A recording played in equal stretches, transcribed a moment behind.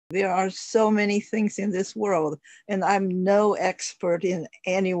There are so many things in this world, and I'm no expert in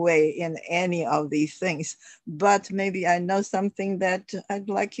any way in any of these things, but maybe I know something that I'd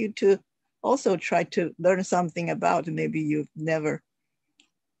like you to also try to learn something about. Maybe you've never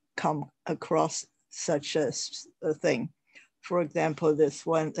come across such a thing. For example, this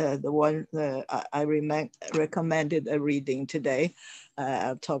one, the one I recommended a reading today.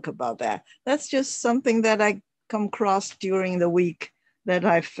 I'll talk about that. That's just something that I come across during the week that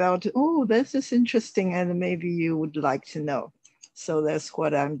I felt, oh, this is interesting, and maybe you would like to know. So that's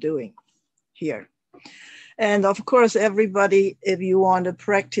what I'm doing here. And of course, everybody, if you want to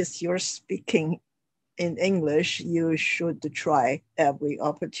practice your speaking in English, you should try every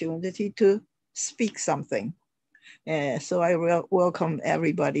opportunity to speak something. So I will welcome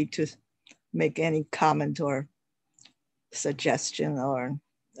everybody to make any comment or suggestion or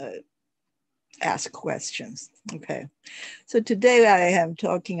ask questions. Okay. So today I am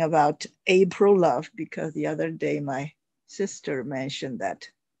talking about April Love, because the other day my sister mentioned that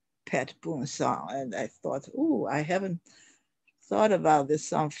Pat Boone song, and I thought, oh, I haven't thought about this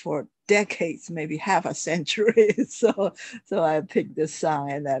song for decades, maybe half a century. So I picked this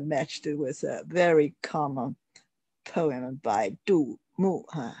song and I matched it with a very common poem by Du Mu.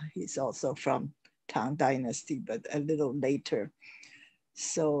 He's also from Tang Dynasty, but a little later.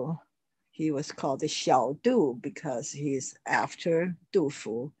 So he was called the Xiao Du because he's after Du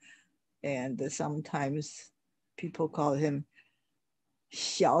Fu. And sometimes people call him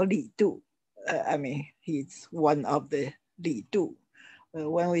Xiao Li Du. I mean, he's one of the Li Du.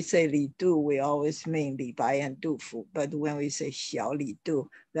 When we say Li Du, we always mean Li Bai and Du Fu. But when we say Xiao Li Du,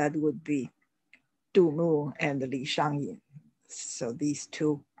 that would be Du Mu and Li Shangyin. So these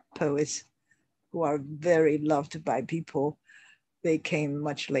two poets who are very loved by people, they came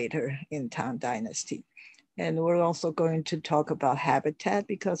much later in Tang Dynasty. And we're also going to talk about habitat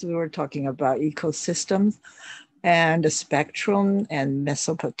because we were talking about ecosystems and the spectrum and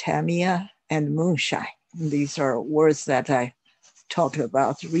Mesopotamia and moonshine. These are words that I talked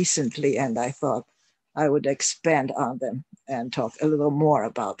about recently, and I thought I would expand on them and talk a little more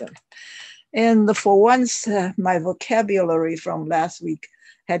about them. And for once, my vocabulary from last week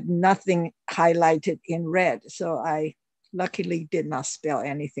had nothing highlighted in red. So I luckily did not spell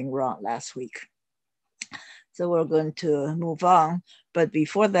anything wrong last week. So we're going to move on. But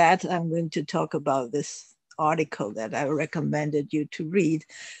before that, I'm going to talk about this article that I recommended you to read.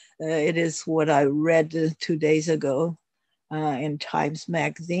 It is what I read 2 days ago in Times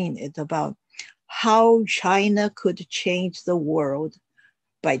Magazine. It's about how China could change the world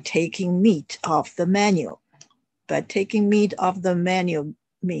by taking meat off the menu. But taking meat off the menu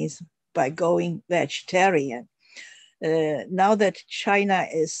means by going vegetarian. Now that China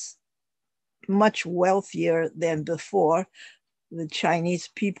is much wealthier than before, the Chinese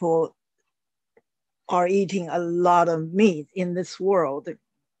people are eating a lot of meat in this world.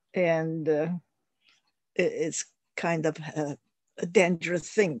 And it's kind of a dangerous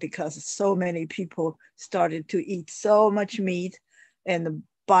thing because so many people started to eat so much meat and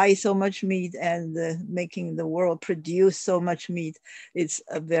buy so much meat and making the world produce so much meat. It's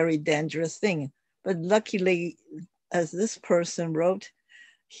a very dangerous thing. But luckily, as this person wrote,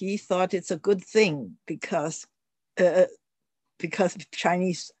 he thought it's a good thing because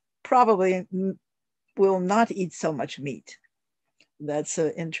Chinese probably will not eat so much meat. That's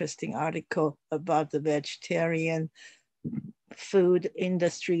an interesting article about the vegetarian food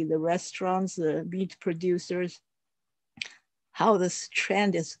industry, the restaurants, the meat producers, how this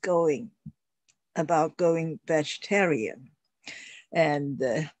trend is going about going vegetarian. And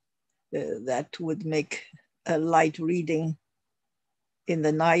that would make a light reading in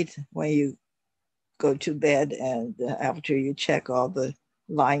the night when you go to bed, and after you check all the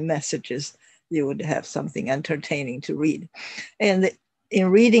line messages, you would have something entertaining to read. And in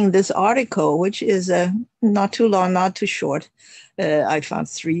reading this article, which is not too long, not too short, I found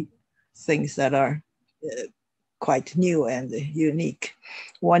 3 things that are quite new and unique.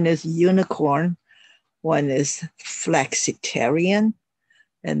 One is unicorn, one is flexitarian,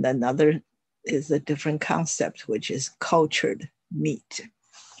 and another is a different concept, which is cultured meat.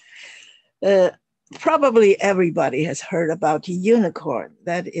 Probably everybody has heard about a unicorn.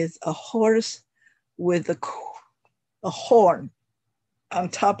 That is a horse with a horn on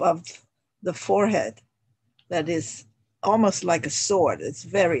top of the forehead that is almost like a sword. It's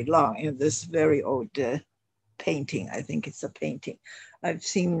very long in this very old painting. I think it's a painting. I've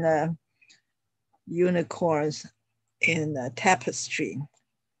seen unicorns in tapestry.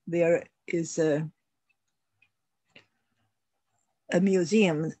 There is a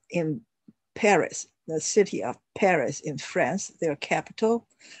museum in Paris the city of Paris in France, their capital.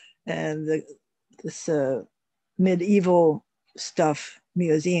 And this medieval stuff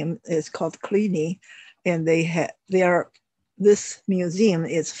museum is called Cluny. And this museum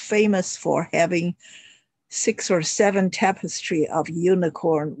is famous for having 6 or 7 tapestry of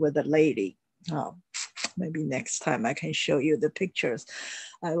unicorn with a lady. Maybe next time I can show you the pictures.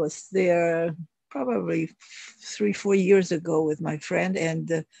 I was there probably 3-4 years ago with my friend,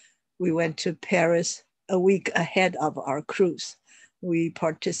 and we went to Paris a week ahead of our cruise. We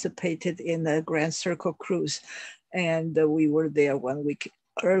participated in the Grand Circle cruise, and we were there 1 week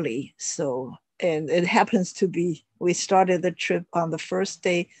early. So, and it happens to be, we started the trip on the first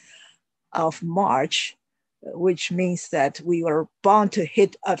day of March, which means that we were bound to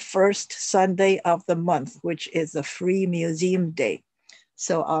hit a first Sunday of the month, which is a free museum day.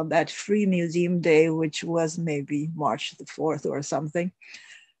 So on that free museum day, which was maybe March the 4th or something,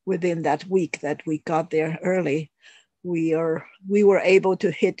 within that week that we got there early, we were able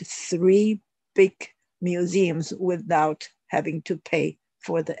to hit 3 big museums without having to pay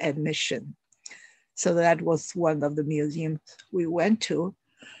for the admission. So that was one of the museums we went to.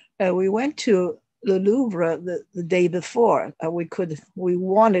 We went to the Louvre the day before. We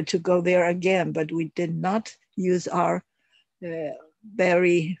wanted to go there again, but we did not use our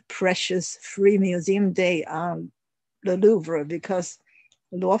very precious free museum day on the Louvre because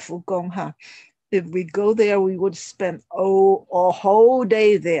if we go there, we would spend a whole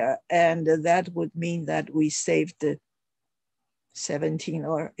day there, and that would mean that we saved 17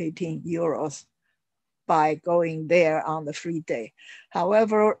 or 18 euros by going there on the free day.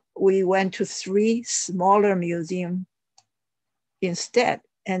 However, we went to 3 smaller museums instead,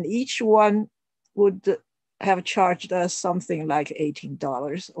 and each one would have charged us something like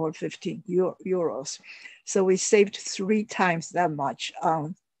 $18 or 15 euros. So we saved 3 times that much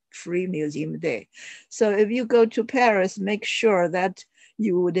on free museum day. So if you go to Paris, make sure that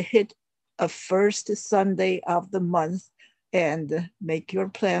you would hit a first Sunday of the month and make your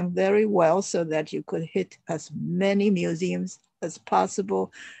plan very well so that you could hit as many museums as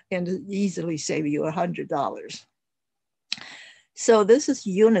possible and easily save you $100. So this is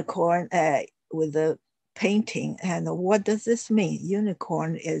unicorn with a painting. And what does this mean?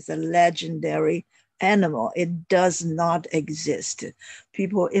 Unicorn is a legendary animal. It does not exist.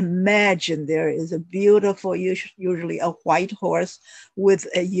 People imagine there is a beautiful, usually a white horse with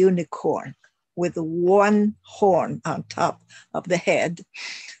a unicorn, with 1 horn on top of the head.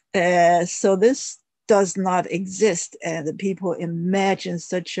 So this does not exist. And the people imagine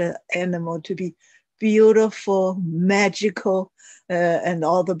such an animal to be beautiful, magical, and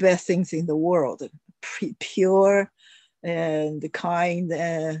all the best things in the world, pure and kind,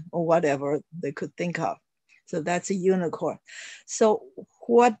 or whatever they could think of. So that's a unicorn. So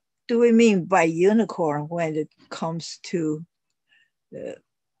what do we mean by unicorn when it comes to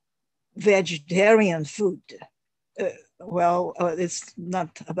vegetarian food? It's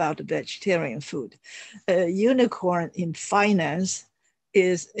not about vegetarian food. Unicorn in finance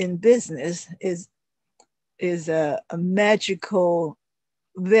in business is a magical,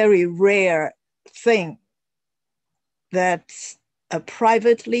 very rare thing that's a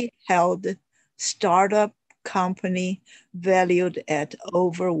privately held startup company valued at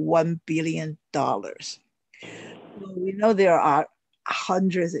over $1 billion. We know there are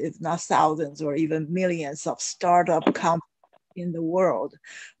hundreds, if not thousands, or even millions of startup companies in the world.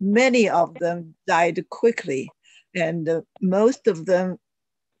 Many of them died quickly, and most of them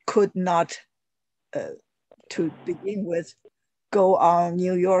could not, to begin with, go on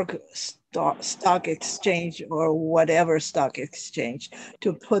New York stock exchange or whatever stock exchange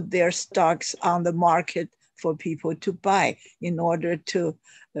to put their stocks on the market for people to buy in order to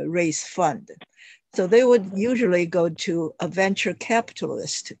raise fund. So they would usually go to a venture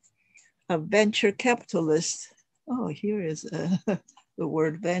capitalist. A venture capitalist, here is the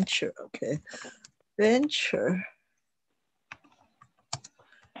word venture, okay. Venture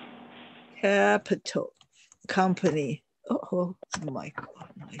capital company. Oh my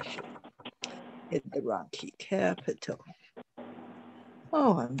God, I should hit the wrong key. Capital.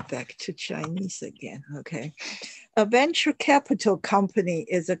 I'm back to Chinese again, okay. A venture capital company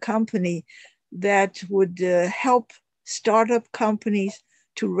is a company that would help startup companies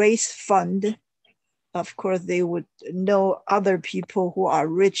to raise fund. Of course, they would know other people who are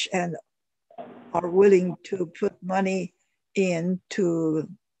rich and are willing to put money in to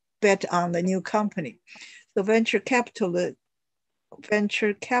bet on the new company. The venture capitalist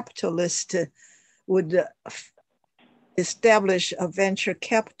would establish a venture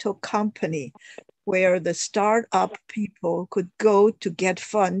capital company where the startup people could go to get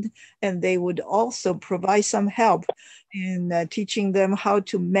fund, and they would also provide some help in teaching them how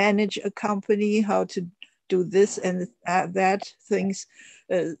to manage a company, how to do this and that things.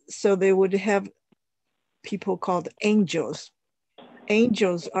 So they would have people called angels.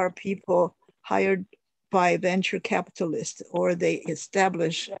 Angels are people hired by venture capitalists, or they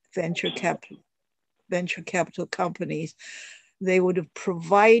establish venture capital companies. They would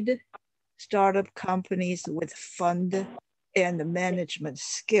provide startup companies with fund and management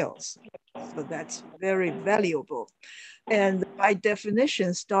skills. So that's very valuable. And by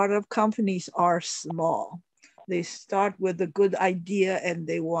definition, startup companies are small. They start with a good idea and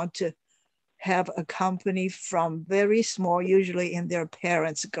they want to have a company from very small, usually in their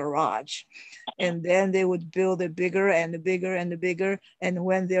parents' garage. And then they would build it bigger and bigger and bigger. And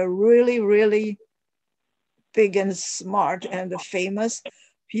when they're really, really big and smart and famous,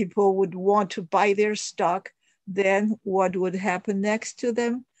 people would want to buy their stock. Then what would happen next to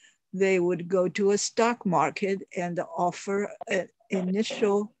them? They would go to a stock market and offer an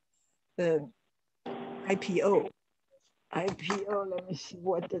initial IPO. IPO, let me see,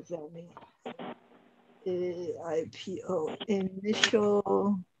 what does that mean? IPO,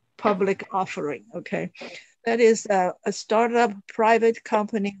 initial public offering, okay? That is a startup private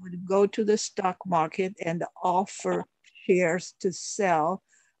company would go to the stock market and offer shares to sell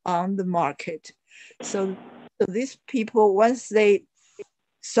on the market. So these people, once they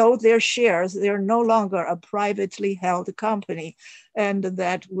sold their shares, they're no longer a privately held company, and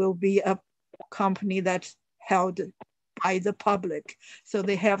that will be a company that's held by the public. So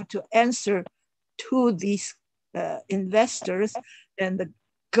they have to answer to these investors, and the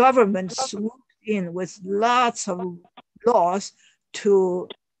government swooped in with lots of laws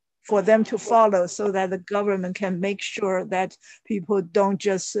for them to follow, so that the government can make sure that people don't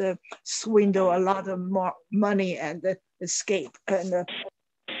just swindle a lot of more money and escape and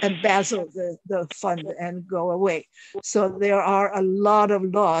embezzle the fund and go away. So there are a lot of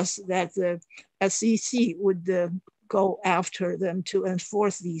laws that the SEC would go after them to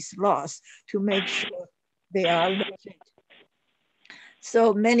enforce these laws to make sure they are legit.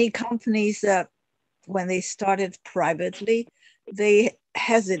 So many companies, when they started privately, they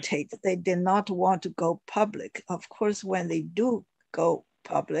hesitate. They did not want to go public. Of course, when they do go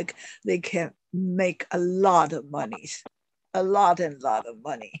public, they can make a lot of money, a lot of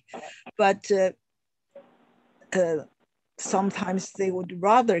money. But sometimes they would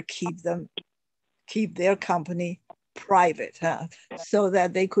rather keep their company private, so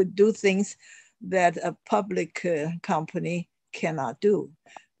that they could do things that a public company cannot do.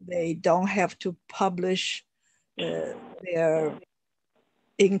 They don't have to publish their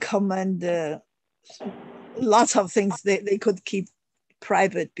income and lots of things they could keep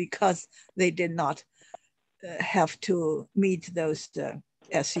private because they did not have to meet those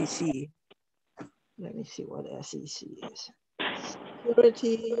SEC. Let me see what SEC is.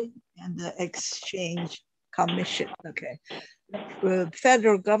 Security and the Exchange Commission. Okay. The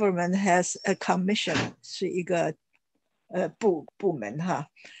federal government has a commission, 是一个部门哈.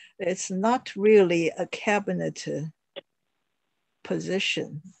 It's not really a cabinet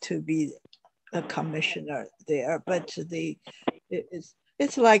position to be a commissioner there, but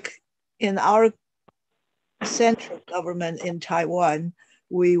it's like in our central government in Taiwan,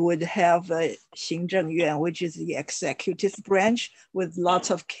 we would have a 行政院, which is the executive branch with lots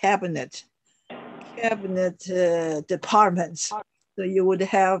of cabinet departments. So you would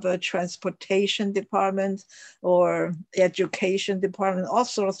have a transportation department or education department, all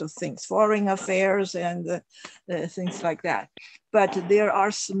sorts of things, foreign affairs and things like that. But there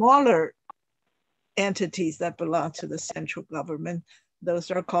are smaller entities that belong to the central government.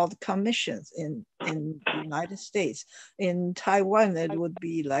 Those are called commissions in the United States. In Taiwan, it would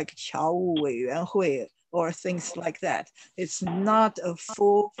be like 侨务委员会 or things like that. It's not a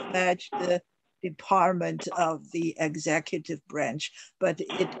full-fledged department of the executive branch, but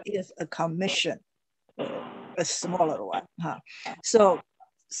it is a commission, a smaller one. Huh?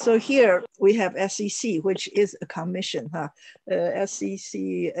 So here we have SEC, which is a commission. Huh? SEC,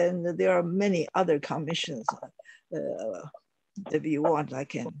 and there are many other commissions. If you want, I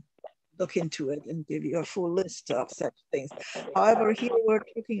can look into it and give you a full list of such things. However, here we're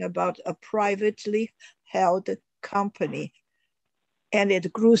talking about a privately held company, and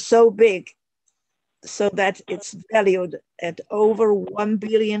it grew so big so that it's valued at over $1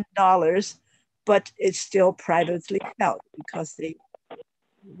 billion, but it's still privately held because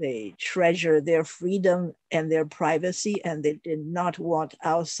they treasure their freedom and their privacy, and they did not want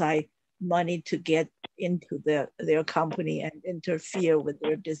outside money to get into their company and interfere with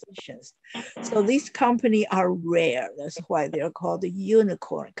their decisions. So these companies are rare. That's why they're called the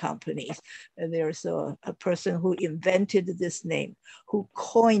unicorn companies. And there's a person who invented this name, who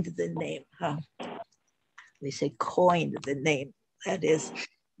coined the name. They say coined the name. That is,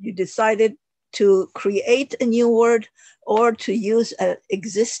 you decided to create a new word or to use an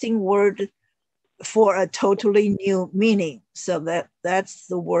existing word for a totally new meaning. So that's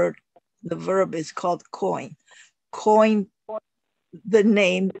the word, the verb is called coin. Coin the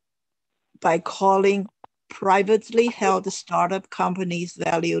name by calling privately held startup companies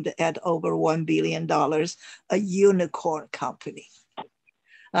valued at over $1 billion a unicorn company.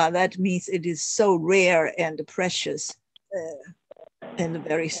 That means it is so rare and precious and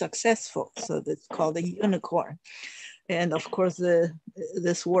very successful. So that's called a unicorn. And of course,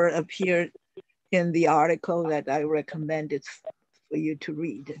 this word appeared in the article that I recommended for you to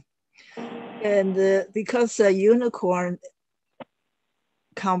read. And because a unicorn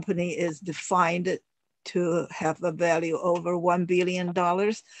company is defined to have a value over $1 billion,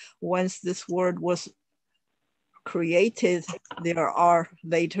 once this word was created, there are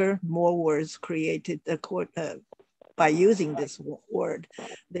later more words created by using this word.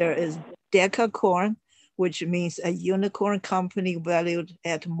 There is decacorn, which means a unicorn company valued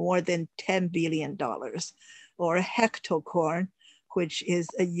at more than $10 billion, or hectocorn, which is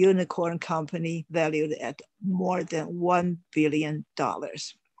a unicorn company valued at more than $1 billion.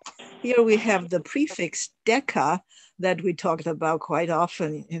 Here we have the prefix deca that we talked about quite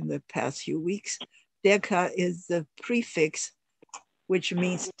often in the past few weeks. Deca is the prefix, which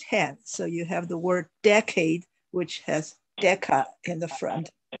means 10. So you have the word decade, which has deca in the front,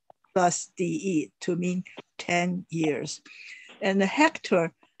 plus DE to mean 10 years. And the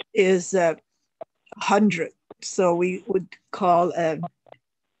hectare is 100. So we would call a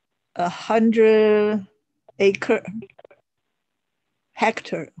 100-acre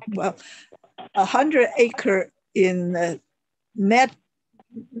hectare. Well, 100-acre in the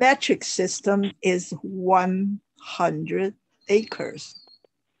metric system is 100 acres,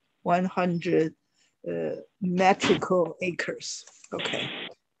 100 metrical acres. Okay,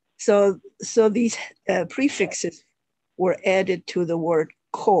 so these prefixes were added to the word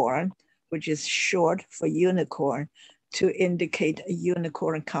corn, which is short for unicorn, to indicate a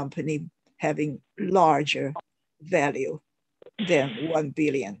unicorn company having larger value than $1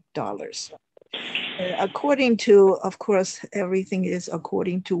 billion. According to, of course, everything is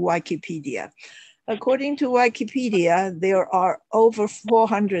according to Wikipedia. According to Wikipedia, there are over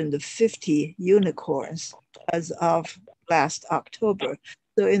 450 unicorns as of last October.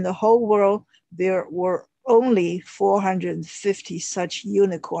 So in the whole world, there were only 450 such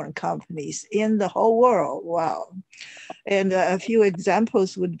unicorn companies in the whole world. Wow. And a few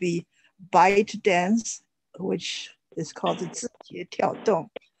examples would be ByteDance, which is called the 字节跳动,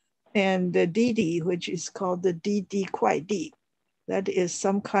 and the Didi, which is called the Didi Kuaidi. That is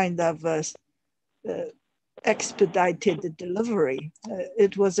some kind of expedited delivery.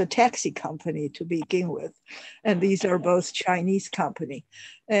 It was a taxi company to begin with. And these are both Chinese company.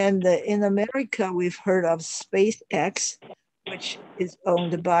 And in America, we've heard of SpaceX, which is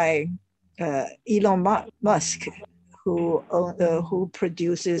owned by Elon Musk, who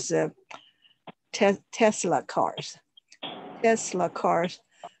produces Tesla cars. Tesla cars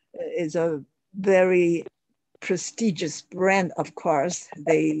is a very prestigious brand of cars.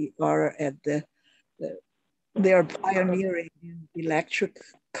 They are they are pioneering in electric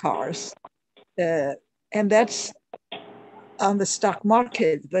cars, and that's on the stock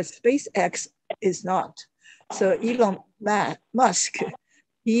market, but SpaceX is not. So Elon Musk,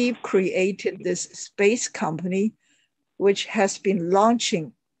 he created this space company, which has been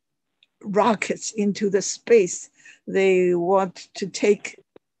launching rockets into the space. They want to take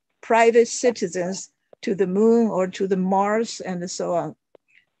private citizens to the moon or to the Mars and so on.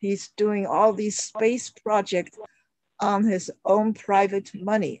 He's doing all these space projects on his own private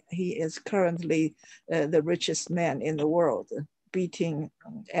money. He is currently the richest man in the world, beating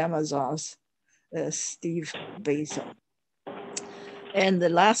Amazon's Steve Bezos. And the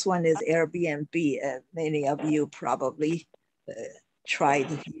last one is Airbnb. Many of you probably tried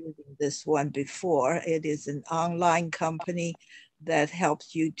using this one before. It is an online company that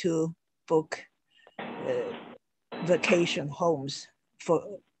helps you to book vacation homes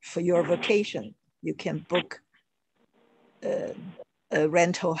for your vacation. You can book a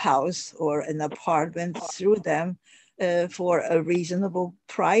rental house or an apartment through them for a reasonable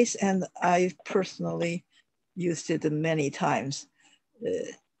price. And I personally used it many times.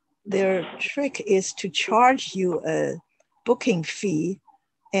 Their trick is to charge you a booking fee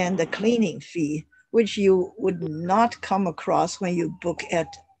and a cleaning fee which you would not come across when you book at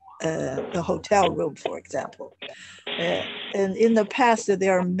the hotel room, for example. And in the past,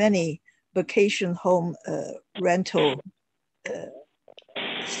 there are many vacation home rental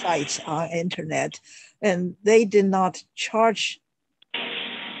sites on internet, and they did not charge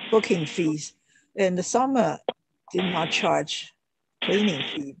booking fees, and some did not charge cleaning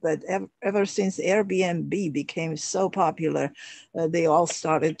fee. But ever since Airbnb became so popular, they all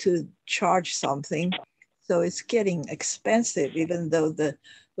started to charge something. So it's getting expensive, even though the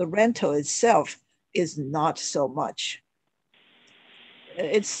rental itself is not so much.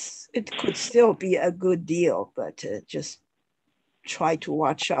 It could still be a good deal, but just try to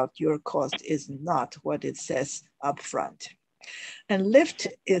watch out. Your cost is not what it says up front. And Lyft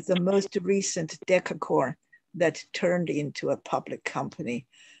is the most recent decacorn that turned into a public company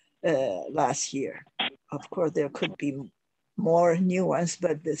last year. Of course, there could be more new ones,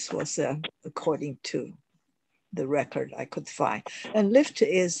 but this was according to the record I could find. And Lyft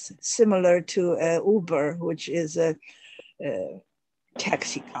is similar to Uber, which is a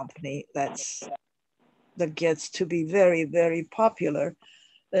taxi company that gets to be very, very popular.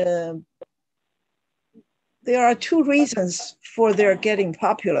 There are two reasons for their getting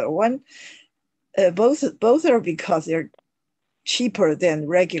popular. One, both are because they're cheaper than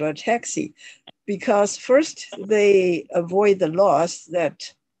regular taxi. Because first, they avoid the laws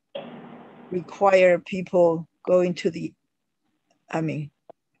that require people going to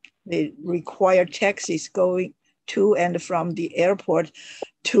they require taxis going to and from the airport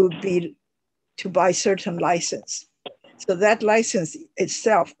to buy certain license. So that license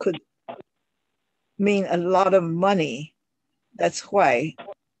itself could mean a lot of money. That's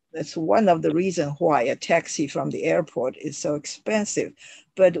one of the reasons why a taxi from the airport is so expensive.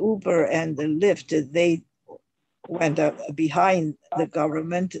 But Uber and Lyft, they went behind the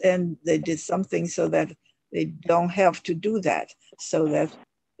government and they did something so that they don't have to do that. So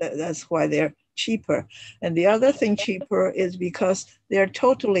that's why they're cheaper. And the other thing cheaper is because they're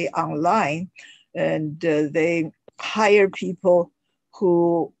totally online, and they hire people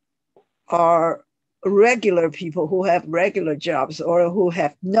who are regular people who have regular jobs or who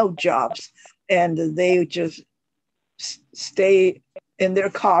have no jobs, and they just stay in their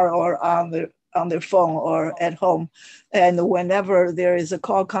car or on their phone or at home. And whenever there is a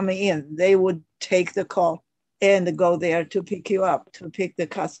call coming in, they would take the call and go there to pick you up, to pick the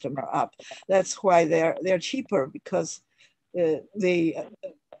customer up. That's why they're cheaper, because they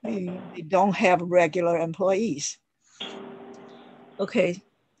don't have regular employees. Okay.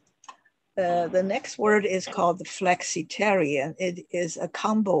 The next word is called flexitarian. It is a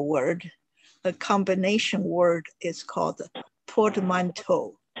combo word. A combination word is called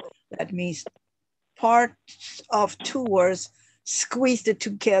portmanteau. That means parts of two words squeezed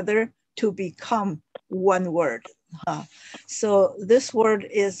together to become one word. So this word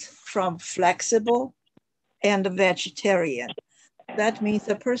is from flexible and vegetarian. That means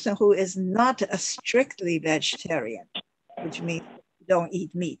a person who is not a strictly vegetarian, which means don't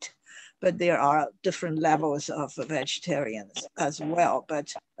eat meat. But there are different levels of vegetarians as well.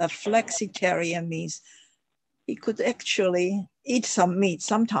 But a flexitarian means he could actually eat some meat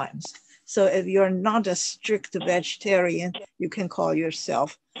sometimes. So if you're not a strict vegetarian, you can call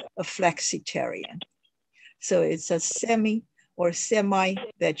yourself a flexitarian. So it's a semi or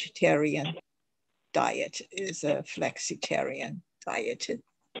semi-vegetarian diet is a flexitarian diet.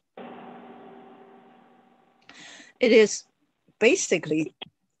 It is basically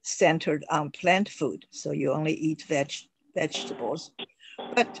centered on plant food. So you only eat vegetables,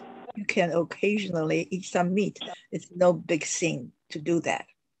 but you can occasionally eat some meat. It's no big thing to do that.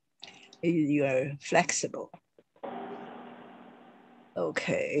 You're flexible.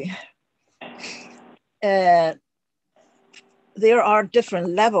 Okay. There are different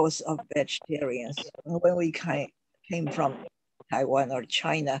levels of vegetarians. When we came from Taiwan or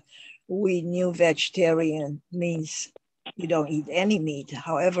China, we knew vegetarian means you don't eat any meat.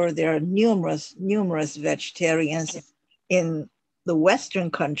 However, there are numerous vegetarians in the Western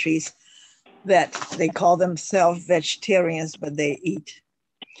countries that they call themselves vegetarians, but they eat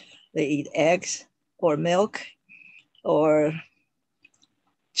eggs or milk or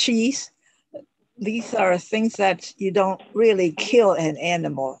cheese. These are things that you don't really kill an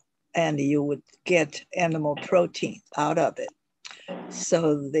animal, and you would get animal protein out of it.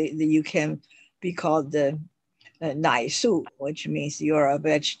 So you can be called the nai su, which means you're a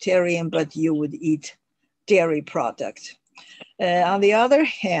vegetarian, but you would eat dairy products. On the other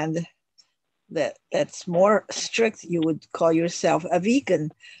hand, that's more strict, you would call yourself a vegan.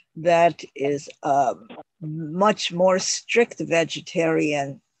 That is a much more strict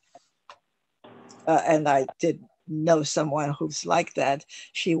vegetarian and I did know someone who's like that.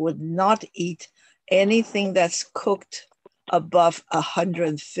 She would not eat anything that's cooked above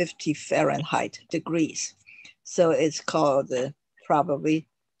 150 Fahrenheit degrees. So it's called probably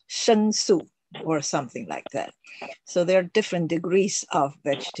生素 or something like that. So there are different degrees of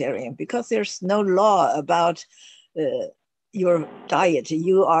vegetarian because there's no law about your diet.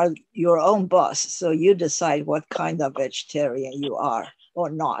 You are your own boss, so you decide what kind of vegetarian you are or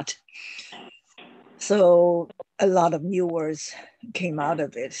not. So a lot of new words came out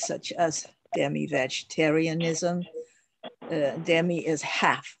of it, such as demi-vegetarianism. Demi is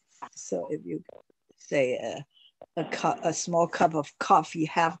half. So if you say a small cup of coffee,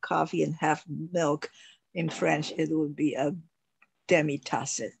 half coffee and half milk, in French, it would be a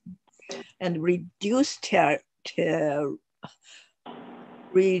demi-tasse. And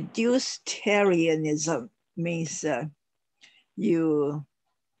reductarianism means you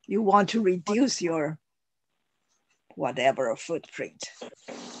want to reduce your whatever footprint.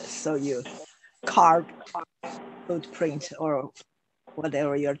 So you carb footprint or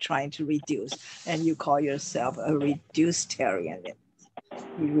whatever you're trying to reduce, and you call yourself a reductarian.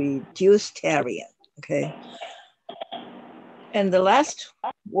 Okay? And the last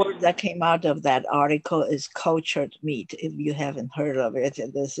word that came out of that article is cultured meat. If you haven't heard of it,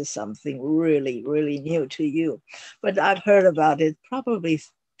 this is something really, really new to you. But I've heard about it probably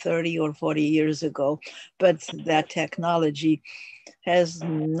 30 or 40 years ago, but that technology has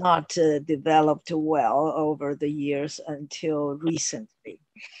not developed well over the years until recently.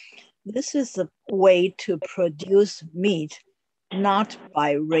 This is a way to produce meat, not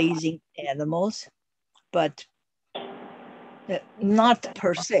by raising animals, but not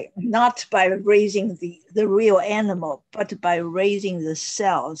per se, not by raising the real animal, but by raising the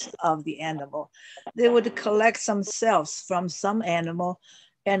cells of the animal. They would collect some cells from some animal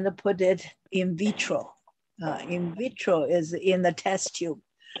and put it in vitro. In vitro is in the test tube.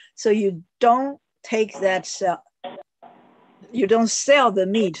 So you don't take that cell, you don't sell the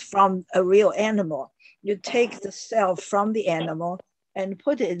meat from a real animal. You take the cell from the animal and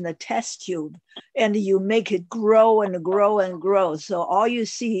put it in the test tube, and you make it grow and grow and grow. So all you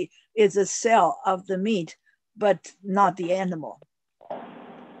see is a cell of the meat, but not the animal.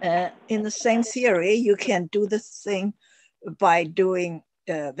 In the same theory, you can do the thing by doing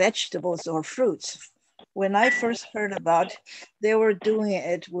vegetables or fruits. When I first heard about, they were doing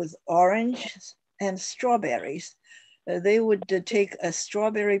it with oranges and strawberries. They would take a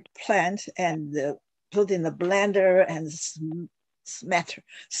strawberry plant and put in the blender and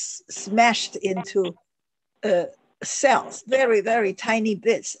smashed into cells, very, very tiny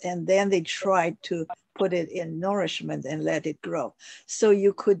bits. And then they tried to put it in nourishment and let it grow. So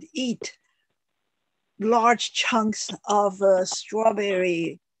you could eat large chunks of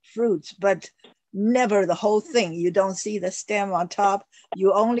strawberry fruits, but never the whole thing. You don't see the stem on top.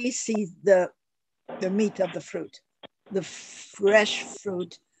 You only see the meat of the fruit, the fresh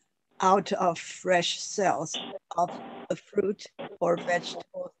fruit out of fresh cells of the fruit or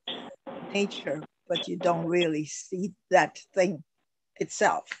vegetable nature, but you don't really see that thing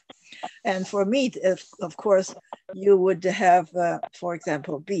itself. And for meat, of course, you would have, for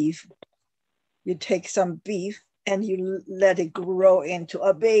example, beef. You take some beef and you let it grow into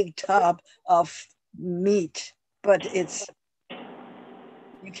a big tub of meat, but you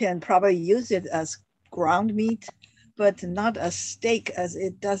can probably use it as ground meat, but not a steak, as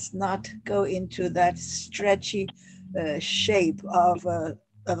it does not go into that stretchy shape of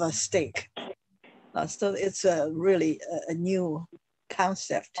a steak. So it's really a new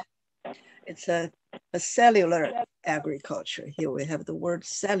concept. It's a cellular agriculture. Here we have the word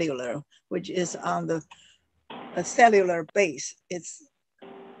cellular, which is on a cellular base. Its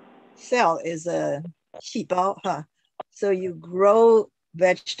cell is a 细胞, huh? So you grow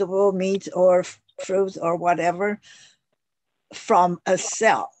vegetable, meat, or fruit or whatever from a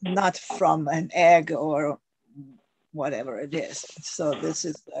cell, not from an egg or whatever it is. So this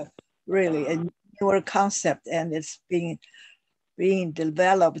is really a newer concept, and it's being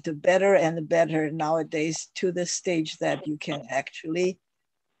developed better and better nowadays to the stage that you can actually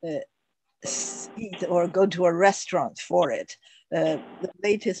eat or go to a restaurant for it. The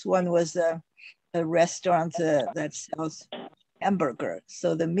latest one was a restaurant that sells hamburger.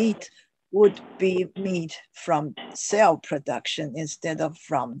 So the meat would be meat from cell production instead of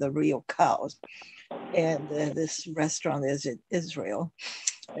from the real cows. And this restaurant is in Israel.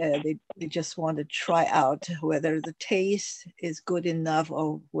 They just want to try out whether the taste is good enough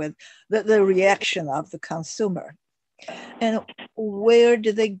or with the reaction of the consumer. And where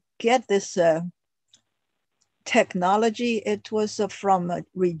did they get this technology? It was from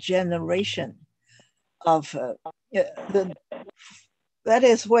regeneration. of the that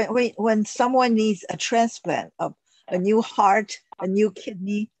is when someone needs a transplant of a new heart, a new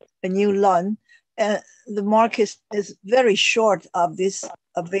kidney, a new lung, the market is very short of this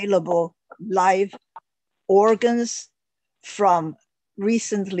available live organs from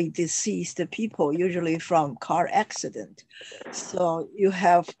recently deceased people, usually from car accident. So you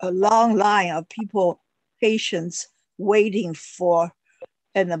have a long line of people, patients waiting for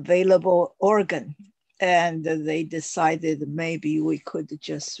an available organ. And they decided maybe we could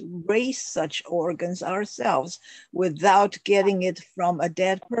just raise such organs ourselves without getting it from a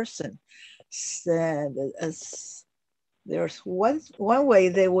dead person. So, there's one way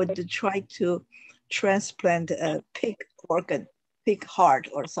they would try to transplant a pig organ, pig heart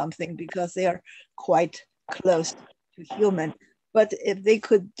or something, because they are quite close to human. But if they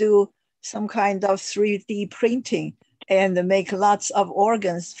could do some kind of 3D printing and make lots of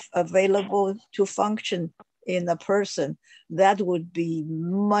organs available to function in a person, that would be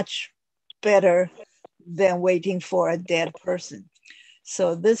much better than waiting for a dead person.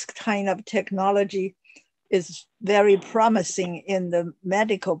 So this kind of technology is very promising in the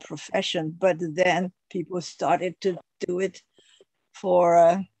medical profession, but then people started to do it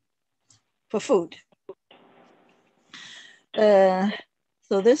for food.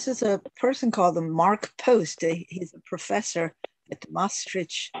 So this is a person called Mark Post. He's a professor at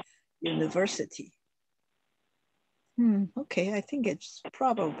Maastricht University. Okay, I think it's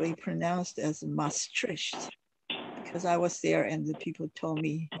probably pronounced as Maastricht because I was there and the people told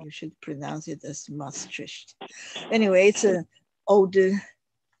me you should pronounce it as Maastricht. Anyway, it's an old,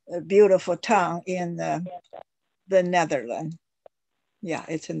 beautiful town in the Netherlands. Yeah,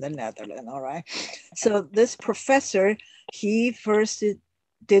 it's in the Netherlands, all right. So this professor, he first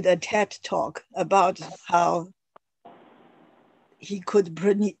did a TED talk about how he could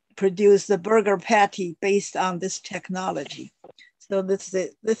produce the burger patty based on this technology. So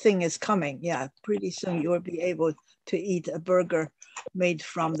the thing is coming. Yeah, pretty soon you will be able to eat a burger made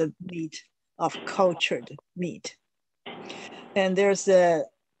from the meat of cultured meat. And there's a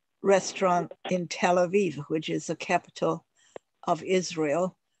restaurant in Tel Aviv, which is the capital of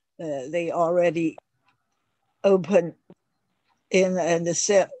Israel. They already open and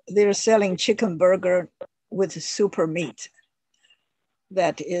they're selling chicken burger with super meat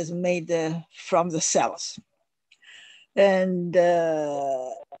that is made from the cells. And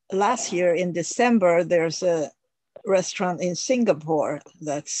last year in December, there's a restaurant in Singapore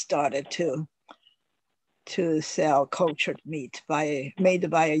that started to sell cultured meat made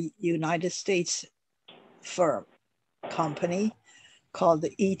by a United States company called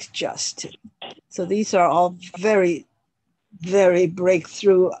Eat Just. So these are all very, very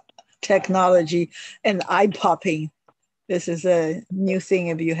breakthrough technology and eye-popping. This is a new thing.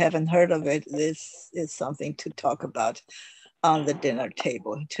 If you haven't heard of it, this is something to talk about on the dinner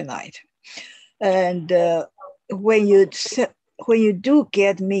table tonight. And when you do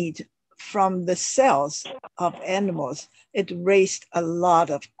get meat from the cells of animals, it raised a lot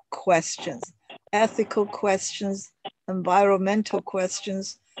of questions, ethical questions, environmental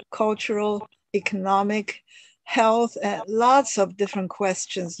questions, cultural, economic, health, and lots of different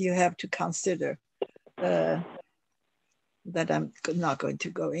questions you have to consider that I'm not going to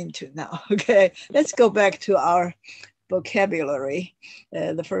go into now. Okay, let's go back to our vocabulary.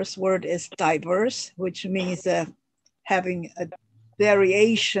 The first word is diverse, which means having a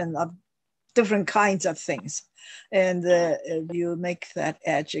variation of different kinds of things. And if you make that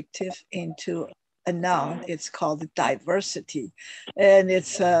adjective into a noun, it's called diversity. And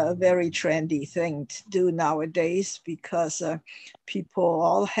it's a very trendy thing to do nowadays because people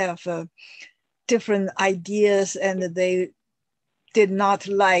all have different ideas and they did not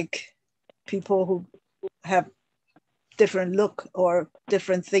like people who have different look or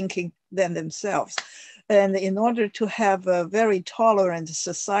different thinking than themselves. And in order to have a very tolerant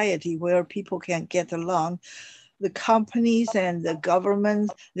society where people can get along, the companies and the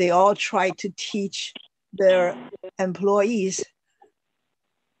government, they all try to teach their employees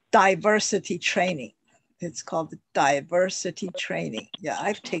diversity training. It's called diversity training. Yeah,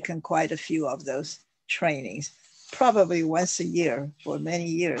 I've taken quite a few of those trainings, probably once a year for many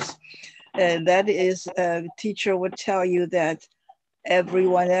years. That is, a teacher would tell you that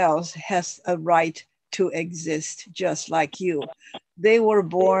everyone else has a right to exist just like you. They were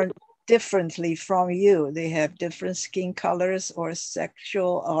born differently from you. They have different skin colors or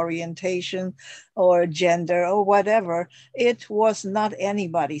sexual orientation or gender or whatever. It was not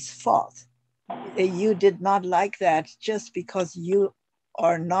anybody's fault. You did not like that just because you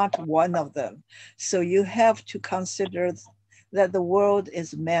are not one of them. So you have to consider that the world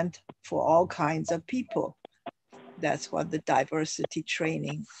is meant for all kinds of people. That's what the diversity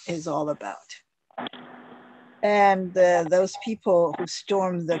training is all about. And those people who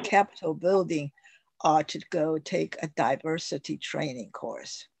stormed the Capitol building ought to go take a diversity training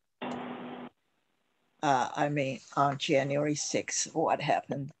course. I mean, on January 6th, what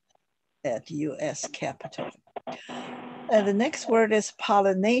happened at US Capitol. And the next word is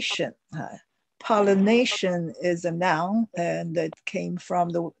pollination. Pollination is a noun, and it came from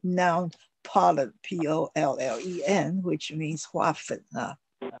the noun pollen, P-O-L-L-E-N, which means 花粉.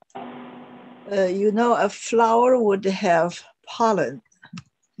 You know, a flower would have pollen.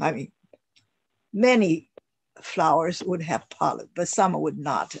 I mean, many flowers would have pollen, but some would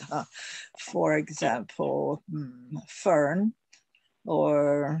not. For example, fern,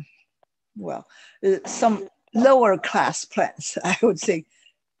 or, well, some lower class plants, I would say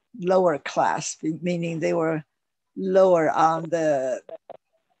lower class, meaning they were lower on the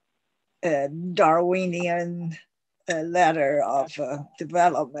Darwinian ladder of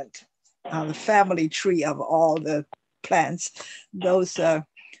development, on the family tree of all the plants. Those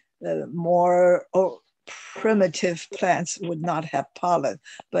more primitive plants would not have pollen,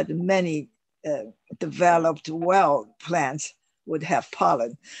 but many developed well plants would have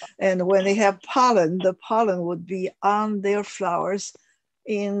pollen. And when they have pollen, the pollen would be on their flowers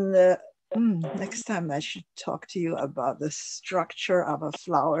in the, next time I should talk to you about the structure of a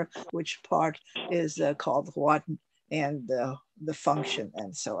flower, which part is called what, and the function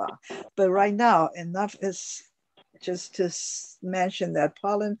and so on. But right now, enough is just to mention that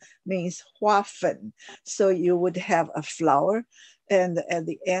pollen means 花粉. So you would have a flower, and at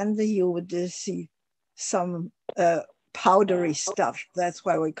the end you would see some powdery stuff. That's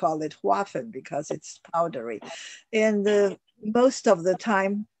why we call it 花粉, because it's powdery. And most of the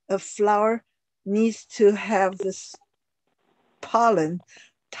time, a flower needs to have this pollen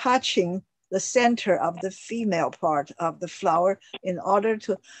touching the center of the female part of the flower in order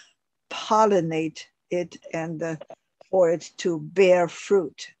to pollinate it and for it to bear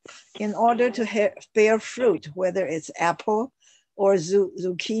fruit. In order to bear fruit, whether it's apple or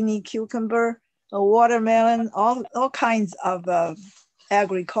zucchini, cucumber, a watermelon, all kinds of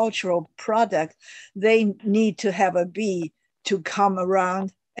agricultural product, they need to have a bee to come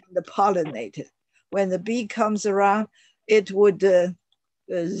around and pollinate it. When the bee comes around, it would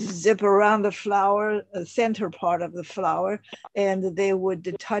zip around the flower, the center part of the flower, and they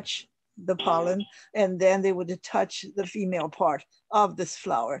would touch the pollen, and then they would touch the female part of this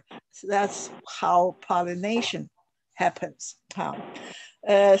flower. So that's how pollination happens.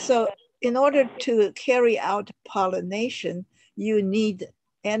 So in order to carry out pollination, you need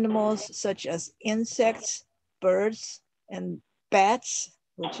animals such as insects, birds, and bats,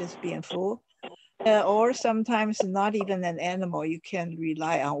 which is 蝙蝠, or sometimes not even an animal. You can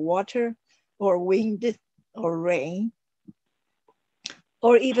rely on water or wind or rain,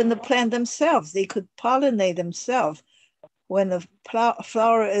 or even the plant themselves. They could pollinate themselves. When the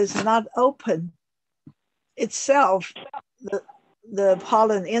flower is not open itself, the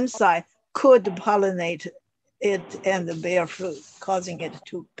pollen inside could pollinate it and bear fruit, causing it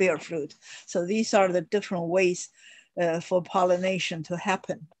to bear fruit. So these are the different ways for pollination to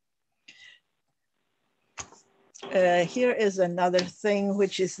happen. Here is another thing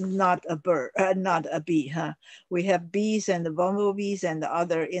which is not a bird, not a bee. We have bees and the bumblebees and the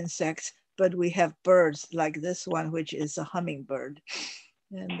other insects, but we have birds like this one, which is a hummingbird.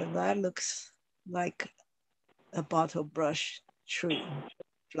 And that looks like a bottle brush tree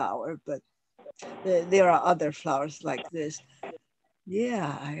flower, but there are other flowers like this.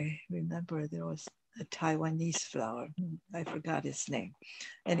 Yeah, I remember there was a Taiwanese flower. I forgot its name.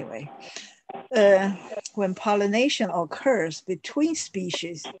 Anyway, when pollination occurs between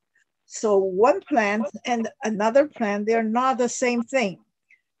species, so one plant and another plant, they're not the same thing.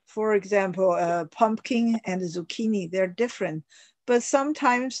 For example, pumpkin and zucchini, they're different, but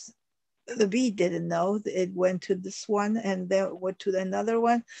sometimes the bee didn't know. It went to this one and then went to another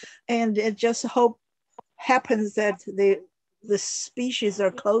one, and it just happens that the species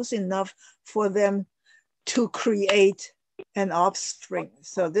are close enough for them to create an offspring.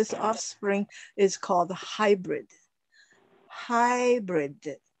 So this offspring is called hybrid.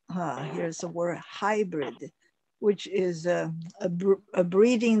 Hybrid, here's the word hybrid, which is a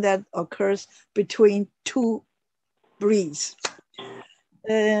breeding that occurs between two breeds.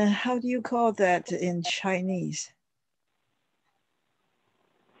 How do you call that in Chinese?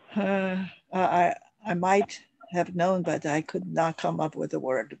 I might have known, but I could not come up with a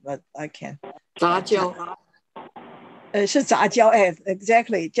word, but I can. 杂交。是杂交，哎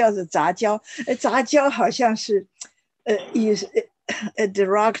 ，exactly， 叫做杂交。杂交好像是 use a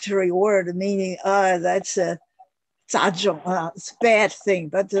derogatory word meaning that's a 杂种, it's a bad thing.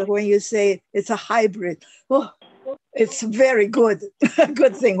 But when you say it's a hybrid, oh, it's very good. A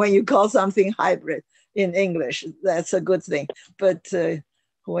good thing when you call something hybrid in English. That's a good thing. But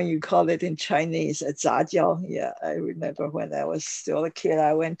when you call it in Chinese, 杂交, yeah, I remember when I was still a kid,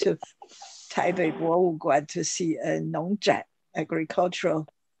 I went to Taipei 博物馆 to see a 农展, agricultural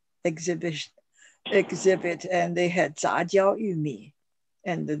exhibit, and they had 杂交玉米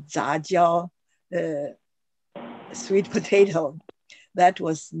and the 杂交 sweet potato. That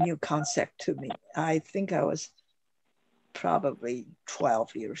was new concept to me. I think I was probably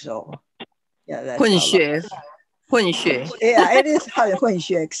 12 years old. Yeah, that's 混血. Yeah, it is 混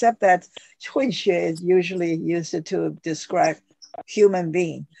血, except that 混血 is usually used to describe human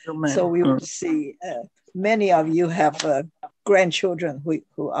being. So we would see many of you have grandchildren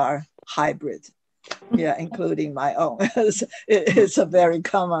who are hybrid. Yeah, including my own. It's a very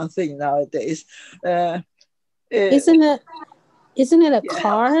common thing nowadays. Isn't it a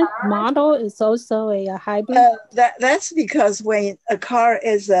car model? It's also a hybrid. That's because when a car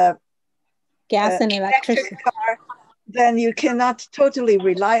is a gas and electric car, then you cannot totally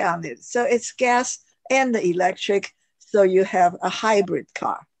rely on it. So it's gas and the electric. So you have a hybrid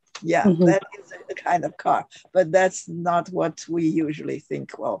car. Yeah, that is a kind of car, but that's not what we usually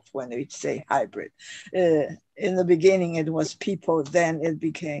think of when we say hybrid. In the beginning, it was people. Then it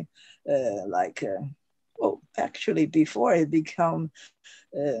became actually before it became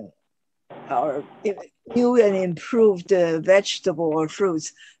our new and improved vegetable or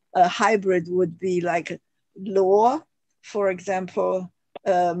fruits. A hybrid would be like Luo, for example,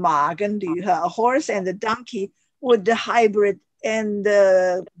 Magen, a horse and a donkey would hybrid and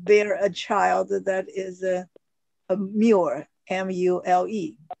bear a child that is a mule,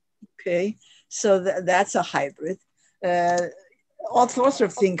 M-U-L-E. Okay, so that's a hybrid. All sorts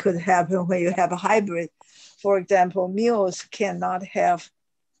of things could happen when you have a hybrid. For example, mules cannot have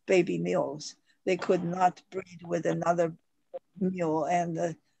baby mules. They could not breed with another mule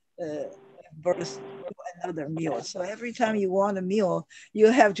and birth another mule. So every time you want a mule,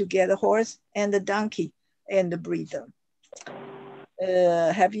 you have to get a horse and a donkey and breed them.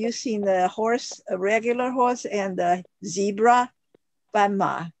 Have you seen a horse, a regular horse and a zebra,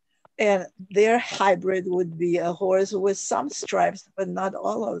 banma? And their hybrid would be a horse with some stripes, but not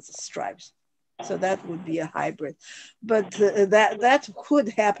all of the stripes. So that would be a hybrid. But that could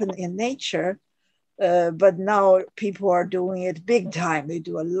happen in nature. But now people are doing it big time. They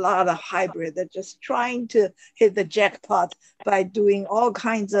do a lot of hybrid. They're just trying to hit the jackpot by doing all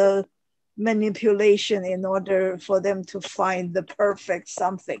kinds of manipulation in order for them to find the perfect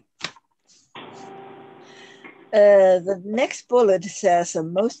something. The next bullet says the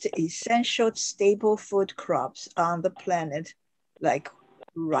most essential staple food crops on the planet, like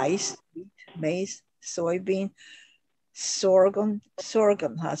rice, wheat, maize, soybean, sorghum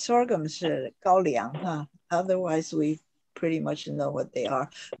是高粱 otherwise we pretty much know what they are.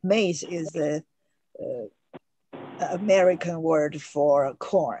 Maize is the American word for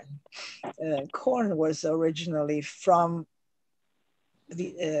corn. Corn was originally from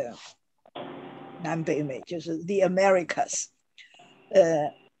the 南北美, 就是 the Americas.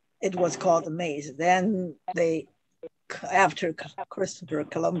 It was called maize. Then after Christopher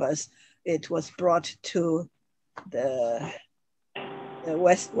Columbus, it was brought to the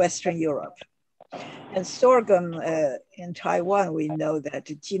Western Europe. And sorghum in Taiwan, we know that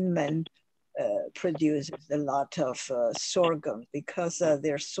Jinmen produces a lot of sorghum because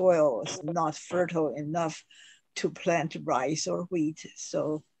their soil is not fertile enough to plant rice or wheat.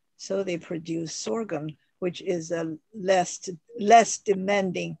 So they produce sorghum, which is a less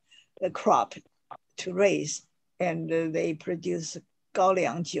demanding crop to raise. And they produce 高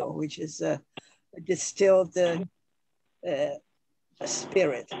粱酒, which is a distilled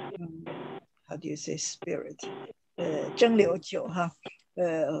spirit. How do you say spirit? 蒸馏酒,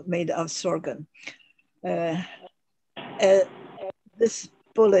 made of sorghum. This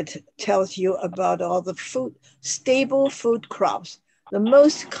bullet tells you about all the stable food crops. The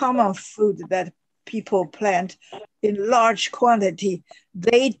most common food that people plant in large quantity,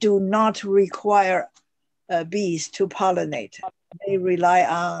 they do not require bees to pollinate. They rely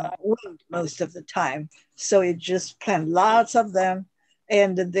on wind most of the time. So you just plant lots of them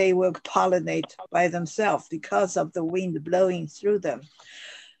and they will pollinate by themselves because of the wind blowing through them.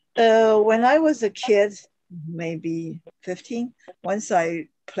 When I was a kid, maybe 15, once I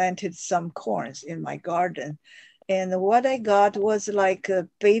planted some corns in my garden. And what I got was like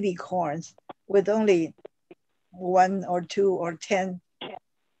baby corns with only 1 or 2 or 10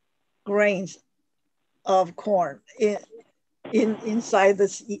 grains of corn. Inside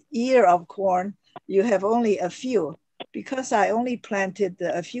this ear of corn, you have only a few. Because I only planted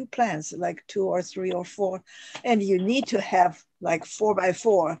a few plants, like 2 or 3 or 4, and you need to have like 4 by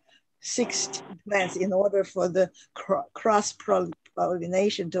 4, 16 plants in order for the cross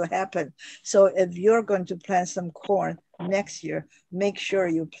pollination to happen. So if you're going to plant some corn next year, make sure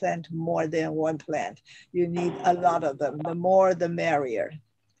you plant more than one plant. You need a lot of them. The more, the merrier.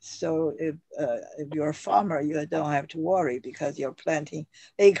 So if you're a farmer, you don't have to worry because you're planting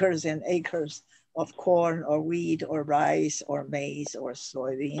acres and acres of corn or wheat or rice or maize or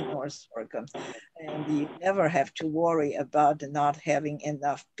soybean or sorghum. And you never have to worry about not having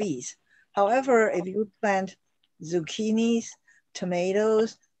enough bees. However, if you plant zucchinis,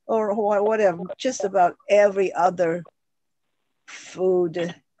 tomatoes, or whatever, just about every other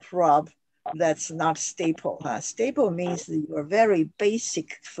food crop that's not staple. Staple means your very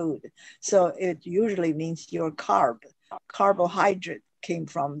basic food. So it usually means your carbohydrate came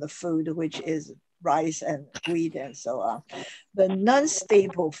from the food, which is rice and wheat and so on. The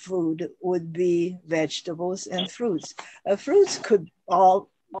non-staple food would be vegetables and fruits. Fruits could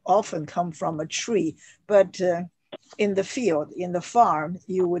often come from a tree, but in the field, in the farm,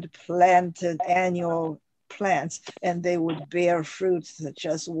 you would plant annual plants and they would bear fruits such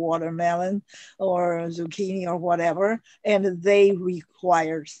as watermelon or zucchini or whatever, and they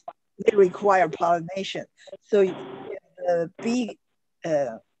require pollination. So if the bee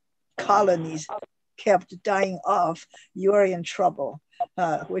colonies kept dying off, you're in trouble,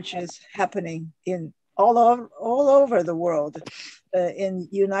 which is happening in all over the world. In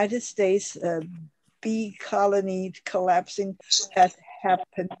United States, bee colony collapsing has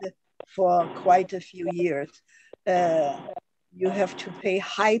happened for quite a few years. You have to pay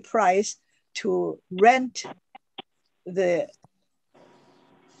high price to rent the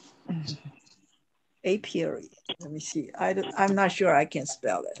apiary. Let me see. I'm not sure I can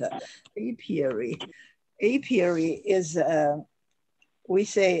spell it. Apiary. Apiary is, we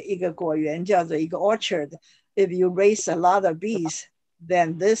say 一个果园叫做一个 orchard. If you raise a lot of bees,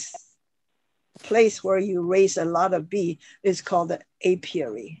 then this place where you raise a lot of bee is called the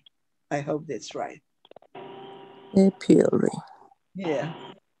apiary. I hope that's right. Apiary. Yeah.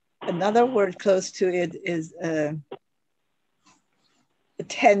 Another word close to it is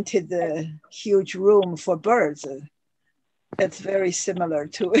tented huge room for birds. It's very similar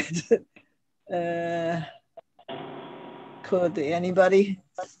to it. Could anybody?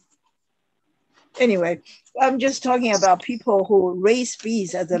 Anyway, I'm just talking about people who raise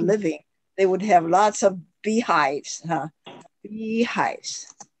bees as a living. They would have lots of beehives, beehives.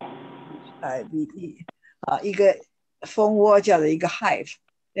 一个蜂窝叫做一个 hive.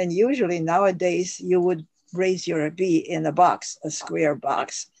 And usually nowadays you would raise your bee in a box, a square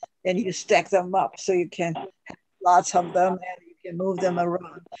box, and you stack them up so you can have lots of them and you can move them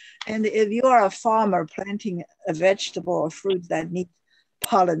around. And if you are a farmer planting a vegetable or fruit that needs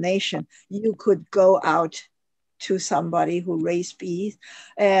pollination, you could go out to somebody who raised bees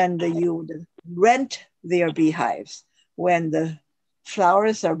and you would rent their beehives. When the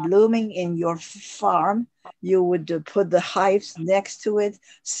flowers are blooming in your farm, you would put the hives next to it.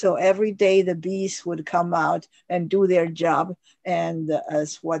 So every day the bees would come out and do their job. And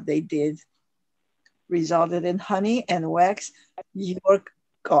as what they did resulted in honey and wax,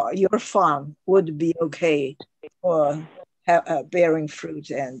 your farm would be okay for bearing fruit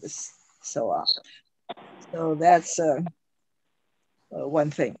and so on. So that's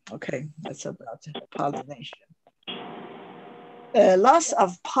one thing. Okay, that's about pollination. Loss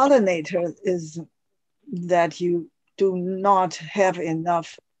of pollinators is that you do not have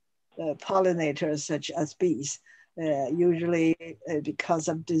enough pollinators such as bees, usually because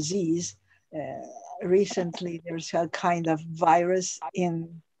of disease. Recently, there's a kind of virus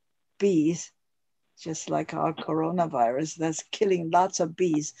in bees, just like our coronavirus, that's killing lots of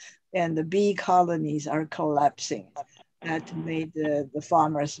bees, and the bee colonies are collapsing. That made the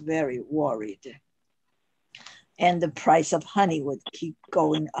farmers very worried. And the price of honey would keep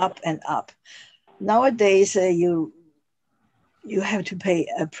going up and up. Nowadays, you have to pay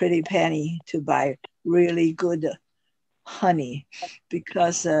a pretty penny to buy really good honey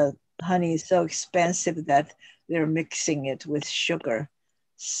because honey is so expensive that they're mixing it with sugar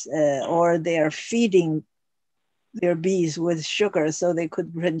or they're feeding their bees with sugar so they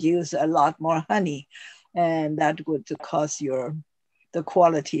could produce a lot more honey. And that would cause the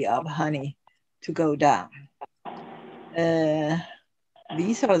quality of honey to go down.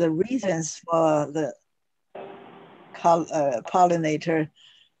 These are the reasons for the pollinator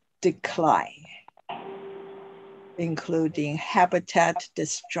decline, including habitat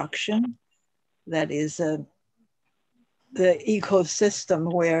destruction, that is the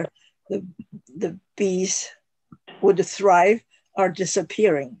ecosystem where the bees would thrive are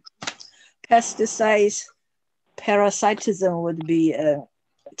disappearing. Pesticides, parasitism would be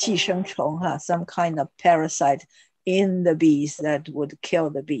寄生虫, some kind of parasite in the bees that would kill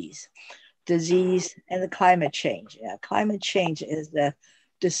the bees. Disease and the climate change. Yeah, climate change is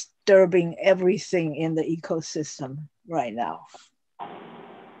disturbing everything in the ecosystem right now.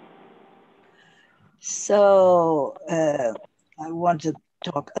 So I want to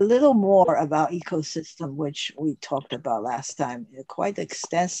talk a little more about ecosystem, which we talked about last time quite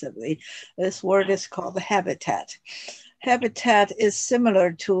extensively. This word is called habitat. Habitat is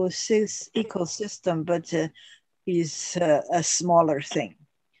similar to ecosystem, but is a smaller thing.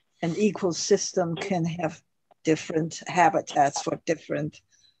 An ecosystem can have different habitats for different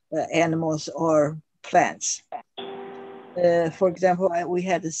animals or plants. For example, we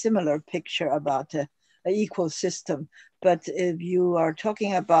had a similar picture about an ecosystem, but if you are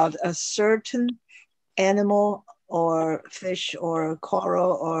talking about a certain animal or fish or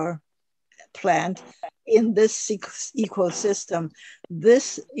coral or plant in this ecosystem,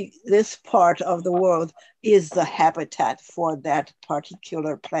 this part of the world is the habitat for that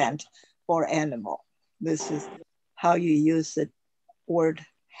particular plant or animal. This is how you use the word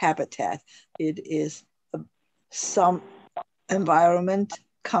habitat. It is some environment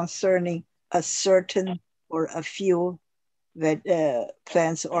concerning a certain or a few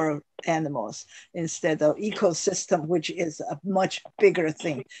plants or animals, instead of ecosystem, which is a much bigger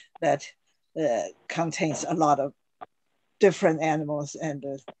thing that contains a lot of different animals and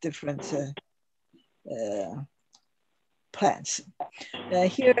different plants.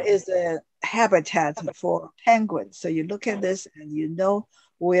 Here is a habitat for penguins. So you look at this and you know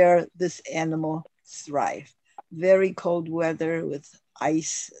where this animal thrives. Very cold weather with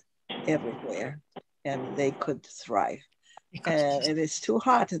ice everywhere, and they could thrive. If it's too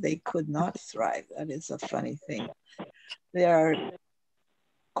hot, they could not thrive. That is a funny thing. There are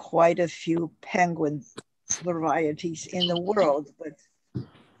quite a few penguin varieties in the world,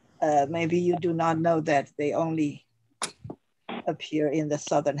 but maybe you do not know that they only appear in the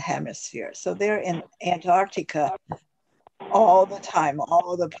southern hemisphere. So they're in Antarctica all the time,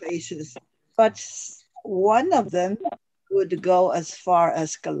 all the places. But one of them would go as far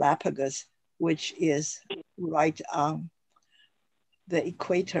as Galapagos, which is right on the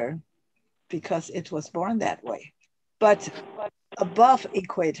equator, because it was born that way. But above the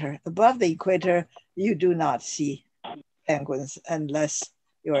equator, you do not see penguins unless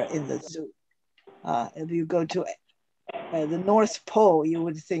you're in the zoo. If you go to the North Pole, you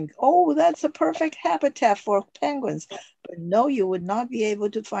would think, oh, that's a perfect habitat for penguins. But no, you would not be able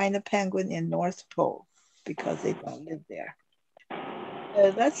to find a penguin in North Pole because they don't live there.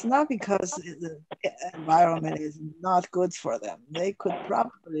 That's not because the environment is not good for them. They could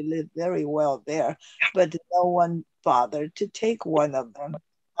probably live very well there, but no one bothered to take one of them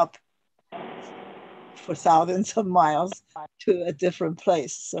up for thousands of miles to a different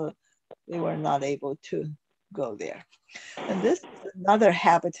place. So they were not able to go there. And this is another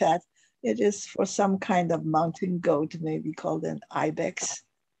habitat. It is for some kind of mountain goat, maybe called an ibex,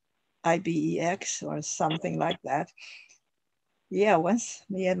 IBEX or something like that. Yeah, once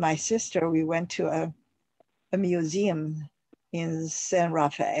me and my sister, we went to a museum in San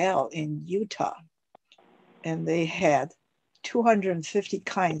Rafael in Utah, and they had 250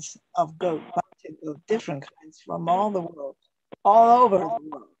 kinds of goat, different kinds from all the world, all over the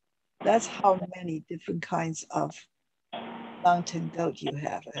world. That's how many different kinds of mountain goat you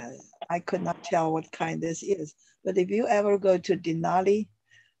have. I could not tell what kind this is, but if you ever go to Denali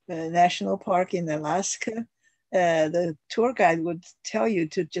National Park in Alaska, the tour guide would tell you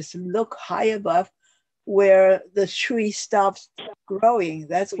to just look high above where the tree stops growing.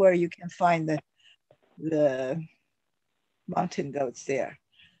 That's where you can find the mountain goats there.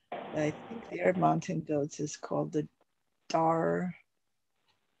 I think their mountain goats is called the Dall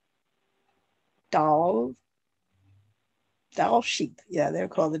sheep. Yeah, they're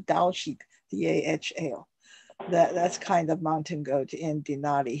called the Dall sheep, DAHL. That's kind of mountain goat in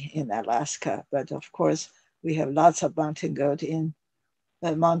Denali in Alaska. But of course, we have lots of mountain goat in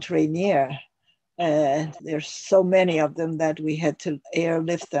Mount Rainier. There's so many of them that we had to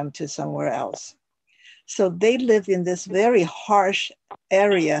airlift them to somewhere else. So they live in this very harsh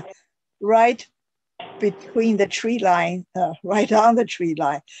area right between the tree line, right on the tree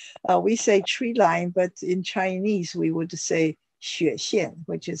line. We say tree line, but in Chinese, we would say 雪线,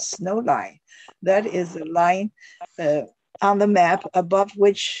 which is snow line. That is a line on the map above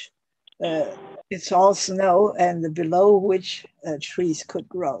which it's all snow, and below which trees could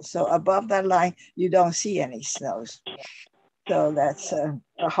grow. So above that line, you don't see any snows. So that's a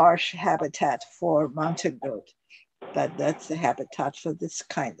harsh habitat for mountain goat, but that's the habitat for this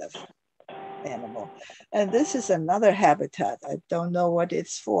kind of animal. And this is another habitat. I don't know what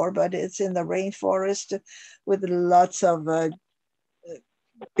it's for, but it's in the rainforest with lots of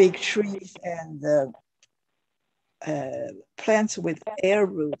big trees and plants with air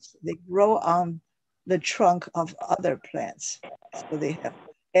roots. They grow on the trunk of other plants. So they have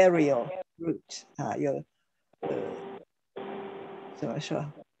aerial roots. 怎么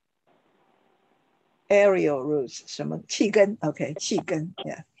说 aerial roots, 什么气根 okay, 气根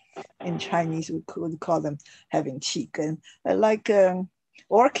yeah. In Chinese, we could call them having 气根. Like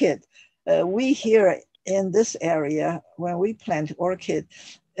orchid, we here in this area, when we plant orchid,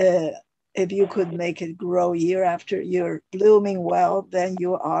 if you could make it grow year after year, blooming well, then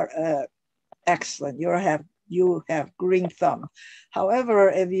you are excellent. You have green thumb.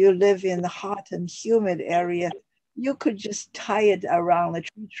 However, if you live in a hot and humid area, you could just tie it around the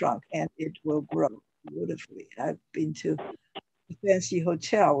tree trunk and it will grow beautifully. I've been to a fancy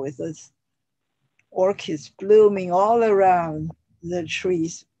hotel with those orchids blooming all around the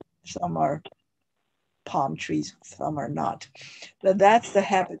trees. Some are palm trees, some are not. But that's the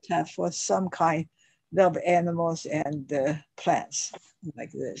habitat for some kind of animals and plants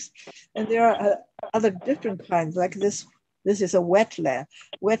like this. And there are other different kinds like this. This is a wetland.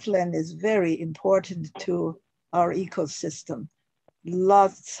 Wetland is very important to our ecosystem.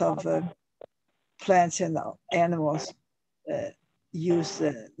 Lots of plants and animals use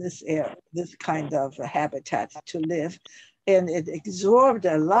this kind of habitat to live. And it absorbed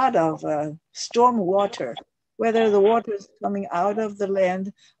a lot of storm water, whether the water is coming out of the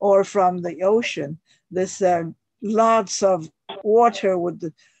land or from the ocean. This lots of water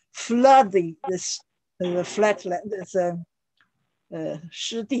would flood the flatland, this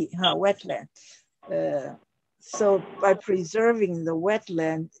湿地, wetland. So by preserving the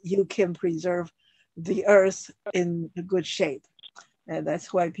wetland, you can preserve the earth in a good shape. And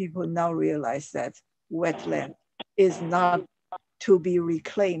that's why people now realize that wetland is not to be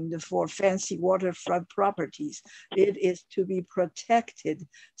reclaimed for fancy waterfront properties. It is to be protected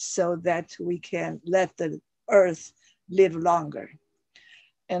so that we can let the earth live longer.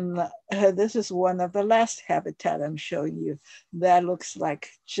 And this is one of the last habitat I'm showing you. That looks like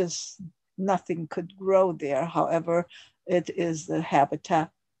just nothing could grow there. However, it is the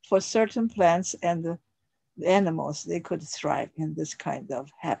habitat for certain plants and the animals. They could thrive in this kind of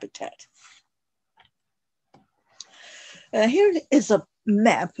habitat. Here is a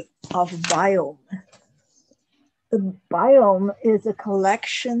map of biome. The biome is a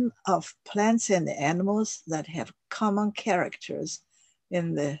collection of plants and animals that have common characters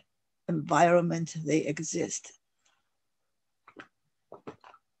in the environment they exist.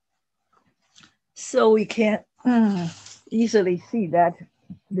 So we can easily see that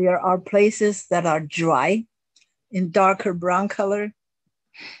there are places that are dry in darker brown color,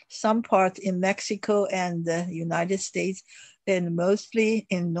 some parts in Mexico and the United States, and mostly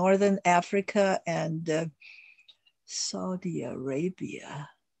in Northern Africa and Saudi Arabia.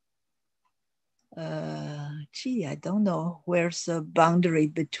 I don't know where's the boundary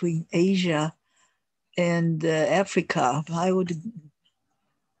between Asia and Africa. I would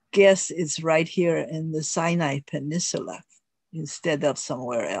guess it's right here in the Sinai Peninsula instead of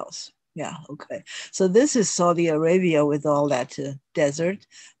somewhere else. Yeah, okay. So this is Saudi Arabia with all that desert.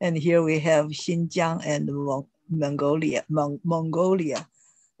 And here we have Xinjiang and Mongolia.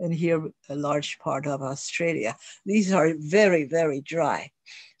 And here a large part of Australia. These are very, very dry.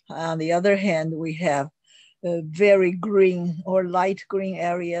 On the other hand, we have very green or light green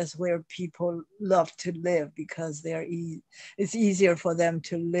areas where people love to live because it's easier for them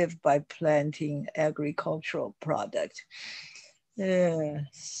to live by planting agricultural product.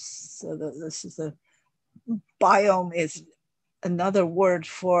 So this is a biome is another word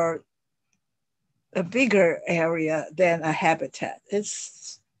for a bigger area than a habitat.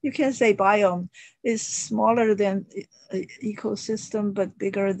 You can say biome is smaller than ecosystem, but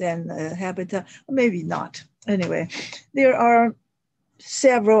bigger than a habitat, maybe not. Anyway, there are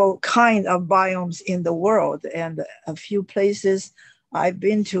several kinds of biomes in the world, and a few places I've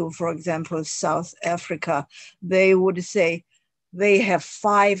been to, for example, South Africa, they would say they have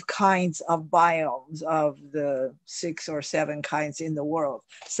 5 kinds of biomes of the 6 or 7 kinds in the world.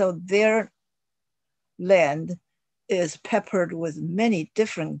 So their land is peppered with many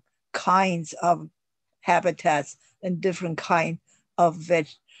different kinds of habitats and different kind of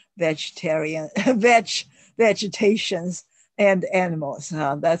vegetations. and animals.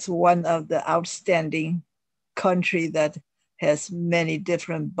 That's one of the outstanding country that has many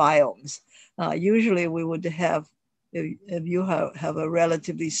different biomes. Usually we would have, if you have a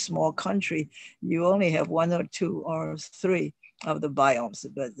relatively small country, you only have 1 or 2 or 3 of the biomes,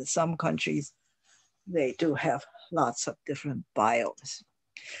 but some countries, they do have lots of different biomes.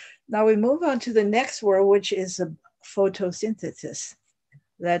 Now we move on to the next word, which is photosynthesis.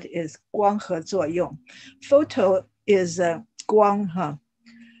 That is 光合作用. Photo is 光,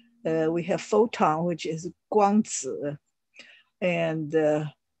 we have photon, which is 光子, and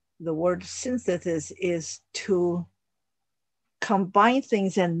the word synthesis is to combine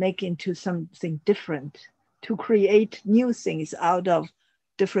things and make into something different, to create new things out of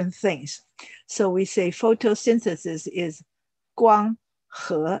different things. So we say photosynthesis is 光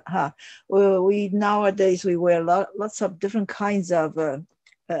合. We nowadays we wear lots of different kinds of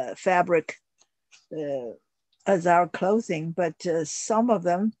fabric as our clothing, but some of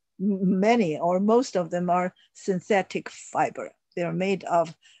them, many or most of them, are synthetic fiber. They're made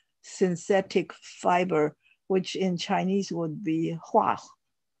of synthetic fiber, which in Chinese would be 化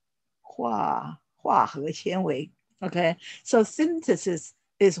合纤维. Okay, so synthesis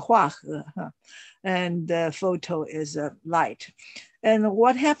is 化合, and photo is light. And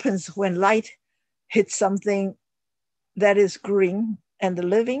what happens when light hits something that is green and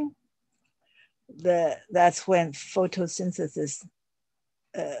living? That's when photosynthesis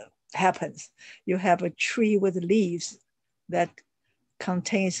happens. You have a tree with leaves that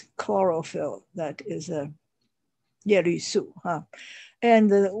contains chlorophyll, that is a 叶绿素.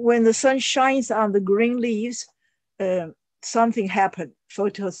 And when the sun shines on the green leaves, something happened,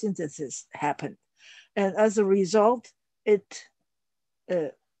 photosynthesis happened. And as a result,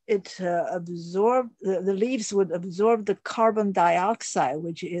 the leaves would absorb the carbon dioxide,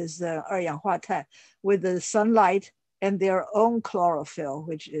 which is 二氧化碳, with the sunlight and their own chlorophyll,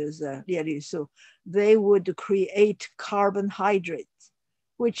 which is 叶绿素. They would create carbohydrates,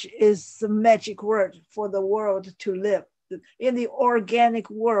 which is the magic word for the world to live. In the organic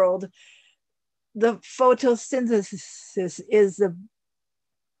world, the photosynthesis is the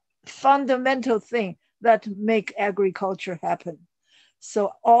fundamental thing that make agriculture happen.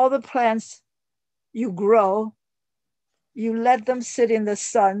 So all the plants you grow, you let them sit in the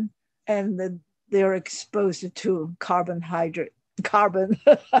sun, and they're exposed to carbon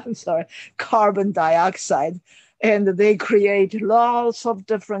dioxide, and they create lots of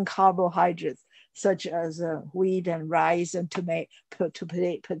different carbohydrates, such as wheat and rice and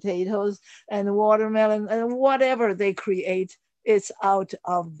potatoes and watermelon, and whatever they create, it's out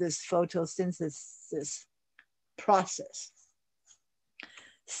of this photosynthesis process.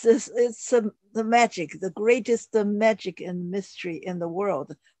 It's the magic, the greatest magic and mystery in the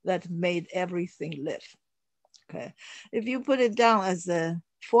world that made everything live. Okay, if you put it down as a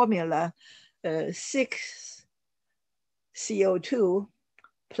formula, 6 CO2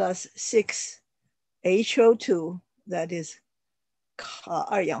 plus 6 HO2, that is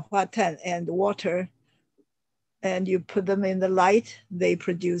二氧化碳 and water, and you put them in the light, they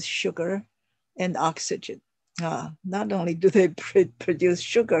produce sugar and oxygen. Not only do they produce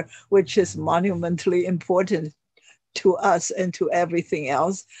sugar, which is monumentally important to us and to everything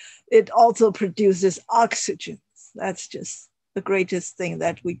else, it also produces oxygen. That's just the greatest thing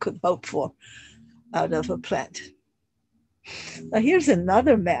that we could hope for out of a plant. Now here's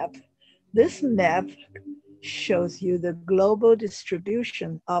another map. This map shows you the global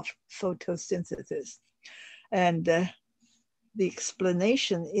distribution of photosynthesis. And the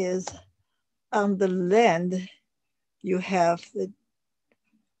explanation is, on the land, you have the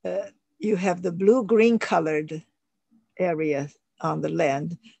blue-green colored area on the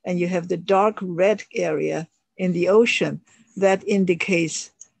land, and you have the dark red area in the ocean. That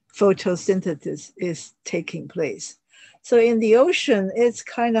indicates photosynthesis is taking place. So in the ocean, it's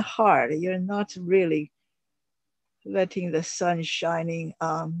kind of hard. You're not really letting the sun shining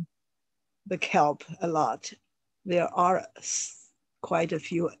on the kelp a lot. There are quite a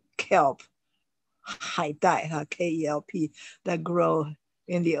few kelp, 海带, KELP, that grow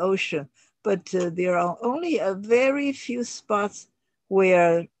in the ocean. But there are only a very few spots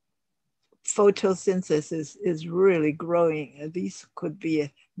where photosynthesis is really growing. These could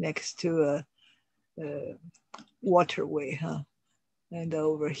be next to a waterway, and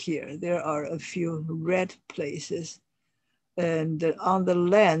over here, there are a few red places. And on the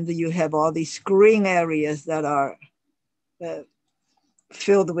land, you have all these green areas that are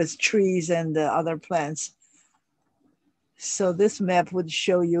filled with trees and other plants. So this map would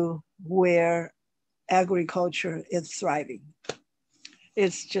show you where agriculture is thriving.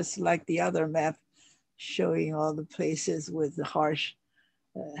 It's just like the other map showing all the places with the harsh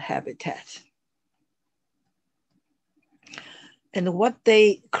habitat. And what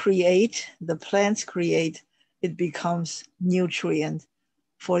they create, the plants create, it becomes nutrient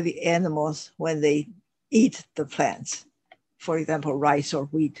for the animals when they eat the plants. For example, rice or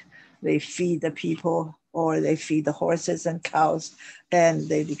wheat, they feed the people or they feed the horses and cows, and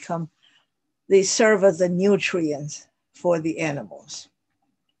they serve as the nutrients for the animals.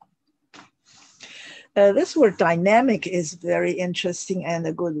 This word dynamic is very interesting and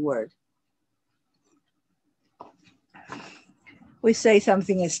a good word. We say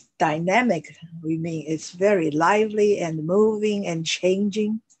something is dynamic, we mean it's very lively and moving and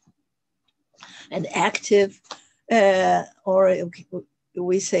changing and active. Or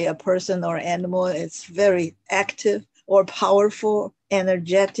we say a person or animal is very active or powerful,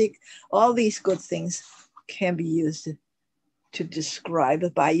 energetic. All these good things can be used to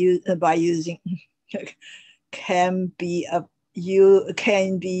describe by using can be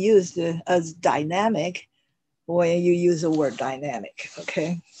used as dynamic when you use the word dynamic,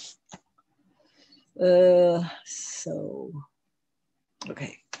 okay? When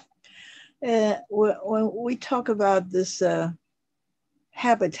we talk about this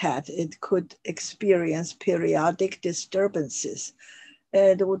habitat, it could experience periodic disturbances.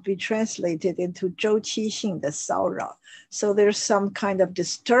 It would be translated into 周期性的骚扰. So there's some kind of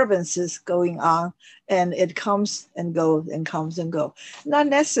disturbances going on, and it comes and goes and comes and goes. Not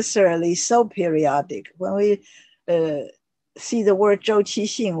necessarily so periodic. When we see the word 周期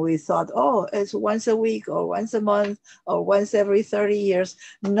性, we thought, oh, it's once a week or once a month or once every 30 years.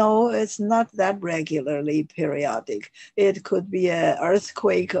 No, it's not that regularly periodic. It could be an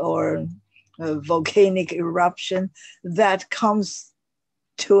earthquake or a volcanic eruption that comes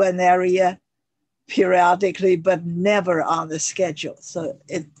to an area periodically, but never on the schedule. So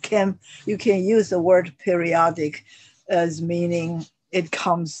you can use the word periodic as meaning it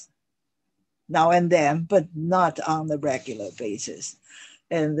comes now and then, but not on the regular basis.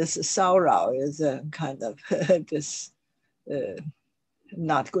 And this 骚扰 is a kind of this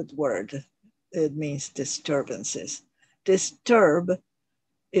not good word. It means disturbances. Disturb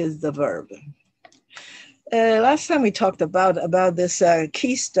is the verb. Last time we talked about this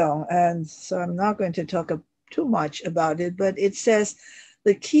keystone, and so I'm not going to talk too much about it, but it says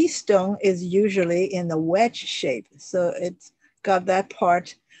the keystone is usually in a wedge shape. So it's got that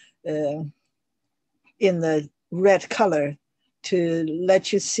part in the red color to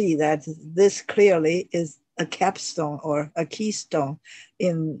let you see that this clearly is a capstone or a keystone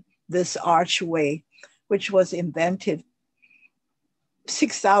in this archway, which was invented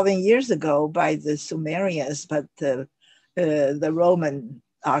 6,000 years ago by the Sumerians, but the Roman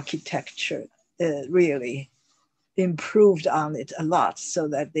architecture really improved on it a lot so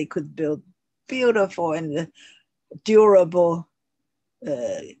that they could build beautiful and durable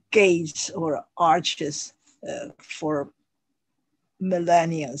gates or arches for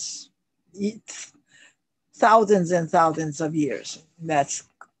millennia, thousands and thousands of years. That's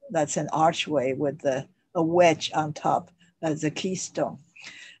an archway with a wedge on top as a keystone.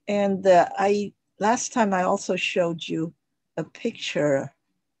 And last time I also showed you a picture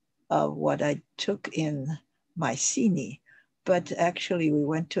of what I took in Mycenae, but actually we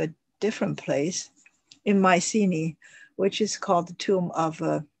went to a different place in Mycenae, which is called the tomb of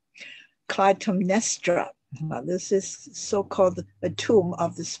Clytemnestra. This is so-called a tomb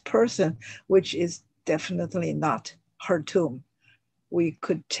of this person, which is definitely not her tomb. We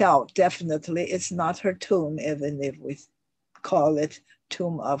could tell definitely it's not her tomb, even if we call it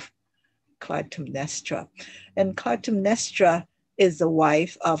tomb of Clytemnestra. And Clytemnestra is the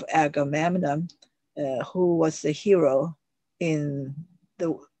wife of Agamemnon, who was the hero in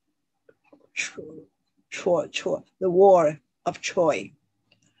the war of Troy.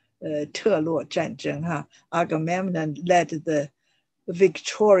 特洛战争, Agamemnon led the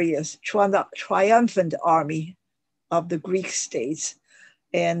victorious, triumphant army of the Greek states.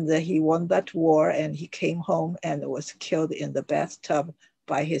 And he won that war, and he came home and was killed in the bathtub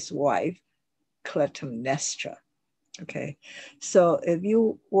by his wife, Clytemnestra. Okay, so if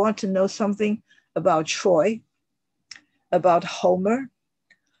you want to know something about Troy, about Homer,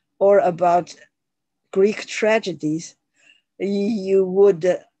 or about Greek tragedies, you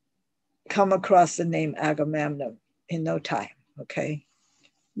would come across the name Agamemnon in no time, okay?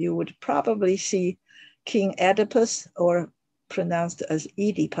 You would probably see King Oedipus, or pronounced as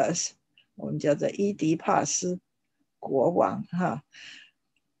Oedipus, 我们叫做伊迪帕斯国王,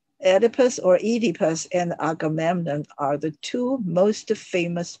 Oedipus or Oedipus and Agamemnon are the two most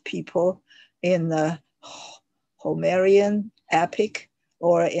famous people in the Homerian epic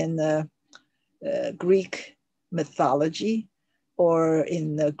or in the Greek mythology or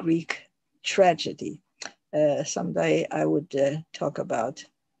in the Greek tragedy. Someday I would talk about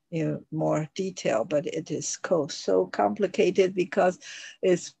in more detail, but it is so complicated because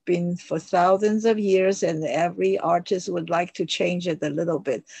it's been for thousands of years and every artist would like to change it a little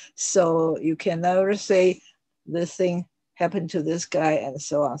bit. So you can never say this thing happened to this guy and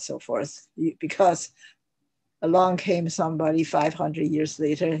so on and so forth, because along came somebody 500 years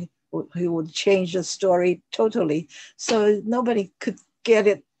later who would change the story totally. So nobody could get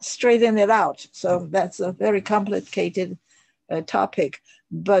it, straighten it out. So that's a very complicated topic,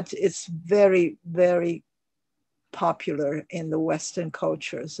 but it's very, very popular in the Western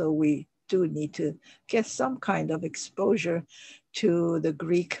culture. So we do need to get some kind of exposure to the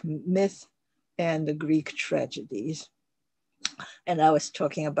Greek myth and the Greek tragedies. And I was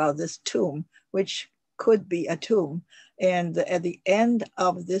talking about this tomb, which could be a tomb. And at the end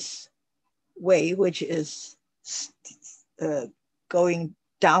of this way, which is going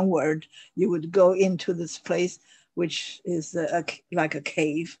downward, you would go into this place, which is like a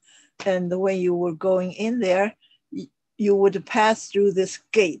cave. And when you were going in there, you would pass through this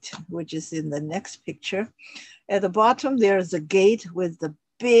gate, which is in the next picture. At the bottom, there's a gate with the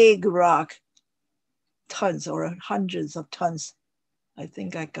big rock, tons or hundreds of tons. I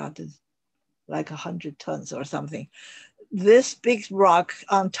think I got it like 100 tons or something. This big rock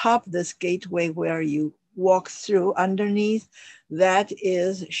on top of this gateway where you walk through underneath, that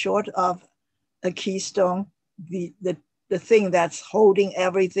is short of a keystone, the thing that's holding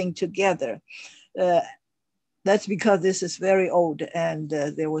everything together. That's because this is very old and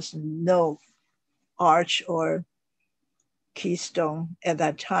there was no arch or keystone at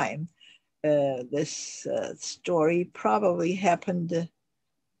that time. This story probably happened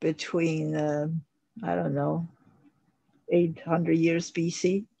between, I don't know, 800 years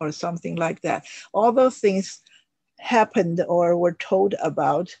BC or something like that. All those things happened or were told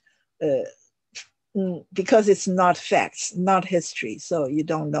about because it's not facts, not history. So you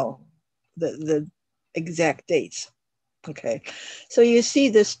don't know the exact dates. Okay. So you see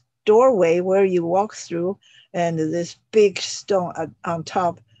this doorway where you walk through and this big stone on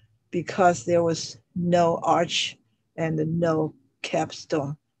top because there was no arch and no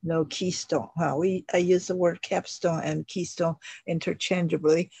capstone, no keystone. I use the word capstone and keystone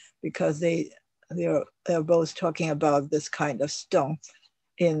interchangeably because they're both talking about this kind of stone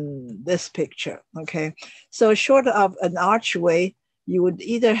in this picture. Okay, so short of an archway, you would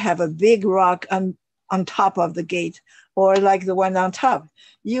either have a big rock on top of the gate or like the one on top.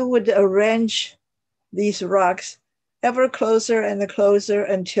 You would arrange these rocks ever closer and closer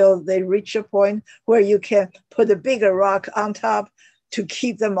until they reach a point where you can put a bigger rock on top to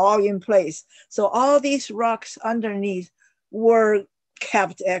keep them all in place. So all these rocks underneath were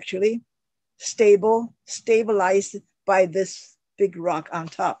kept actually stabilized by this big rock on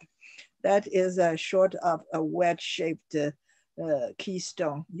top. That is a short of a wedge-shaped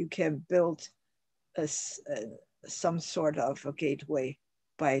keystone. You can build some sort of a gateway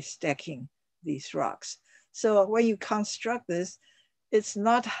by stacking these rocks. So when you construct this, it's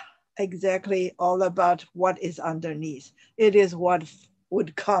not exactly all about what is underneath. It is what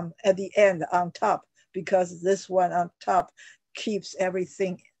would come at the end on top, because this one on top keeps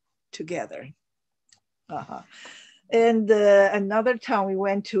everything together. And another town we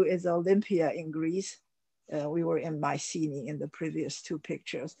went to is Olympia in Greece. We were in Mycenae in the previous two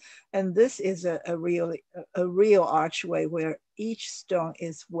pictures. And this is a real archway where each stone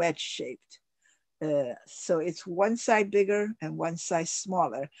is wedge-shaped. So it's one side bigger and one side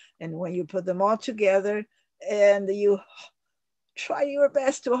smaller. And when you put them all together and you try your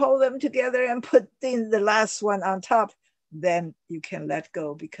best to hold them together and put in the last one on top, then you can let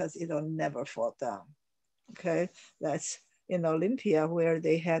go because it'll never fall down. Okay, that's in Olympia where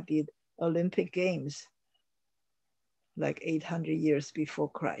they had the Olympic Games like 800 years before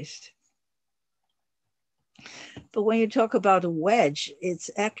Christ. But when you talk about a wedge, it's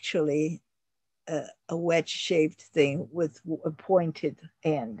actually a wedge-shaped thing with a pointed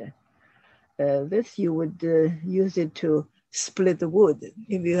end. This you would use it to split the wood.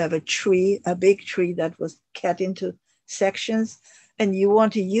 If you have a tree, a big tree that was cut into sections, and you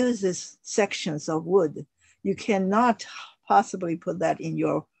want to use these sections of wood, you cannot possibly put that in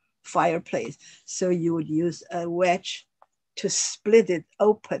your fireplace. So you would use a wedge to split it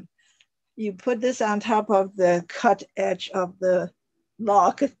open. You put this on top of the cut edge of the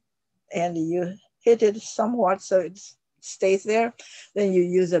log and you hit it somewhat so it stays there. Then you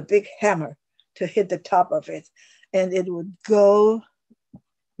use a big hammer to hit the top of it. And it would go,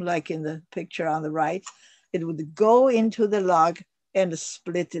 like in the picture on the right, it would go into the log and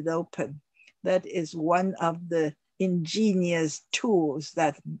split it open. That is one of the ingenious tools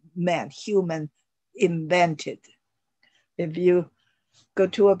that human invented. If you go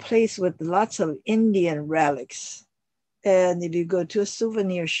to a place with lots of Indian relics, and if you go to a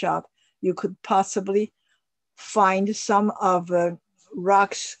souvenir shop, you could possibly find some of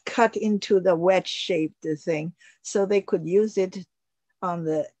rocks cut into the wedge-shaped thing, so they could use it on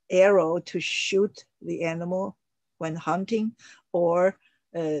the arrow to shoot the animal when hunting, or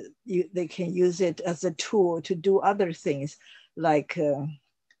they can use it as a tool to do other things like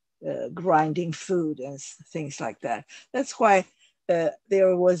grinding food and things like that. That's why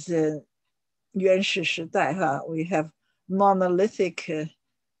there was a 原始时代, we have monolithic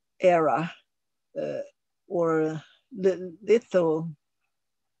era or lithographic.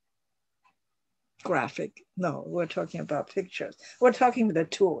 No, we're talking about pictures. We're talking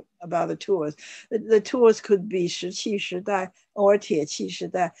about the tools. The tools could be 石器时代 or 铁器时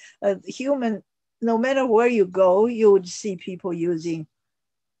代. Human, no matter where you go, you would see people using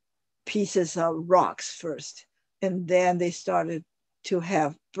pieces of rocks first, and then they started to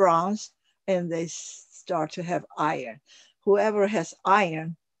have bronze, and they start to have iron. Whoever has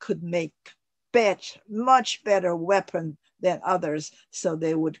iron could make much better weapon than others, so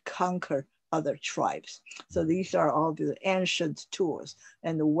they would conquer other tribes. So these are all the ancient tools,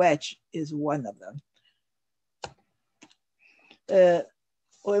 and the wedge is one of them.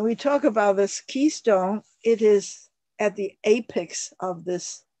 When we talk about this keystone, it is at the apex of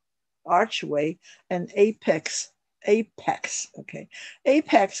this archway, and apex, okay.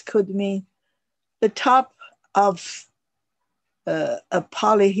 Apex could mean the top of a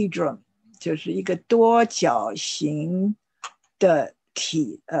polyhedron, 就是一个多角形的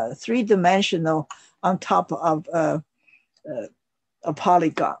体, three-dimensional on top of a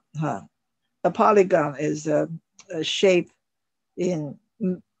polygon. A polygon is a shape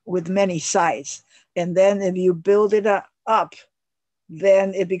with many sides, and then if you build it up,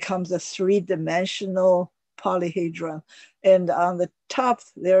 then it becomes a three-dimensional polyhedron. And on the top,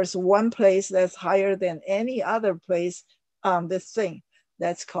 there's one place that's higher than any other place on this thing.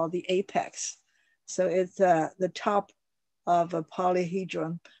 That's called the apex. So it's the top of a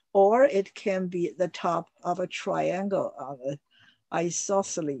polyhedron, or it can be the top of a triangle on the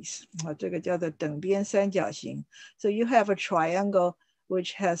isosceles. 这个叫做等边三角形. So you have a triangle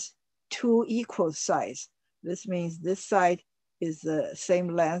which has two equal sides. This means this side is the same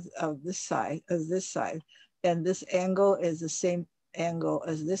length of this side as this side, and this angle is the same angle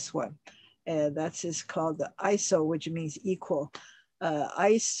as this one. And that is called the iso, which means equal.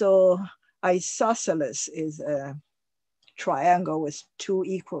 Isosceles is a triangle with two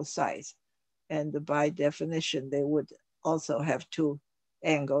equal sides, and by definition, they would also have two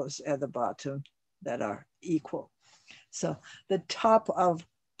angles at the bottom that are equal. So the top of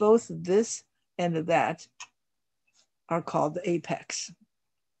both this and that are called the apex.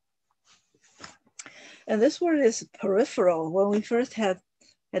 And this word is peripheral. When we first had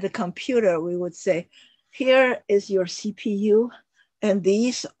a computer, we would say, here is your CPU, and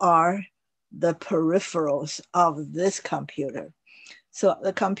these are the peripherals of this computer. So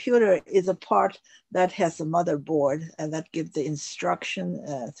the computer is a part that has a motherboard, and that gives the instruction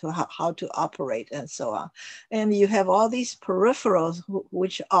to how to operate and so on. And you have all these peripherals,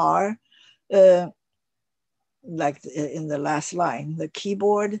 which are like in the last line, the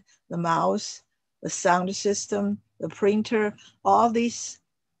keyboard, the mouse, the sound system, the printer, all these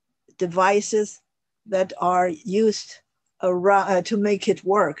devices that are used around to make it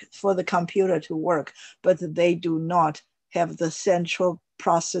work, for the computer to work, but they do not have the central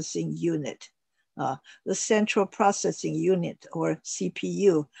processing unit. The central processing unit, or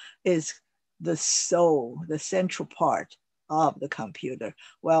CPU, is the soul, the central part of the computer,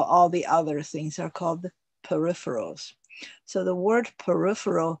 while all the other things are called peripherals. So the word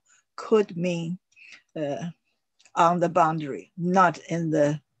peripheral could mean on the boundary, not in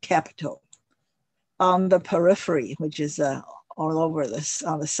the capital. On the periphery, which is all over this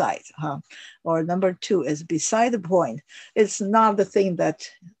on the side. Or number two is beside the point. It's not the thing that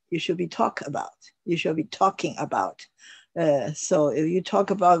you should be talking about. You should be talking about. So if you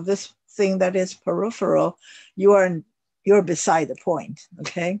talk about this thing that is peripheral, you're beside the point,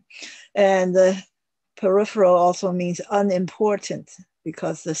 okay? And peripheral also means unimportant,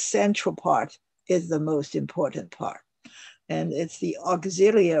 because the central part is the most important part. And it's the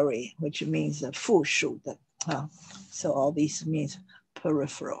auxiliary, which means 附属的. So all these means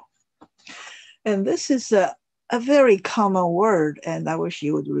peripheral. And this is a very common word, and I wish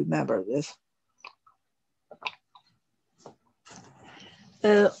you would remember this.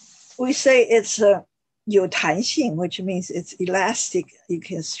 We say it's 有弹性, which means it's elastic. You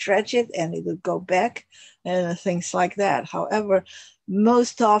can stretch it and it will go back and things like that. However,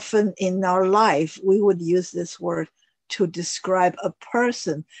 most often in our life, we would use this word to describe a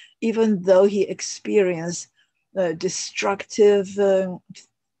person, even though he experienced destructive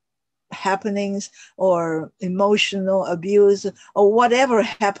happenings or emotional abuse or whatever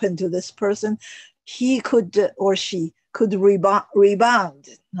happened to this person, he could or she could rebound.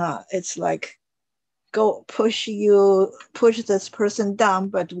 It's like go push this person down,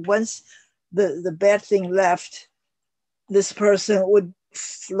 but once the bad thing left, this person would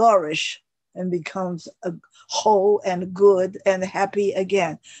flourish and becomes a whole and good and happy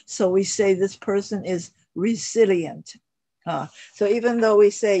again. So we say this person is resilient. So even though we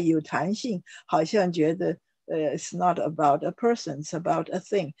say 有弹性，好像觉得it's not about a person, it's about a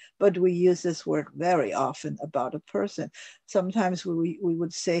thing. But we use this word very often about a person. Sometimes we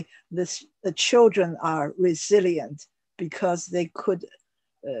would say the children are resilient because they could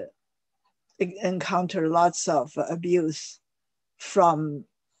encounter lots of abuse from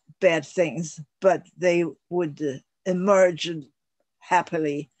bad things, but they would emerge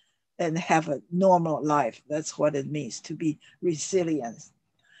happily and have a normal life. That's what it means to be resilient.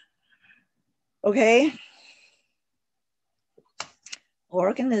 Okay.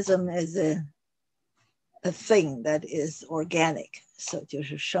 Organism is a thing that is organic, so 就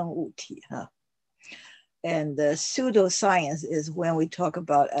是生物体, And pseudoscience is when we talk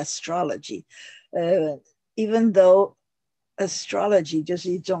about astrology. Even though astrology 就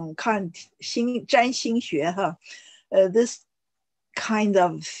是一种看占星学, this kind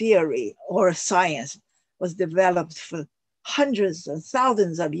of theory or science was developed for hundreds and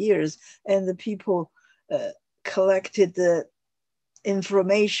thousands of years, and the people collected the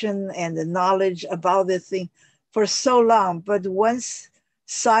information and the knowledge about the thing for so long. But once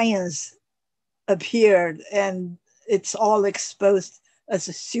science appeared and it's all exposed as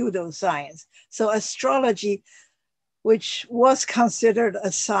a pseudoscience. So astrology, which was considered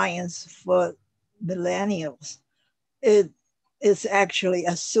a science for millennials, it is actually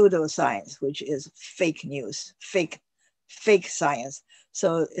a pseudoscience, which is fake news, fake science.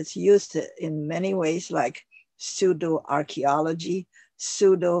 So it's used in many ways, like pseudo-archaeology,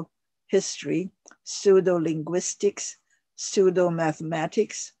 pseudo-history, pseudo-linguistics,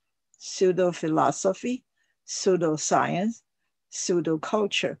 pseudo-mathematics, pseudo-philosophy, pseudo-science,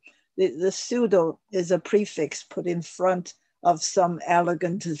 pseudo-culture. The pseudo is a prefix put in front of some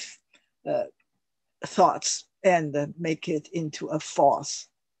elegant thoughts and make it into a false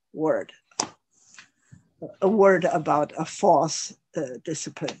word, a word about a false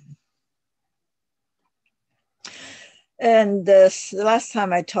discipline. And last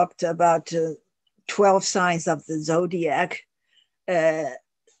time I talked about 12 signs of the zodiac.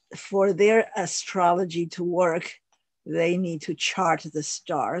 For their astrology to work, they need to chart the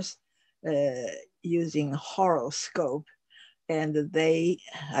stars using horoscope. And the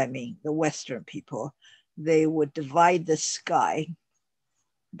Western people, they would divide the sky,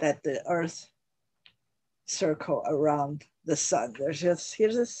 that the earth circle around the sun.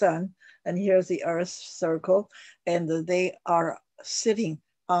 Here's the sun, and here's the earth's circle, and they are sitting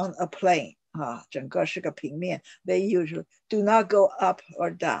on a plane. 整个是个平面. They usually do not go up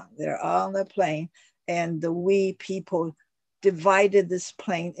or down. They're on the plane, and we people divided this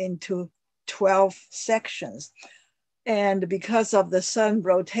plane into 12 sections. And because of the sun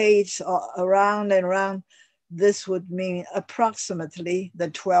rotates around and around, this would mean approximately the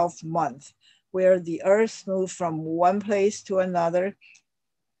 12th month, where the earth moves from one place to another.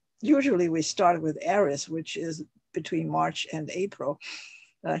 Usually we start with Aries, which is between March and April.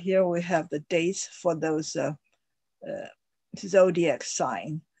 Here we have the dates for those zodiac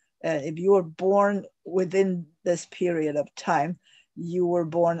sign. If you were born within this period of time, you were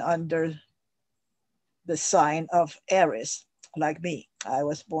born under the sign of Aries, like me. I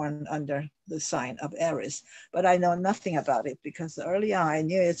was born under the sign of Aries, but I know nothing about it because early on I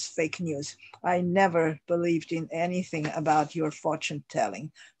knew it's fake news. I never believed in anything about your fortune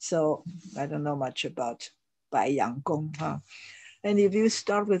telling. So I don't know much about 白羊宫. And if you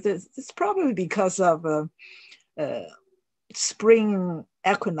start with this, it's probably because of spring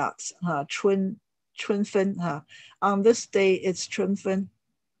equinox, 春分. On this day, it's 春分,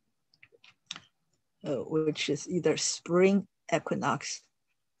 which is either spring equinox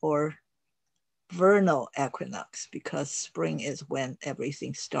or vernal equinox, because spring is when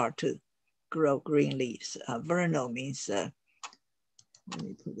everything starts to grow green leaves. Vernal means, let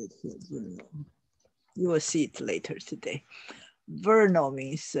me put it here, vernal. You will see it later today. Vernal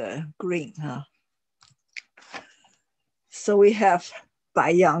means green. So we have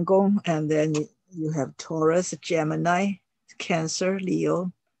白羊宫, and then you have Taurus, Gemini, Cancer,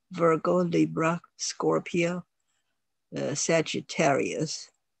 Leo, Virgo, Libra, Scorpio, Sagittarius,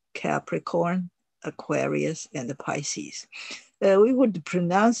 Capricorn, Aquarius, and the Pisces. We would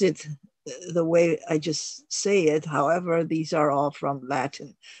pronounce it the way I just say it. However, these are all from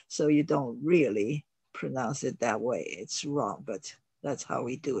Latin, so you don't really pronounce it that way. It's wrong, but that's how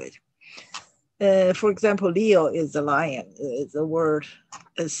we do it. For example, Leo is a lion. The word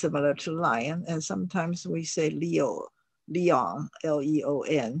is similar to lion, and sometimes we say Leo, Leon,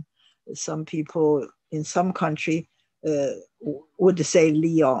 L-E-O-N. Some people in some country would say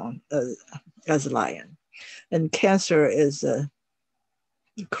Leon as lion. And Cancer is a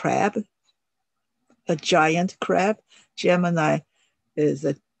crab, a giant crab. Gemini is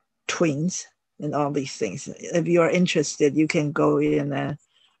a twins, and all these things. If you're interested, you can go in and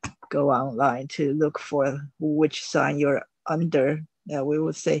go online to look for which sign you're under. We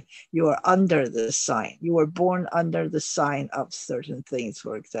would say you are under the sign. You were born under the sign of certain things,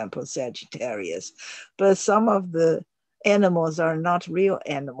 for example, Sagittarius. But some of the animals are not real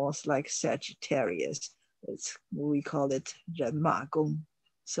animals like Sagittarius. We call it 人马公.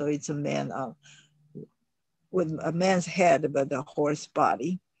 So it's a man with a man's head, but a horse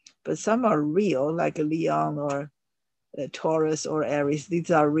body. But some are real, like a Leon or Taurus or Aries.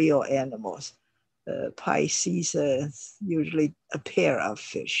 These are real animals. Pisces is usually a pair of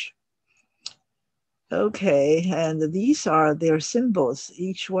fish. Okay, and these are their symbols.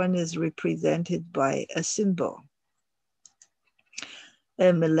 Each one is represented by a symbol.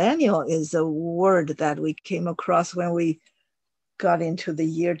 And millennial is a word that we came across when we got into the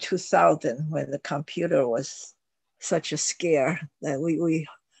year 2000, when the computer was such a scare that we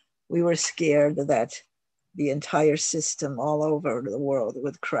were scared that the entire system all over the world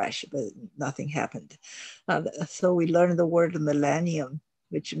would crash, but nothing happened. So we learned the word millennium,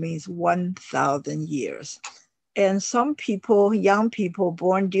 which means 1,000 years. And some people, young people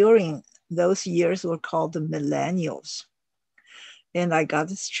born during those years were called the millennials. And I got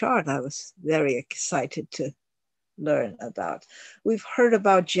this chart. I was very excited to learn about. We've heard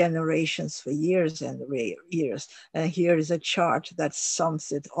about generations for years and years. And here is a chart that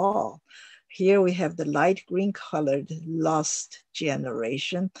sums it all. Here we have the light green colored lost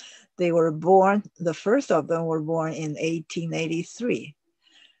generation. They were born, the first of them were born in 1883.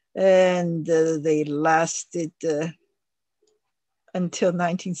 And they lasted until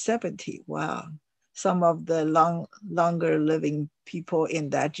 1970. Wow. Some of the longer living people in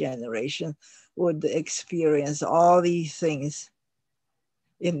that generation would experience all these things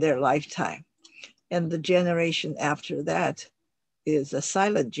in their lifetime. And the generation after that is a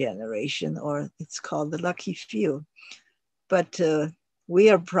silent generation, or it's called the lucky few. But we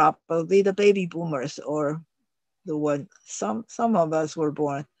are probably the baby boomers, or the one, some of us were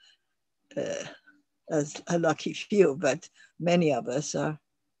born as a lucky few, but many of us are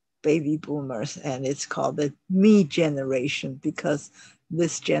baby boomers, and it's called the me generation because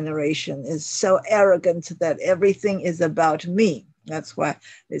this generation is so arrogant that everything is about me. That's why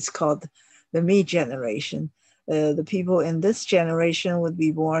it's called the me generation. The people in this generation would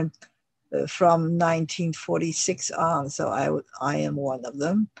be born from 1946 on. So I am one of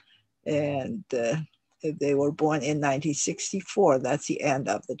them. And if they were born in 1964, that's the end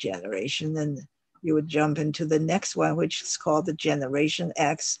of the generation. And you would jump into the next one, which is called the Generation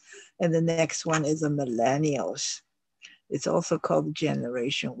X. And the next one is the millennials. It's also called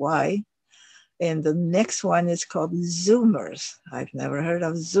Generation Y. And the next one is called Zoomers. I've never heard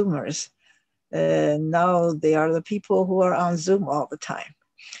of Zoomers. Now they are the people who are on Zoom all the time.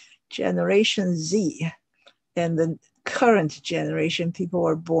 Generation Z, and the current generation, people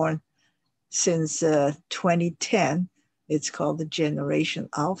were born since 2010. It's called the Generation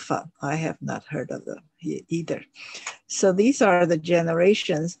Alpha. I have not heard of them either. So these are the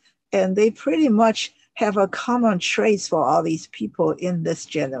generations, and they pretty much have a common traits for all these people in this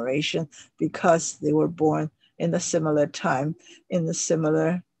generation because they were born in a similar time, in a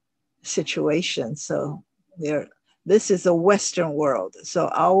similar situation. So this is a Western world. So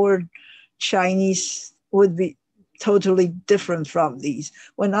our Chinese would be totally different from these.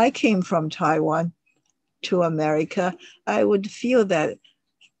 When I came from Taiwan to America, I would feel that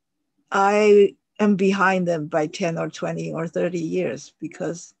I am behind them by 10 or 20 or 30 years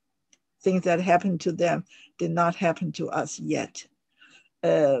because things that happened to them did not happen to us yet.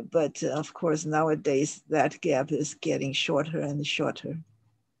 But of course, nowadays, that gap is getting shorter and shorter.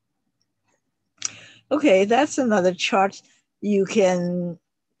 Okay, that's another chart you can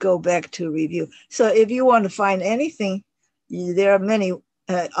go back to review. So if you want to find anything, there are many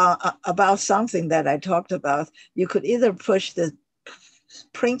about something that I talked about. You could either push the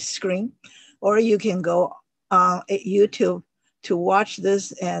print screen, or you can go on YouTube to watch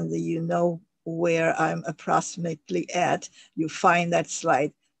this, and you know where I'm approximately at. You find that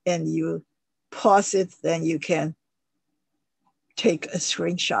slide and you pause it, then you can take a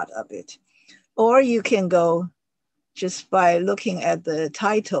screenshot of it. Or you can go just by looking at the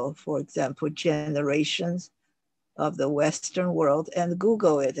title, for example, Generations of the Western World, and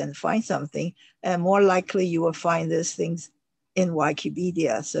Google it and find something. And more likely you will find these things in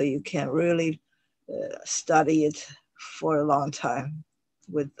Wikipedia, so you can really study it for a long time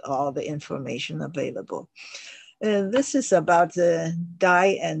with all the information available. This is about the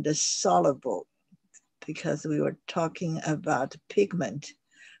dye and the soluble, because we were talking about pigment.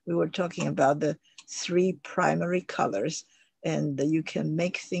 We were talking about the 3 primary colors, and you can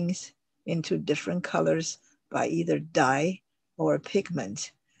make things into different colors by either dye or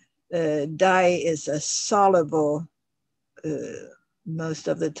pigment. Dye is a soluble, most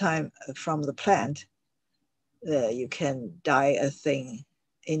of the time from the plant. You can dye a thing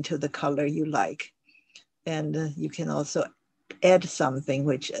into the color you like. And you can also add something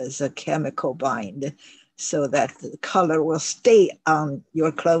which is a chemical bind, so that the color will stay on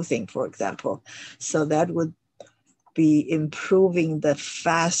your clothing, for example. So that would be improving the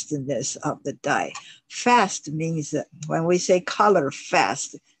fastness of the dye. Fast means that when we say color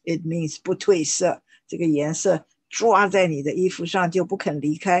fast, it means 不褪色，这个颜色抓在你的衣服上就不肯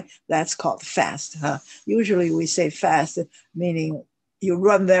离开. That's called fast. Usually we say fast, meaning you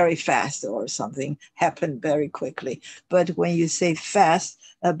run very fast or something happened very quickly. But when you say fast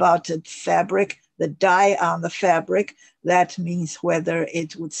about the fabric, the dye on the fabric, that means whether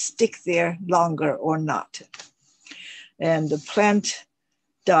it would stick there longer or not. And the plant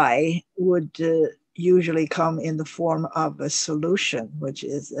dye would usually come in the form of a solution, which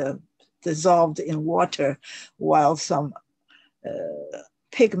is dissolved in water, while some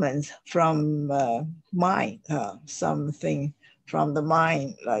pigments from mine, something from the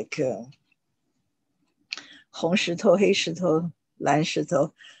mine, like 红石头, 黑石头, 蓝石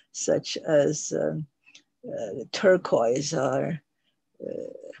头, such as turquoise or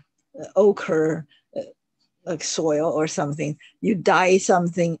ochre, like soil or something. You dye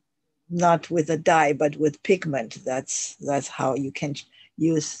something not with a dye, but with pigment. That's how you can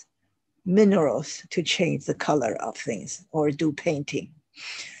use minerals to change the color of things or do painting.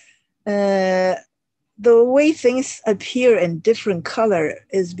 The way things appear in different color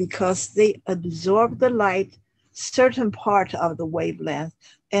is because they absorb the light, certain part of the wavelength,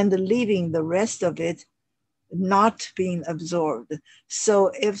 and leaving the rest of it not being absorbed.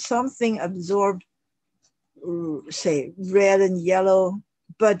 So if something absorbed, say red and yellow,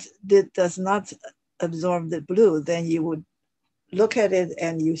 but it does not absorb the blue, then you would look at it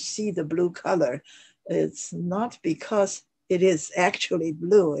and you see the blue color. It's not because it is actually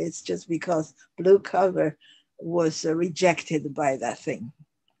blue, it's just because blue color was rejected by that thing.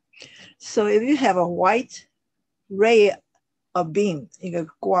 So if you have a white ray of beam, 一个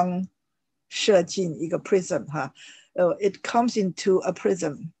光射进一个 prism, it comes into a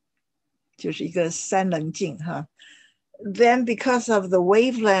prism, 就是一个三棱镜, Then because of the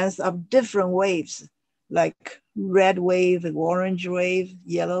wavelengths of different waves, like red wave, orange wave,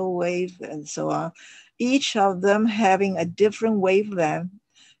 yellow wave, and so on, each of them having a different wavelength,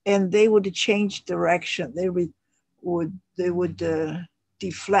 and they would change direction. They would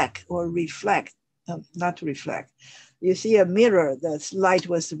deflect or reflect, not reflect. You see a mirror, the light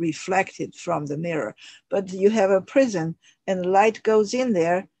was reflected from the mirror, but you have a prism and light goes in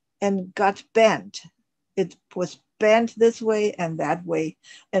there and got bent. It was bent this way and that way.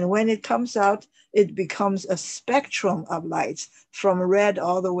 And when it comes out, it becomes a spectrum of lights from red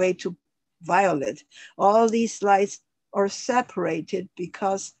all the way to violet. All these lights are separated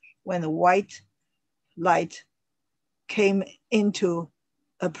because when the white light came into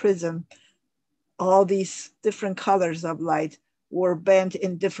a prism, all these different colors of light were bent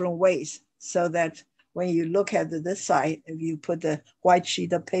in different ways, so that when you look at this side, if you put the white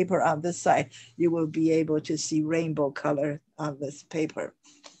sheet of paper on this side, you will be able to see rainbow color on this paper.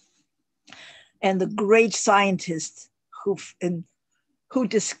 And the great scientist who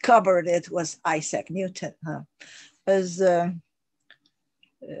discovered it was Isaac Newton. As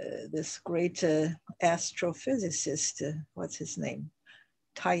this great astrophysicist, what's his name?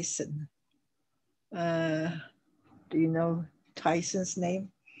 Tyson. Do you know Tyson's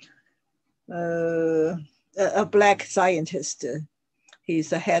name? A black scientist. He's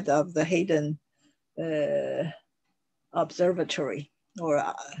the head of the Hayden Observatory, or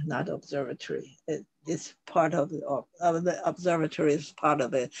not observatory. It's part of the observatory is part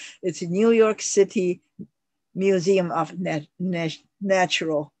of it. It's New York City Museum of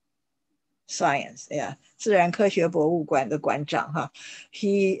Natural science. Yeah, 自然科学博物馆的馆长哈。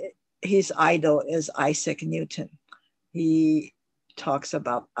His idol is Isaac Newton. He talks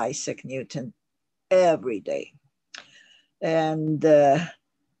about Isaac Newton every day. And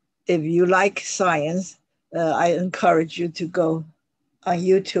if you like science, I encourage you to go on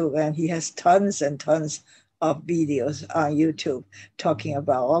YouTube, and he has tons and tons of videos on YouTube talking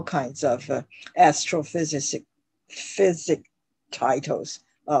about all kinds of astrophysics titles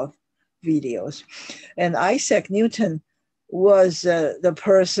of videos. And Isaac Newton was the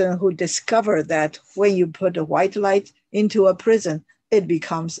person who discovered that when you put a white light into a prism, it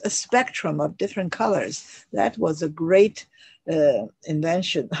becomes a spectrum of different colors. That was a great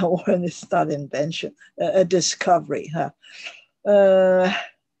invention, or it's not invention, a discovery. Huh?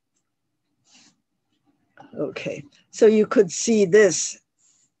 Okay, so you could see this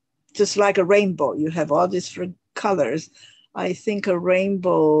just like a rainbow. You have all these different colors. I think a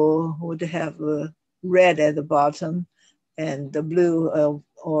rainbow would have red at the bottom and the blue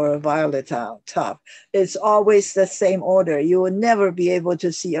or violet on top. It's always the same order. You will never be able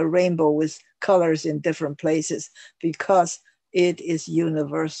to see a rainbow with colors in different places because it is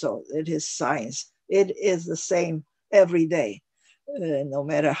universal. It is science. It is the same every day. No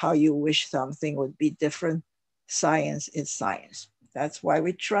matter how you wish something would be different, science is science. That's why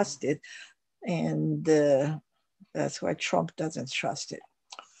we trust it. And that's why Trump doesn't trust it.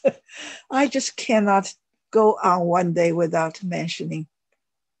 I just cannot go on one day without mentioning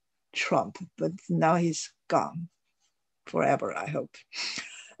Trump, but now he's gone forever, I hope.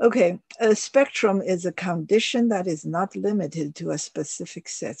 Okay, a spectrum is a condition that is not limited to a specific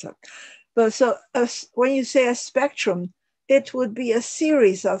setup. But so when you say a spectrum, it would be a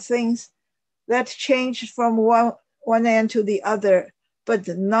series of things that change from one end to the other, but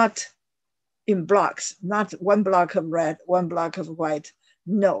not in blocks, not one block of red, one block of white.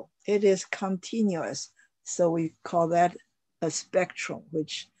 No, it is continuous. So we call that a spectrum,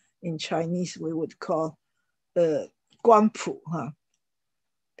 which in Chinese we would call 光谱, huh?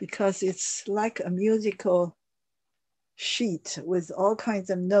 Because it's like a musical sheet with all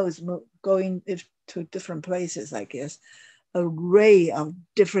kinds of notes going to different places, I guess. Array of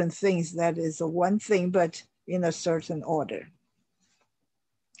different things that is a one thing, but in a certain order.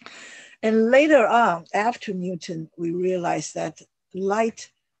 And later on, after Newton, we realized that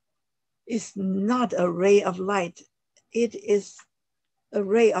light is not a ray of light. It is a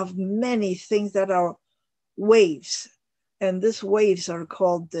ray of many things that are waves. And these waves are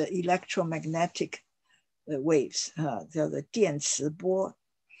called the electromagnetic waves. They're the 电磁波.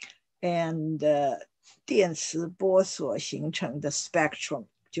 And 电磁波所形成的 spectrum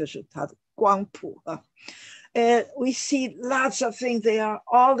就是它的光谱啊。We see lots of things. They are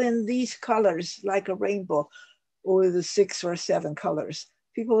all in these colors, like a rainbow with 6 or 7 colors.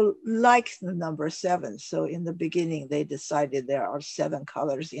 People like the number 7. So in the beginning, they decided there are 7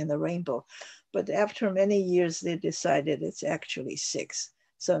 colors in the rainbow. But after many years, they decided it's actually 6.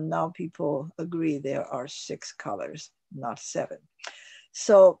 So now people agree there are 6 colors, not 7.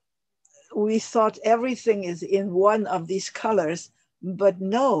 So we thought everything is in one of these colors, but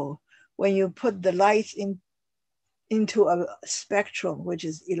no, when you put the light into a spectrum, which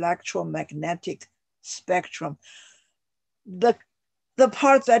is electromagnetic spectrum, the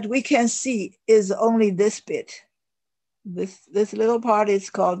part that we can see is only this bit. This little part is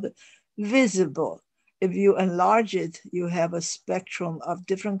called visible. If you enlarge it, you have a spectrum of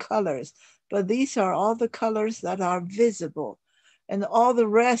different colors, but these are all the colors that are visible, and all the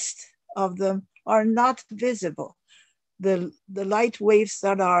rest of them are not visible. The light waves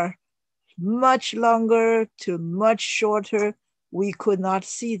that are much longer to much shorter, we could not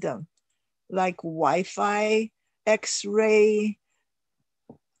see them, like Wi-Fi, X-ray,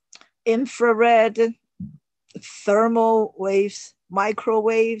 infrared, thermal waves,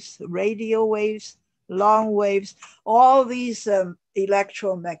 microwaves, radio waves, long waves, all these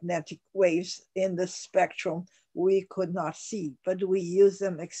electromagnetic waves in the spectrum we could not see, but we use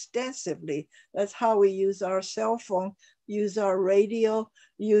them extensively. That's how we use our cell phone, use our radio,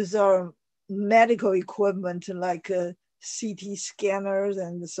 use our medical equipment like CT scanners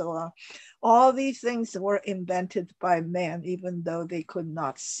and so on. All these things were invented by man, even though they could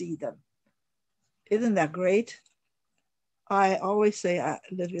not see them. Isn't that great? I always say I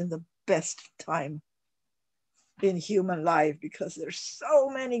live in the best time in human life because there's so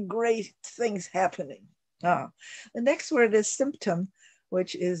many great things happening. The next word is symptom,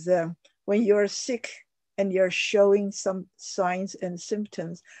 which is when you're sick and you're showing some signs and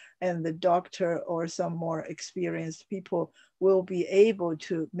symptoms, and the doctor or some more experienced people will be able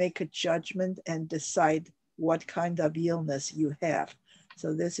to make a judgment and decide what kind of illness you have.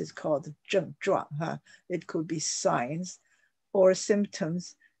 So this is called 症状. It could be signs or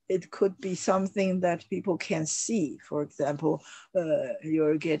symptoms. It could be something that people can see. For example,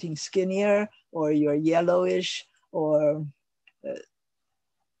 you're getting skinnier, or you're yellowish, or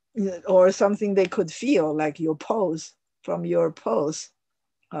something they could feel, like your pose, from your pose.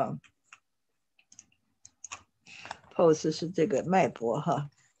 Pose 是这个脉搏哈。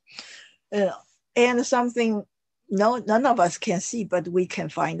And something none of us can see, but we can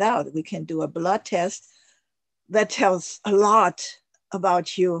find out. We can do a blood test that tells a lot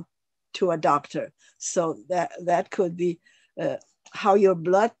about you to a doctor. So that could be how your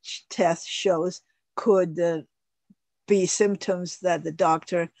blood test shows could be symptoms that the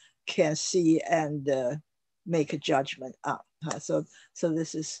doctor can see and make a judgment on. So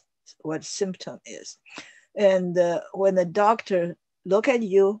this is what symptom is. And when the doctor look at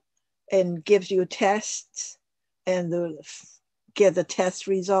you and gives you tests and get the test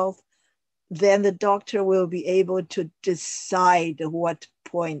result, then the doctor will be able to decide what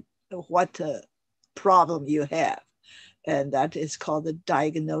problem you have. And that is called the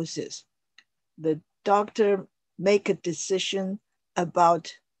diagnosis. The doctor make a decision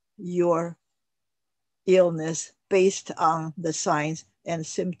about your illness based on the signs and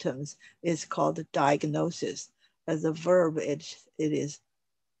symptoms. Is called the diagnosis. As a verb, it is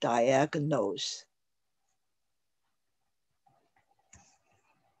diagnose.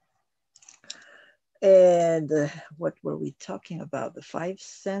 And what were we talking about? The five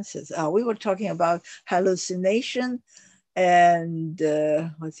senses. We were talking about hallucination and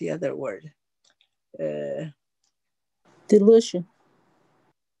what's the other word? Delusion.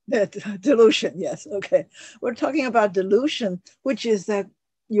 Delusion, yes, okay. We're talking about delusion, which is that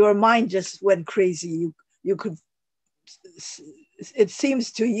your mind just went crazy. You could, it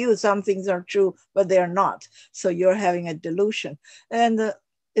seems to you some things are true, but they're not. So you're having a delusion. And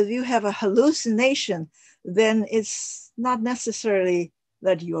if you have a hallucination, then it's not necessarily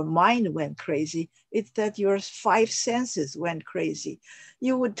that your mind went crazy. It's that your five senses went crazy.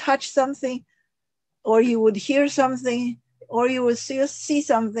 You would touch something, or you would hear something, or you would see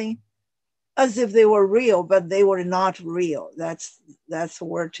something as if they were real, but they were not real. That's a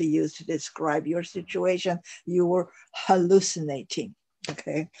word to use to describe your situation. You were hallucinating,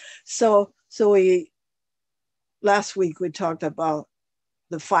 okay? So last week we talked about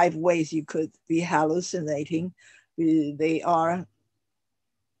the 5 ways you could be hallucinating. They are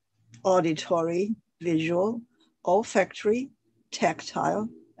auditory, visual, olfactory, tactile,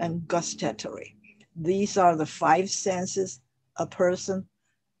 and gustatory. These are the 5 senses a person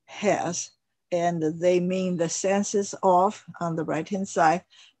has, and they mean the senses of, on the right-hand side,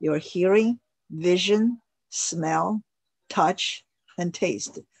 your hearing, vision, smell, touch, and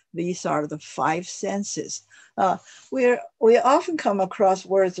taste. These are the 5 senses. We often come across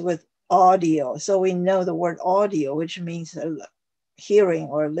words with audio. So we know the word audio, which means hearing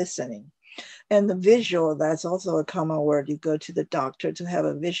or listening. And the visual, that's also a common word. You go to the doctor to have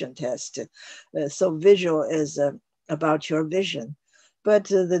a vision test. So visual is about your vision. But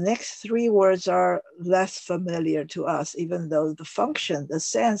the next 3 words are less familiar to us, even though the function, the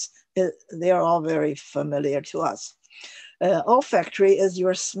sense, they are all very familiar to us. Olfactory is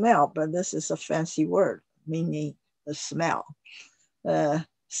your smell, but this is a fancy word, meaning the smell.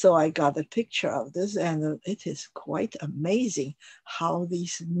 So I got a picture of this, and it is quite amazing how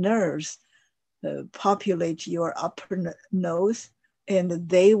these nerves populate your upper nose, and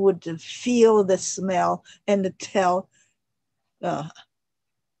they would feel the smell and tell,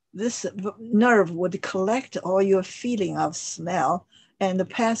 this nerve would collect all your feeling of smell and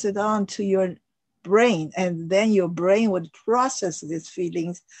pass it on to your brain, and then your brain would process these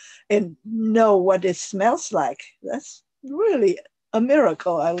feelings and know what it smells like. That's really a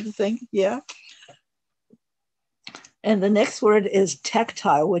miracle, I would think, yeah. And the next word is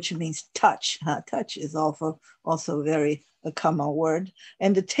tactile, which means touch. Touch is also very a common word.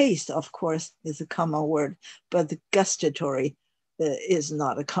 And the taste, of course, is a common word, but the gustatory is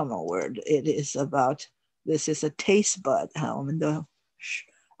not a common word. It is about, this is a taste bud.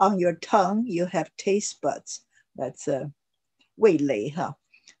 On your tongue, you have taste buds. That's 味蕾.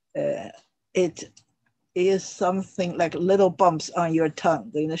 It is something like little bumps on your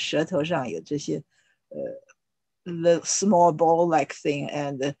tongue. 你的舌头上有这些 little small ball-like thing,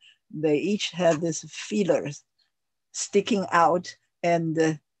 and they each have these feelers sticking out,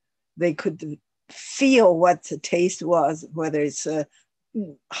 and they could feel what the taste was, whether it's a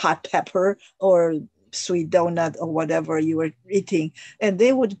hot pepper or sweet donut or whatever you were eating, and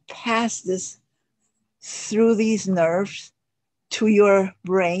they would pass this through these nerves to your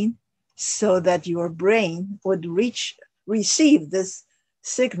brain, so that your brain would receive this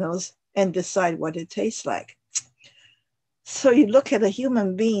signals and decide what it tastes like. So you look at a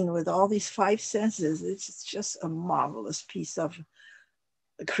human being with all these 5 senses, it's just a marvelous piece of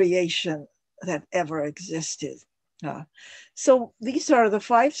creation that ever existed. So these are the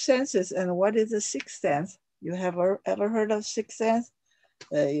 5 senses. And what is the 6th sense? You have ever heard of 6th sense?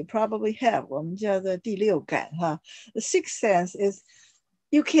 You probably have. 我们叫做第六感, The 6th sense is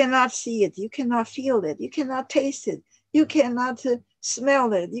you cannot see it, you cannot feel it, you cannot taste it, you cannot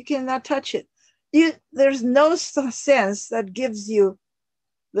smell it, you cannot touch it. There's no sense that gives you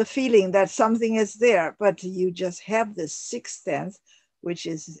the feeling that something is there, but you just have this 6th sense, which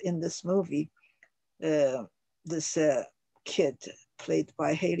is in this movie. This kid played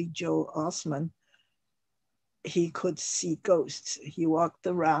by Haley Joel Osment, he could see ghosts. He walked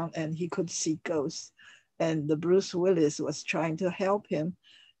around and he could see ghosts. And the Bruce Willis was trying to help him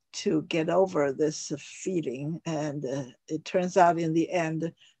to get over this feeling. And it turns out in the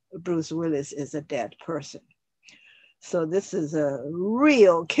end, Bruce Willis is a dead person. So this is a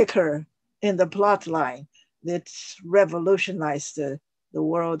real kicker in the plot line that revolutionized the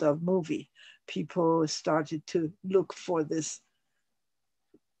world of movie. People started to look for this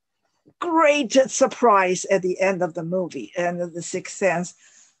great surprise at the end of the movie. And The 6th Sense,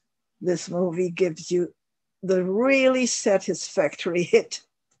 this movie gives you the really satisfactory hit.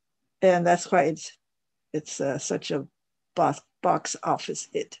 And that's why it's such a box office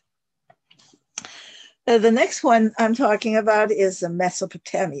hit. The next one I'm talking about is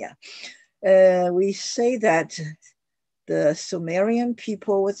Mesopotamia. We say that the Sumerian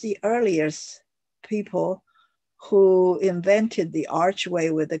people was the earliest people who invented the archway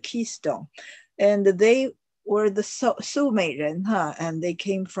with the keystone. And they were the Sumerian, and they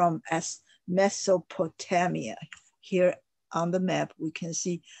came from Mesopotamia. Here on the map, we can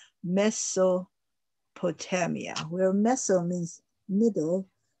see Mesopotamia, where Meso means middle,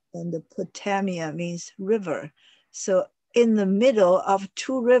 and the Potamia means river. So in the middle of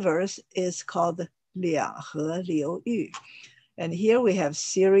 2 rivers is called Lianghe, Liu Yu. And here we have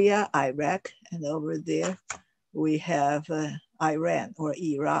Syria, Iraq, and over there we have Iran or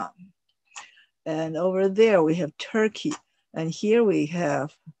Iran. And over there we have Turkey. And here we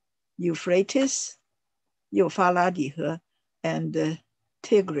have Euphrates, Euphrates, and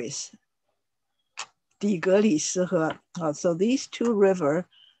Tigris, Tigris. So these 2 rivers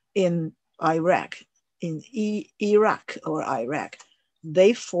in Iraq, in Iraq or Iraq,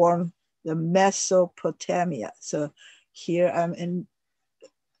 they form the Mesopotamia. So here I'm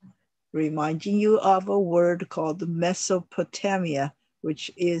reminding you of a word called Mesopotamia, which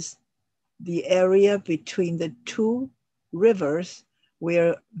is the area between the 2 rivers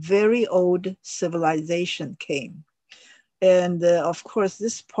where very old civilization came. And of course,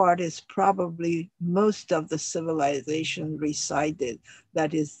 this part is probably most of the civilization resided.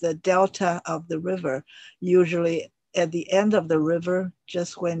 That is the delta of the river. Usually at the end of the river,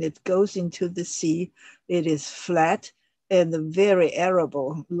 just when it goes into the sea, it is flat and very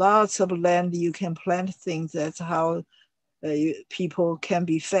arable. Lots of land, you can plant things. That's how people can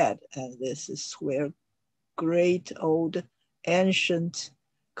be fed. And this is where great old ancient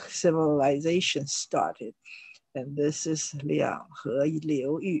civilization started. And this is Lianghe,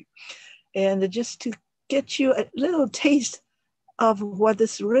 Liu Yu. And just to get you a little taste of what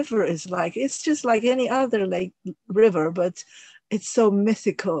this river is like, it's just like any other river, but it's so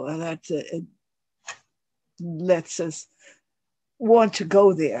mythical that it lets us want to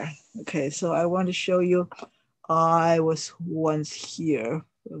go there. Okay, so I want to show you, I was once here,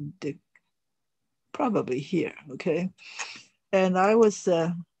 probably here, okay? And I was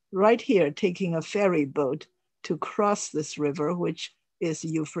right here taking a ferry boat to cross this river, which is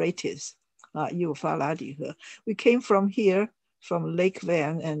Euphrates, Euphrates. We came from here, from Lake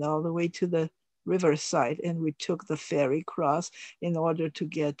Van, and all the way to the riverside, and we took the ferry cross in order to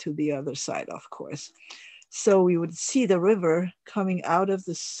get to the other side, of course. So we would see the river coming out of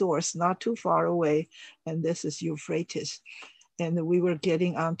the source, not too far away, and this is Euphrates. And we were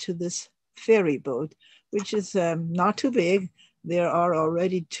getting onto this ferry boat, which is not too big. There are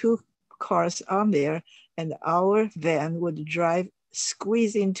already 2 cars on there, and our van would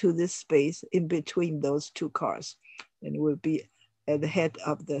squeeze into this space in between those 2 cars, and we'll be at the head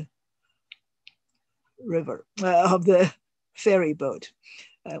of the river, of the ferry boat.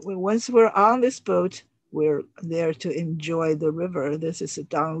 Once we're on this boat, we're there to enjoy the river. This is a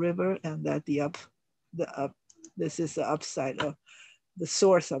down river, and that this is the upside of the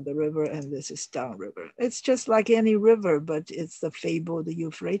source of the river, and this is down river. It's just like any river, but it's the fabled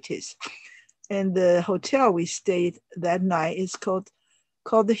Euphrates. And the hotel we stayed that night is called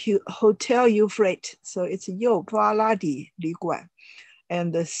the Hotel Euphrates. So it's Youfalatì旅馆.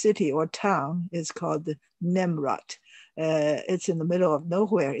 And the city or town is called Nemrat. It's in the middle of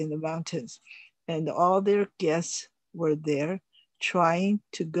nowhere in the mountains. And all their guests were there trying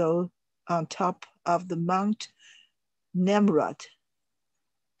to go on top of the Mount Nemrat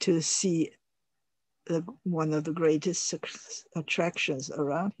to see one of the greatest attractions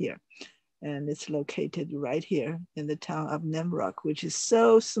around here. And it's located right here in the town of Nemrak, which is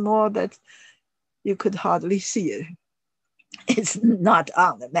so small that you could hardly see it. It's not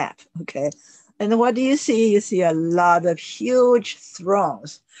on the map, okay? And what do you see? You see a lot of huge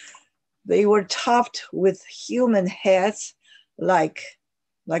thrones. They were topped with human heads like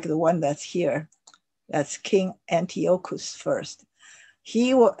the one that's here. That's King Antiochus first.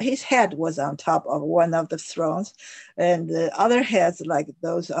 His head was on top of one of the thrones, and the other heads, like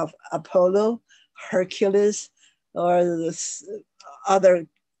those of Apollo, Hercules, or the other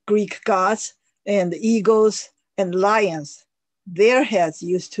Greek gods, and eagles and lions, their heads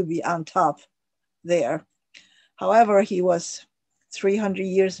used to be on top there. However, he was 300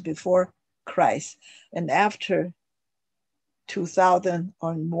 years before Christ, and after 2,000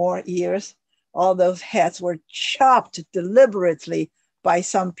 or more years, all those heads were chopped deliberately by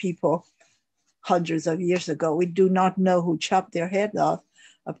some people hundreds of years ago. We do not know who chopped their head off.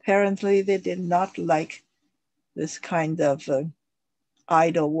 Apparently, they did not like this kind of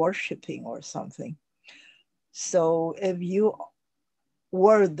idol worshiping or something. So if you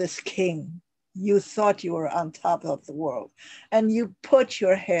were this king, you thought you were on top of the world, and you put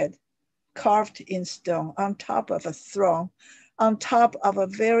your head carved in stone on top of a throne, on top of a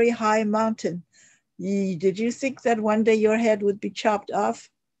very high mountain. Did you think that one day your head would be chopped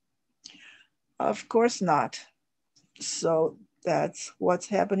off? Of course not. So that's what's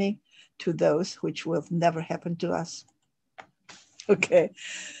happening to those which will never happen to us. Okay,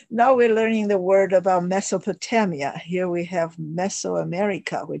 now we're learning the word about Mesopotamia. Here we have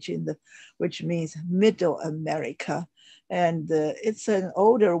Mesoamerica, which means Middle America. And it's an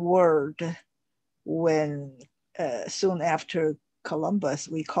older word. When soon after Columbus,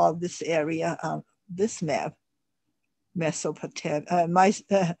 we call this area on this map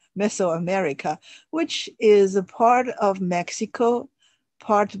Mesoamerica, which is a part of Mexico,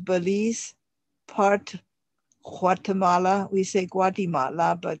 part Belize, part Guatemala. We say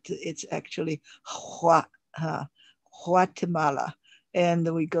Guatemala, but it's actually Guatemala.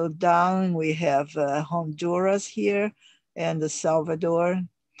 And we go down, we have Honduras here and the Salvador.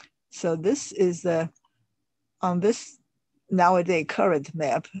 So this is on this nowadays current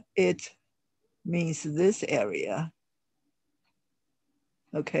map, it means this area.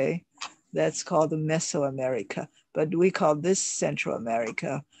 Okay, that's called Mesoamerica, but we call this Central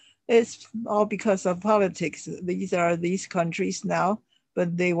America. It's all because of politics. These are these countries now,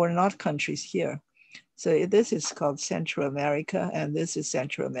 but they were not countries here. So this is called Central America, and this is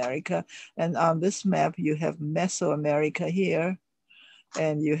Central America. And on this map, you have Mesoamerica here,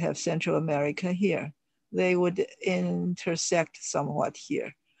 and you have Central America here. They would intersect somewhat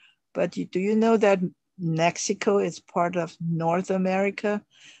here. But do you know that Mexico is part of North America?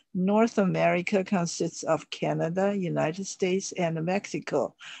 North America consists of Canada, United States, and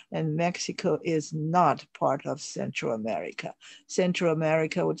Mexico. And Mexico is not part of Central America. Central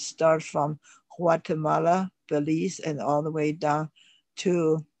America would start from Guatemala, Belize, and all the way down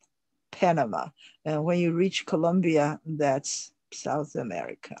to Panama. And when you reach Colombia, that's South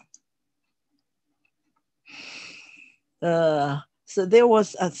America. So there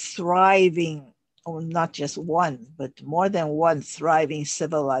was a thriving, or not just one, but more than one thriving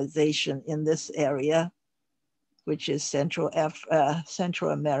civilization in this area, which is Central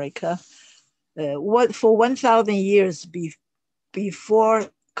America. For 1,000 years before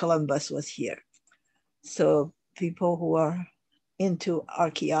Columbus was here. So people who are into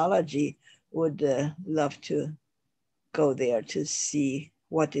archaeology would love to go there to see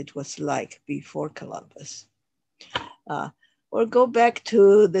what it was like before Columbus. Or go back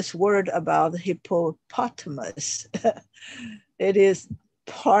to this word about hippopotamus. It is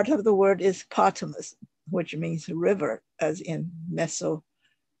part of the word is potamus, which means river, as in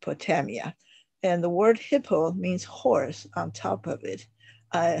Mesopotamia. And the word hippo means horse on top of it,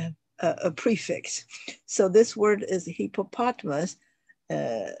 a prefix. So this word is hippopotamus.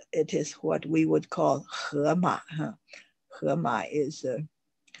 It is what we would call 河马. 河马 is a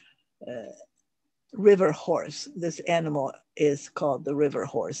river horse. This animal is called the river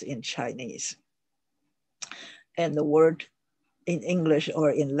horse in Chinese. And the word in English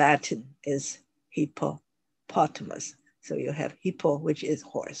or in Latin is hippopotamus. So you have hippo, which is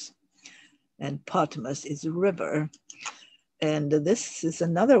horse, and potamus is river. And this is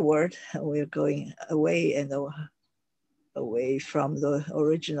another word. We're going away and away from the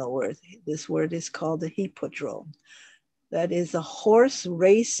original word. This word is called the hippodrome. That is a horse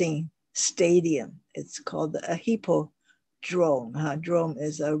racing stadium. It's called a hippodrome. Drome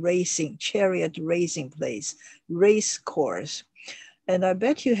is a racing, chariot racing place, race course. And I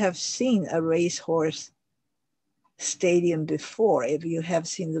bet you have seen a racehorse stadium before if you have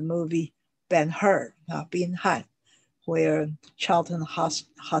seen the movie Ben-Hur, Bin Han, where Charlton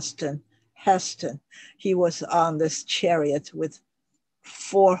Heston, he was on this chariot with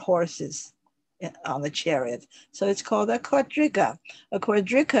 4 horses on the chariot. So it's called a quadriga. A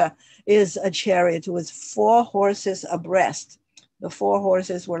quadriga is a chariot with 4 horses abreast. The 4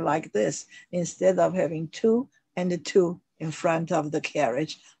 horses were like this. Instead of having 2 and 2 in front of the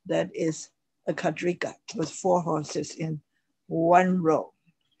carriage, that is a quadriga with 4 horses in 1 row.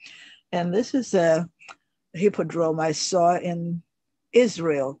 And this is a hippodrome I saw in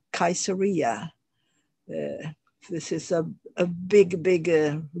Israel, Caesarea. This is a big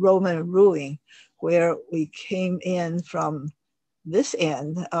Roman ruin where we came in from this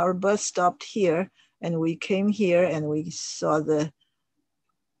end. Our bus stopped here and we came here and we saw the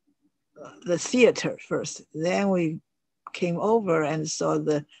theater first. Then we came over and saw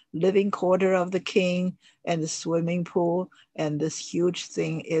the living quarter of the king and the swimming pool. And this huge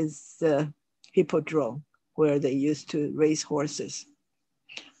thing is the hippodrome where they used to race horses.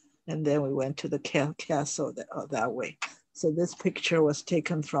 And then we went to the castle that way. So this picture was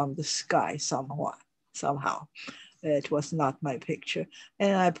taken from the sky somehow. It was not my picture.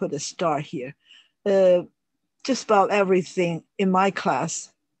 And I put a star here. Just about everything in my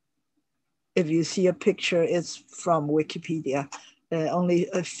class, if you see a picture, it's from Wikipedia. Only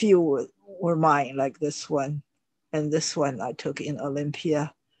a few were mine, like this one. And this one I took in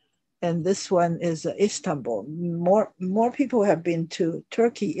Olympia. And this one is Istanbul. More people have been to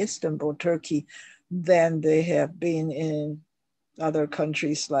Turkey, Istanbul, Turkey, than they have been in other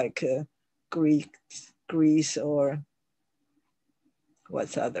countries like Greece or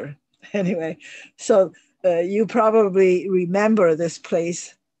what's other. Anyway, so you probably remember this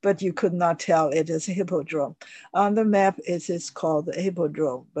place, but you could not tell it is a hippodrome. On the map, it is called the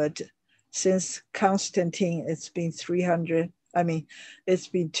hippodrome, but since Constantine, it's been 2,300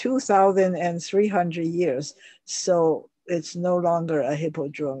 years. So it's no longer a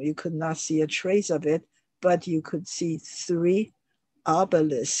hippodrome. You could not see a trace of it, but you could see 3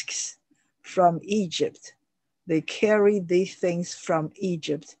 obelisks from Egypt. They carried these things from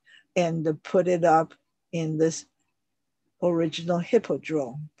Egypt and put it up in this original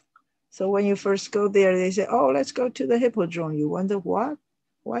hippodrome. So when you first go there, they say, oh, let's go to the hippodrome. You wonder what?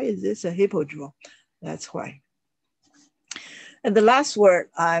 Why is this a hippodrome? That's why. And the last word,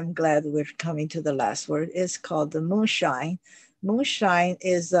 I'm glad we're coming to the last word, is called the moonshine. Moonshine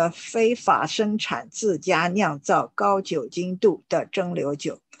is a 非法生产自家酿造高酒精度的蒸馏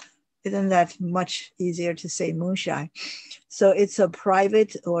酒. Isn't that much easier to say moonshine? So it's a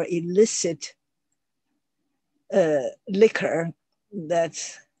private or illicit liquor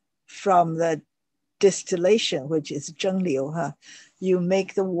that's from the distillation, which is 蒸馏. You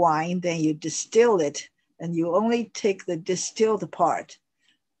make the wine, then you distill it, and you only take the distilled part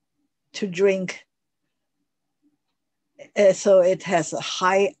to drink. So it has a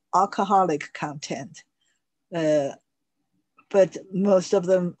high alcoholic content. But most of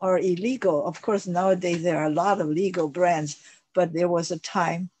them are illegal. Of course, nowadays there are a lot of legal brands, but there was a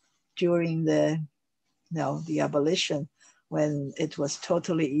time during the abolition when it was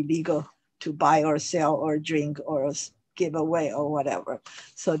totally illegal to buy or sell or drink or give away or whatever.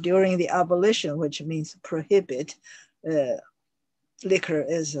 So during the abolition, which means prohibit, liquor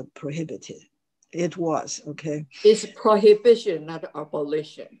is prohibited. It was, okay? It's prohibition, not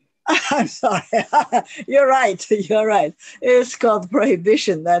abolition. I'm sorry. You're right. It's called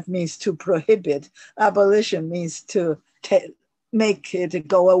prohibition. That means to prohibit. Abolition means to make it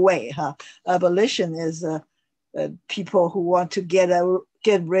go away. Abolition is people who want to get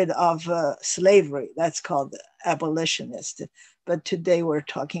rid of slavery. That's called abolitionist. But today we're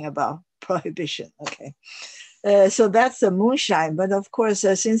talking about prohibition. Okay. So that's the moonshine. But of course,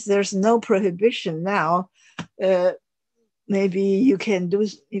 since there's no prohibition now, maybe you can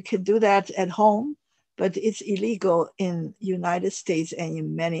do that at home, but it's illegal in United States and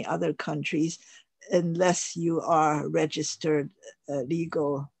in many other countries unless you are registered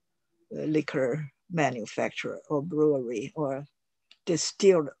legal liquor manufacturer or brewery or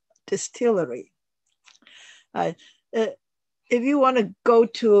distillery. If you want to go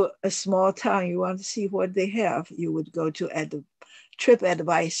to a small town, you want to see what they have, you would go to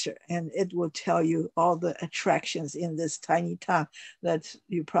TripAdvisor, and it will tell you all the attractions in this tiny town that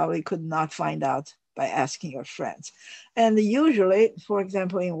you probably could not find out by asking your friends. And usually, for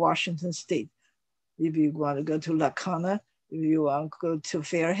example, in Washington State, if you want to go to Lackawanna, if you want to go to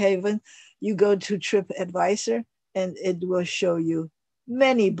Fairhaven, you go to TripAdvisor, and it will show you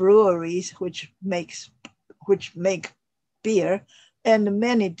many breweries which make beer, and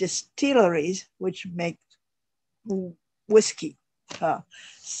many distilleries which make whiskey.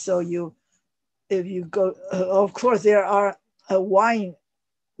 So if you go, of course, there are a wine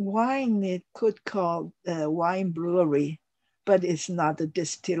it could call a wine brewery, but it's not a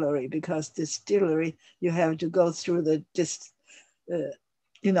distillery, because distillery, you have to go through the,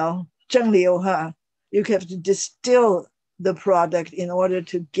 蒸馏, you have to distill the product in order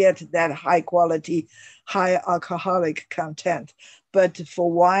to get that high quality, high alcoholic content. But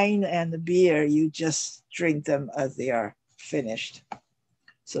for wine and beer, you just drink them as they are finished.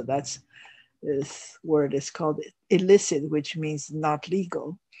 So this word is called illicit, which means not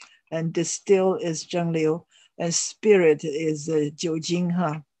legal. And distill is 蒸馏, and spirit is 酒精.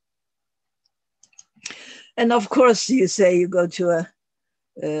 And of course, you say you go to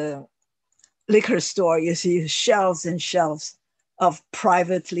a liquor store, you see shelves and shelves of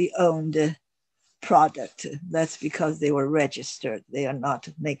privately owned product. That's because they were registered. They are not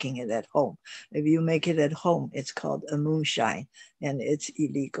making it at home. If you make it at home, it's called a moonshine, and it's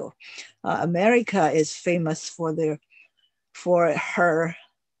illegal. America is famous for her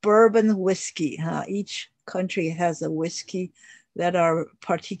bourbon whiskey. Each country has a whiskey that are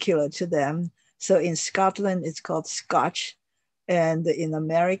particular to them. So in Scotland, it's called Scotch. And in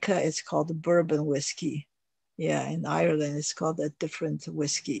America, it's called bourbon whiskey. Yeah, in Ireland, it's called a different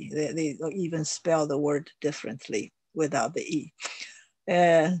whiskey. They even spell the word differently without the E.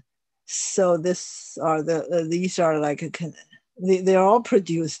 So these are like, they're all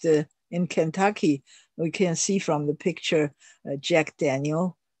produced in Kentucky. We can see from the picture, Jack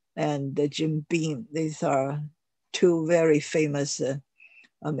Daniel and Jim Beam. These are two very famous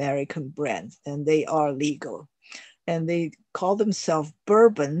American brands, and they are legal. And they call themselves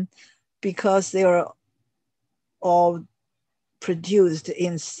bourbon because they are all produced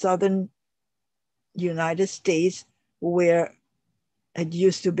in southern United States, where it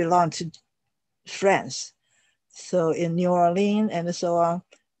used to belong to France. So in New Orleans and so on,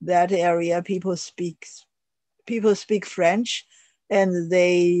 that area, people speak French, and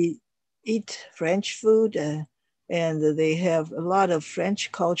they eat French food, and they have a lot of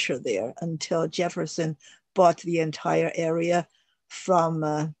French culture there until Jefferson bought the entire area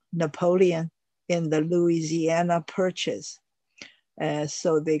from Napoleon in the Louisiana Purchase.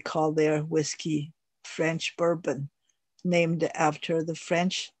 So they call their whiskey French bourbon, named after the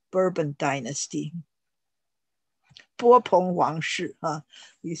French Bourbon dynasty. 波蓬王室,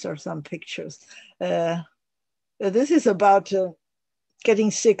 these are some pictures. This is about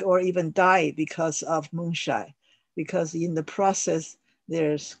getting sick or even die because of moonshine, because in the process,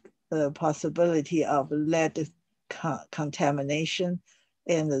 there's a possibility of lead contamination,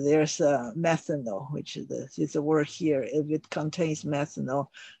 and there's methanol, which is a word here. If it contains methanol,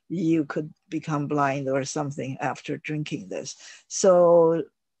 you could become blind or something after drinking this. So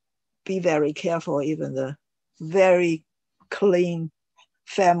be very careful. Even the very clean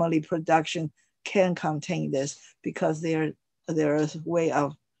family production can contain this, because there is a way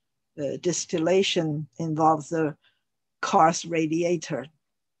of distillation involves the car's radiator,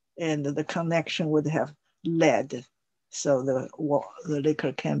 and the connection would have lead. So the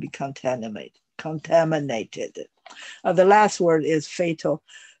liquor can be contaminated. The last word is fatal.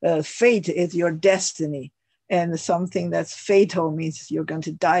 Fate is your destiny, and something that's fatal means you're going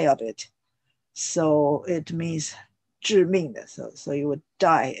to die of it. So it means 致命的, so you would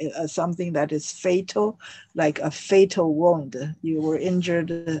die. Something that is fatal, like a fatal wound. You were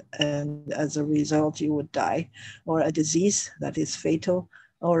injured, and as a result, you would die. Or a disease that is fatal,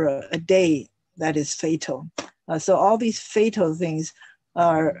 or a day that is fatal. So all these fatal things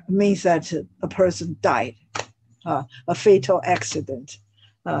means that a person died, a fatal accident.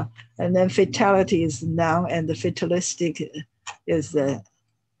 And then fatality is the noun, and the fatalistic is the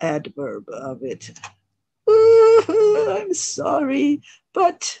adverb of it. I'm sorry,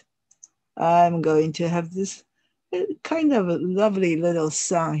 but I'm going to have this kind of a lovely little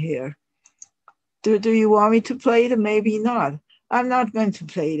song here. Do you want me to play it? Maybe not. I'm not going to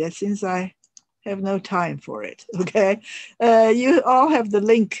play it since I have no time for it, okay? You all have the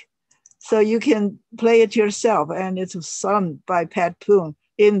link, so you can play it yourself, and it's sung by Pat Poon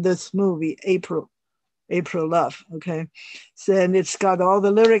in this movie, April Love, okay? So, and it's got all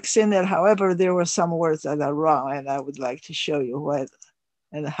the lyrics in it. However, there were some words that are wrong, and I would like to show you what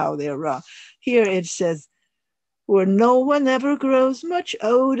and how they're wrong. Here it says, where no one ever grows much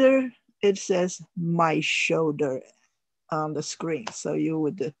older, it says my shoulder on the screen. So you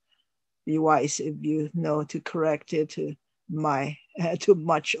would be wise if you know to correct it to to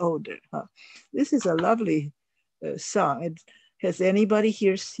much older. This is a lovely song. Has anybody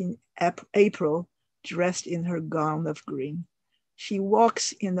here seen April dressed in her gown of green? She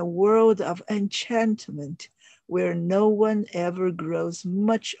walks in a world of enchantment where no one ever grows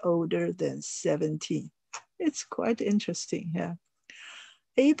much older than 17. It's quite interesting, yeah.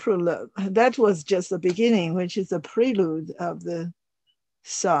 April Love, that was just the beginning, which is a prelude of the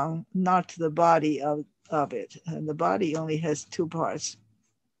song, not the body of it. And the body only has 2 parts.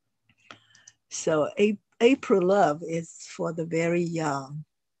 So April Love is for the very young.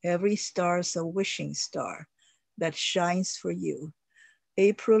 Every star is a wishing star that shines for you.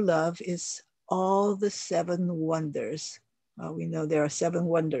 April Love is all the 7 wonders. We know there are 7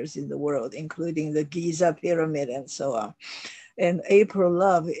 wonders in the world, including the Giza pyramid and so on. And April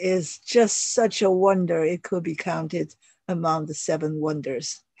Love is just such a wonder. It could be counted among the 7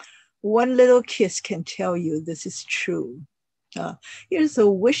 wonders. One little kiss can tell you this is true. Here's a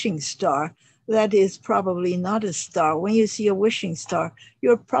wishing star that is probably not a star. When you see a wishing star,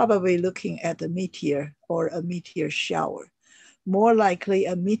 you're probably looking at a meteor or a meteor shower. More likely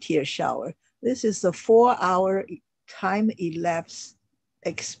a meteor shower. This is a 4-hour time-elapsed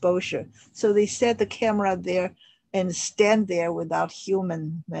exposure. So they set the camera there and stand there without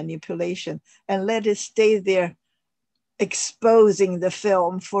human manipulation and let it stay there exposing the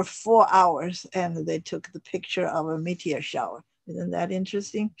film for 4 hours, and they took the picture of a meteor shower. Isn't that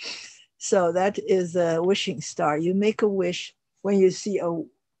interesting? So that is a wishing star. You make a wish when you see a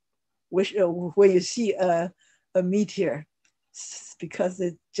meteor, because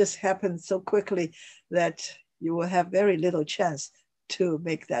it just happens so quickly that you will have very little chance to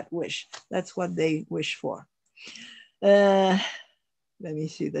make that wish. That's what they wish for. Let me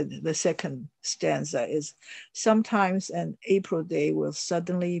see, the second stanza is, sometimes an April day will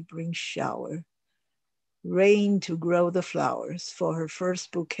suddenly bring shower, rain to grow the flowers for her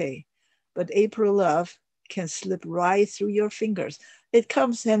first bouquet. But April Love can slip right through your fingers. It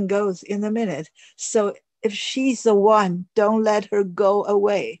comes and goes in a minute. So if she's the one, don't let her go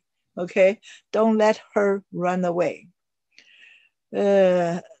away, okay? Don't let her run away.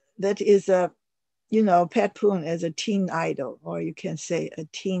 That is a, you know, Pat Poon is a teen idol, or you can say a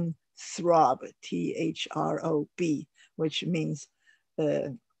teen throb, THROB, which means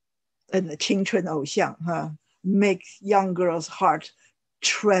青春偶像, make young girls' heart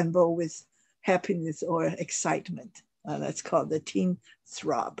tremble with happiness or excitement. That's called the teen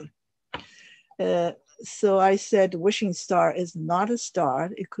throb. So I said wishing star is not a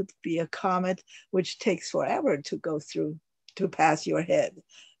star. It could be a comet which takes forever to go through, to pass your head.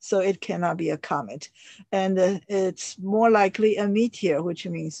 So it cannot be a comet. And it's more likely a meteor, which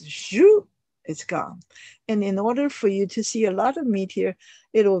means shoo, it's gone. And in order for you to see a lot of meteor,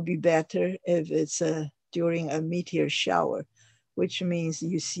 it will be better if it's during a meteor shower, which means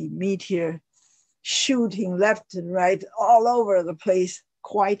you see meteor shooting left and right all over the place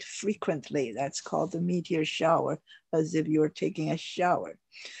quite frequently. That's called the meteor shower, as if you're taking a shower.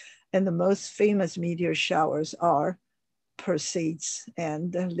 And the most famous meteor showers are Perseids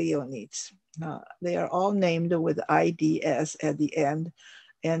and Leonids. They are all named with IDS at the end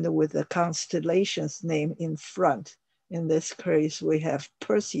and with the constellation's name in front. In this case, we have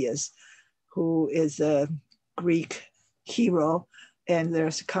Perseus, who is a Greek hero, and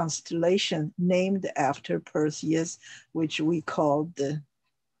there's a constellation named after Perseus, which we call the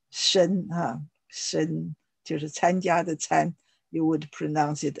Shen, Shen 就是参加的参, you would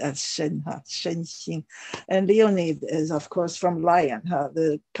pronounce it as Shen, Shen Xing. And Leonid is, of course, from lion,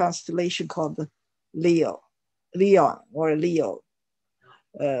 the constellation called the Leon or Leo.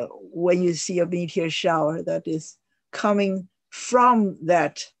 When you see a meteor shower that is coming from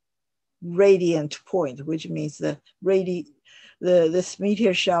that radiant point, which means this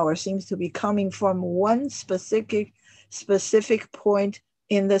meteor shower seems to be coming from one specific point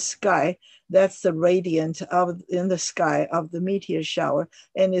in the sky. That's the radiant in the sky of the meteor shower,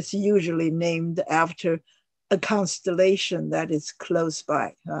 and it's usually named after a constellation that is close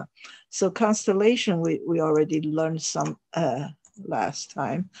by. So constellation, we already learned some last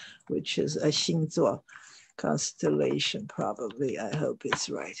time, which is a 星座 constellation, probably. I hope it's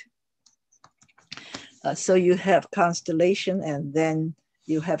right. So you have constellation, and then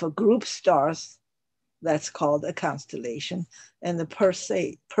you have a group stars that's called a constellation. And the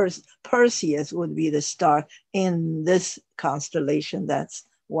Perseus would be the star in this constellation. That's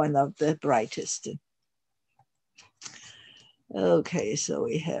one of the brightest. Okay, so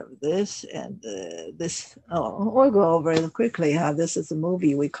we have this and this. Oh, we'll go over it quickly. This is a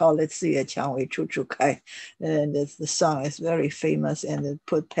movie. We call it 四叶蔷薇处处开. And the song is very famous and it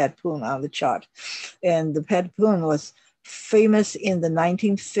put Pat Boone on the chart. And the Pat Boone was famous in the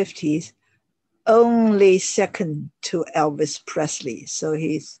 1950s, only second to Elvis Presley. So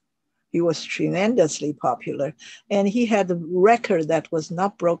he was tremendously popular. And he had a record that was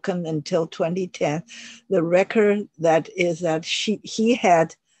not broken until 2010. The record that is that he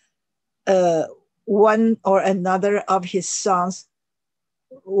had one or another of his songs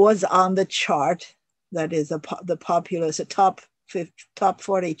was on the chart. That is the popular, the top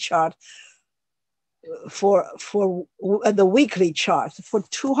 40 chart for the weekly chart. For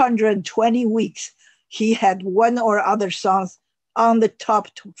 220 weeks, he had one or other songs on the top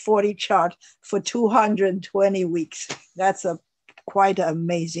 40 chart for 220 weeks. That's a quite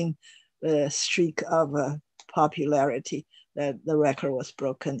amazing streak of popularity that the record was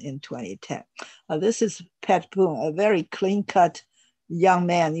broken in 2010. This is Pat Boone, a very clean-cut young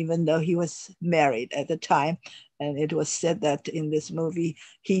man, even though he was married at the time. And it was said that in this movie,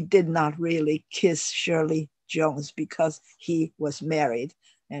 he did not really kiss Shirley Jones because he was married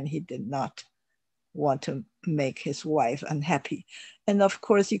and he did not want to make his wife unhappy. And of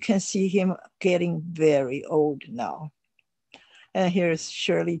course, you can see him getting very old now. And here's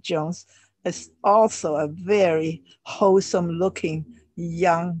Shirley Jones, is also a very wholesome looking,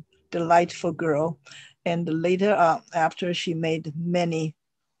 young, delightful girl. And later, after she made many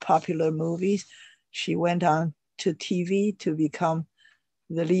popular movies, she went on to TV to become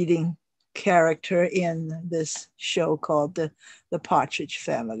the leading character in this show called The Partridge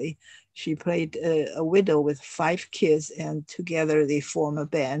Family. She played a widow with 5 kids, and together they form a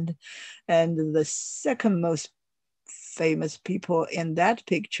band. And the second most famous people in that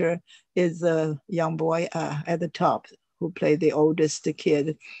picture is a young boy at the top who played the oldest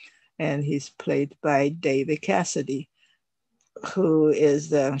kid. And he's played by David Cassidy, who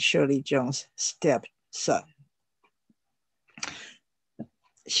is Shirley Jones' stepson.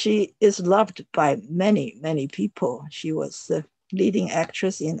 She is loved by many, many people. She was the leading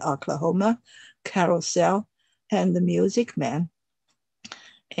actress in Oklahoma, Carousel, and The Music Man,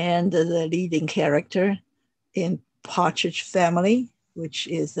 and the leading character in Partridge Family, which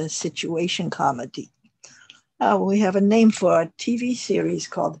is a situation comedy. We have a name for a TV series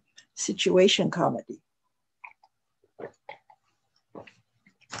called Situation Comedy.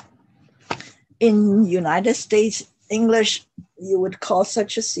 In United States English, you would call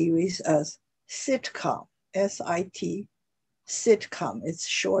such a series as sitcom, S-I-T, sitcom. It's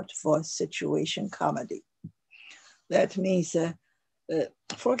short for situation comedy. That means,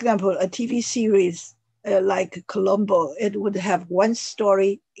 for example, a TV series like Columbo, it would have one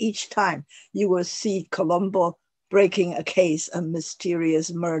story each time. You will see Columbo breaking a case, a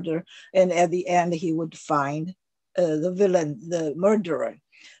mysterious murder, and at the end he would find the villain, the murderer.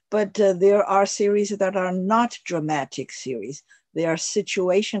 But there are series that are not dramatic series. They are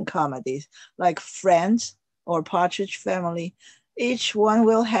situation comedies, like Friends or Partridge Family. Each one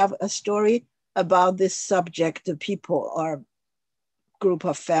will have a story about this subject, the people or group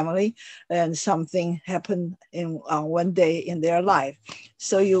of family, and something happened on one day in their life.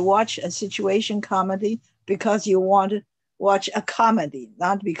 So you watch a situation comedy because you want to watch a comedy,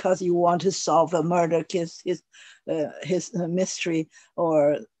 not because you want to solve a murder case, his mystery,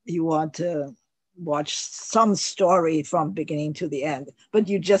 or you want to watch some story from beginning to the end, but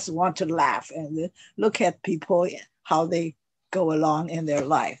you just want to laugh and look at people, how they go along in their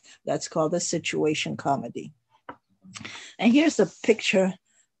life. That's called a situation comedy. And here's a picture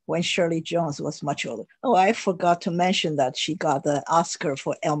when Shirley Jones was much older. Oh, I forgot to mention that she got the Oscar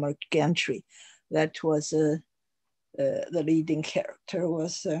for Elmer Gantry. That was the leading character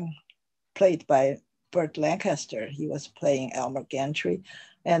was played by Burt Lancaster. He was playing Elmer Gantry,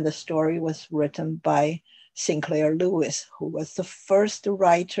 and the story was written by Sinclair Lewis, who was the first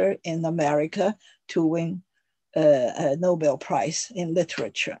writer in America to win a Nobel Prize in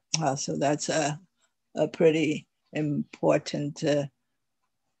literature. So that's a pretty important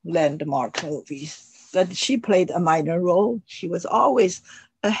landmark movie. But she played a minor role. She was always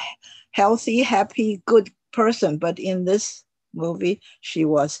a healthy, happy, good person. But in this movie, she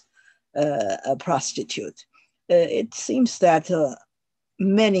was a prostitute. It seems that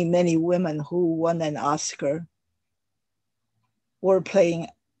many, many women who won an Oscar were playing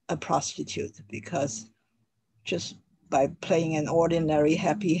a prostitute, because just by playing an ordinary,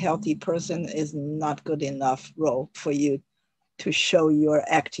 happy, healthy person is not good enough role for you to show your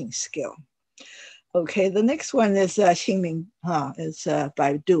acting skill. Okay, the next one is Xing Ming, is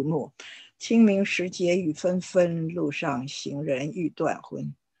by Du Mu. 清明时节雨纷纷，路上行人欲断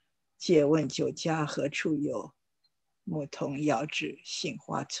魂。借问酒家何处有？牧童遥指杏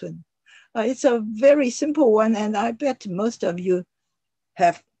花村。It's a very simple one, and I bet most of you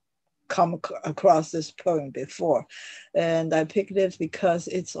have come across this poem before. And I picked it because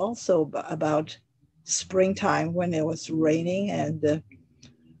it's also about springtime when it was raining, and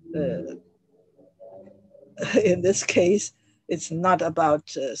in this case, it's not about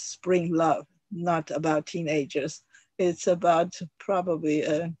spring love, not about teenagers. It's about probably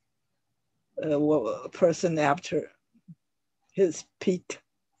a person after his peak,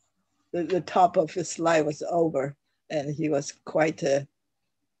 the top of his life was over, and he was quite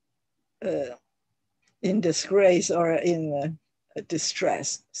in disgrace or in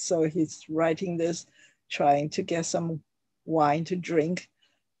distress. So he's writing this, trying to get some wine to drink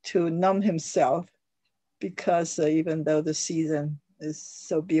to numb himself, because even though the season is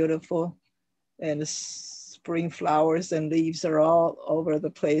so beautiful and the spring flowers and leaves are all over the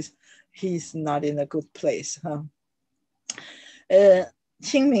place, he's not in a good place.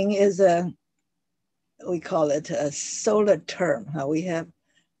 Qingming is we call it a solar term.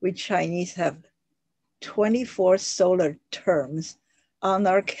 We Chinese have 24 solar terms on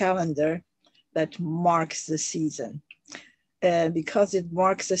our calendar that marks the season. And because it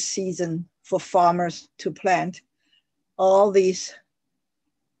marks a season for farmers to plant, all these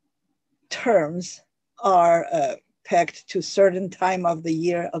terms are pegged to certain time of the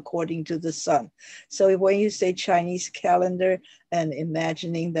year according to the sun. So when you say Chinese calendar and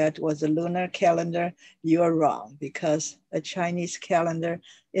imagining that was a lunar calendar, you're wrong, because a Chinese calendar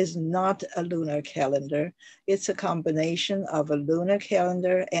is not a lunar calendar. It's a combination of a lunar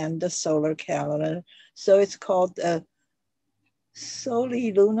calendar and a solar calendar. So it's called a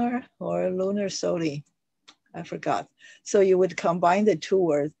soli-lunar or lunar soli. I forgot. So you would combine the two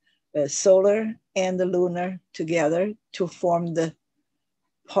words, solar and the lunar, together to form the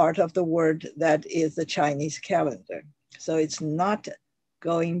part of the word that is the Chinese calendar. So it's not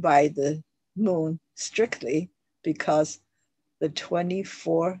going by the moon strictly, because the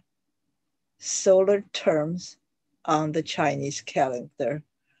 24 solar terms on the Chinese calendar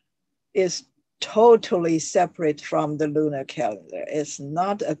is totally separate from the lunar calendar. It's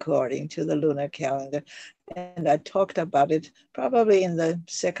not according to the lunar calendar. And I talked about it probably in the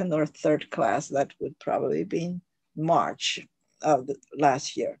second or third class. That would probably be in March of the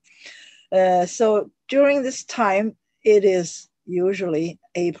last year. So during this time, it is usually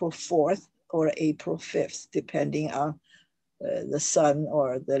April 4th or April 5th, depending on the sun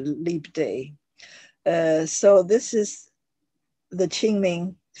or the leap day. So this is the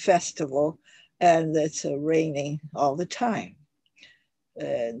Qingming festival, and it's raining all the time.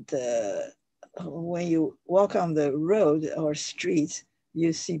 And when you walk on the road or streets,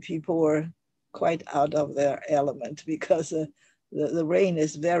 you see people are quite out of their element, because the rain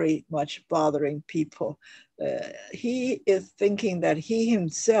is very much bothering people. He is thinking that he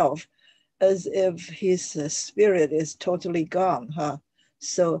himself, as if his spirit is totally gone.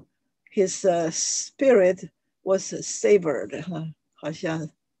 So his spirit was severed. 好像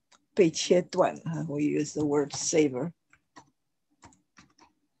被切断. We use the word sever.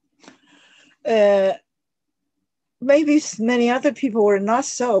 Maybe many other people were not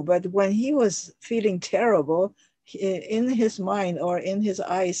so, but when he was feeling terrible, in his mind or in his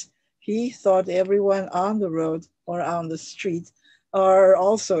eyes, he thought everyone on the road or on the street are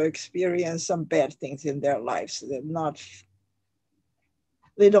also experiencing some bad things in their lives.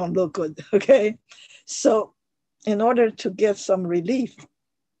 They don't look good, okay? So in order to get some relief,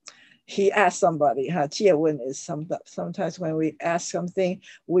 he asked somebody. 借问 is sometimes when we ask something,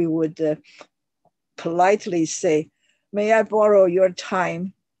 we would politely say, may I borrow your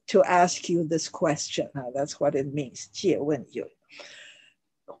time to ask you this question? That's what it means, 借问you.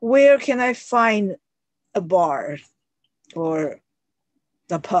 Where can I find a bar or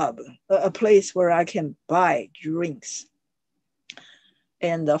a pub, a place where I can buy drinks?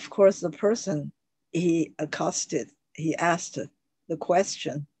 And of course, the person he asked the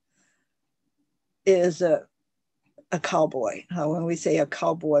question is a cowboy. When we say a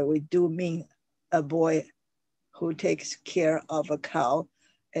cowboy, we do mean a boy who takes care of a cow,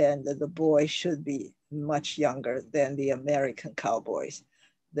 and the boy should be much younger than the American cowboys.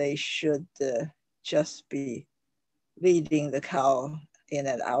 They should just be leading the cow in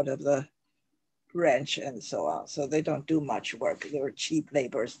and out of the ranch and so on. So they don't do much work. They're cheap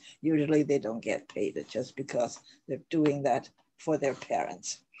laborers. Usually they don't get paid just because they're doing that for their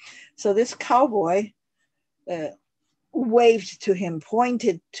parents. So this cowboy waved to him,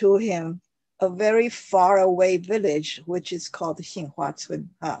 pointed to him a very far away village, which is called Xinhuacun.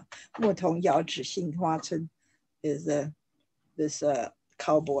 牧童遥指杏花村 is this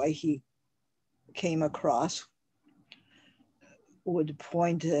cowboy he came across would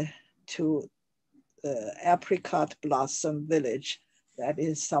point to the apricot blossom village that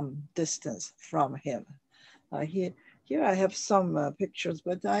is some distance from him. Here I have some pictures,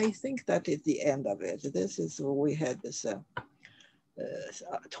 but I think that is the end of it. This is where we had this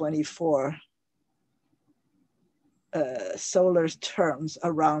 24 solar terms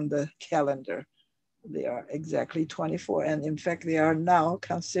around the calendar. They are exactly 24. And in fact, they are now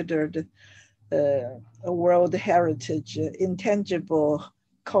considered a World Heritage, intangible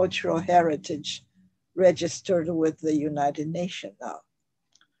cultural heritage registered with the United Nations now.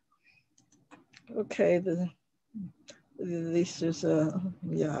 Okay, this is,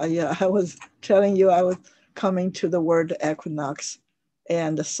 yeah, I was telling you I was coming to the word equinox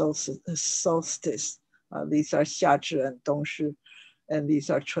and the solstice. These are 夏至 and 冬至, and these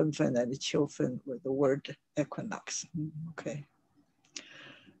are 春分 and 秋分 with the word equinox. Okay.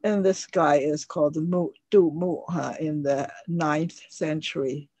 And this guy is called Du Mu in the 9th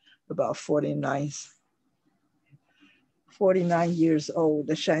century, about 49 years old,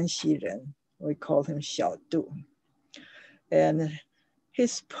 the Shanxi Ren. We call him Xiao Du. And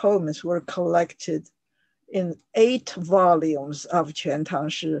his poems were collected in 8 volumes of Quan Tang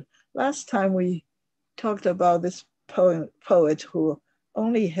Shi. Last time we talked about this poet who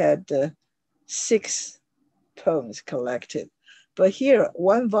only had 6 poems collected. But here,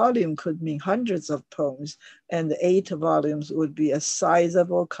 1 volume could mean hundreds of poems, and 8 volumes would be a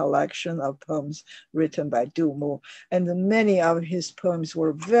sizable collection of poems written by Du Mu. And many of his poems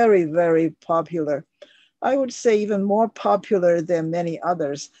were very, very popular. I would say even more popular than many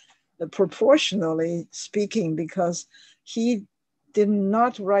others, proportionally speaking, because he did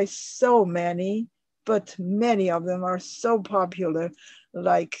not write so many, but many of them are so popular,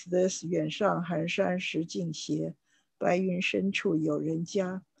 like this, 远上寒山石径斜, 白云深处有人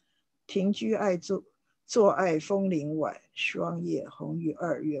家, 停居爱坐爱枫林晚, 霜叶红于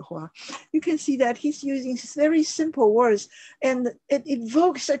二月花. You can see that he's using very simple words, and it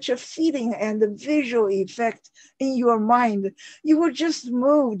evokes such a feeling and a visual effect in your mind. You were just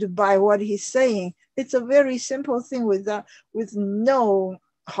moved by what he's saying. It's a very simple thing with no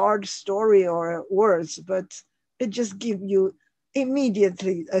hard story or words, but it just gives you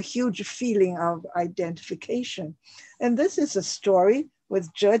immediately a huge feeling of identification. And this is a story with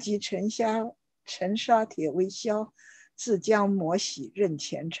折戟沉沙铁微霄, 自将磨洗任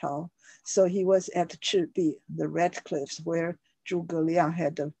前朝. So he was at Chibi, the Red Cliffs, where Zhuge Liang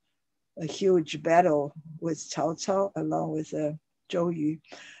had a huge battle with Cao Cao along with Zhou Yu.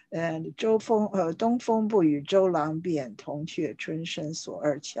 And 东风不与周郎便, 铜雀春深锁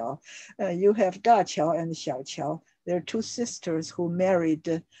二乔. You have Da Qiao and Xiao Qiao. They're 2 sisters who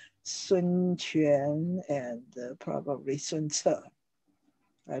married Sun Quan and probably Sun Ce.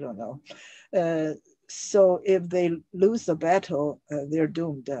 I don't know. So if they lose the battle, they're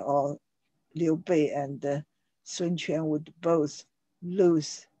doomed. All Liu Bei and Sun Quan would both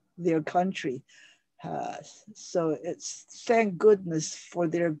lose their country. So it's thank goodness for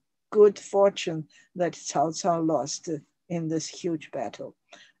their good fortune that Cao Cao lost in this huge battle.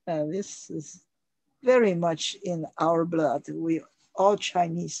 This is very much in our blood. We all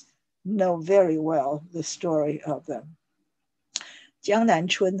Chinese know very well the story of them. 江南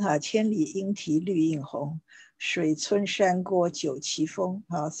春千里莺啼绿映红, 水村山郭酒旗风.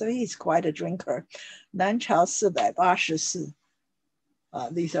 So he's quite a drinker. 南朝484.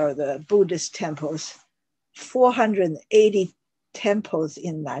 These are the Buddhist temples. 480 temples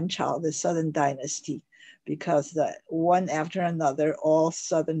in Nanchao, the Southern Dynasty, because one after another, all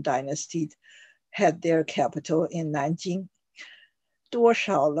Southern dynasties had their capital in Nanjing. 多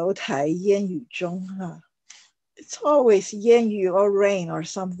少楼台烟雨中. It's always 烟雨 or rain or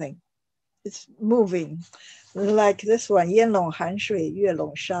something. It's moving. Like this one, 烟笼寒水月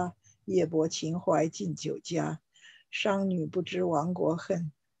笼沙, 夜泊秦淮近酒家. 商女不知亡国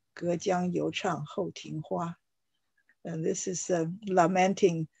恨, 隔江犹唱后庭花. And this is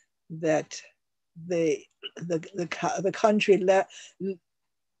lamenting that the country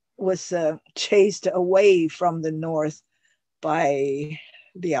was chased away from the north by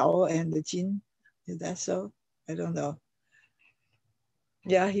Liao and the Jin. Is that so? I don't know.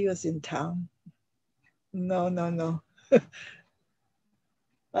 Yeah, he was in town. No.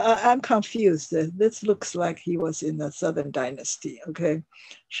 I'm confused. This looks like he was in the Southern Dynasty, okay?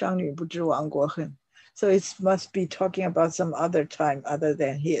 商女不知亡国恨. So it must be talking about some other time other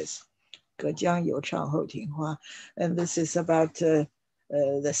than his. 隔江犹唱后庭花. And this is about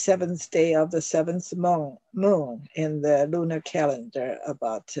the 7th day of the 7th moon in the lunar calendar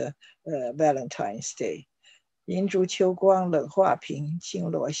about Valentine's Day. 银烛秋光冷画屏，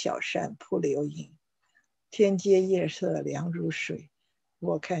轻罗小扇扑流萤。天阶夜色凉如水，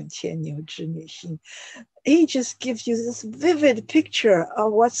我看牵牛织女星。He just gives you this vivid picture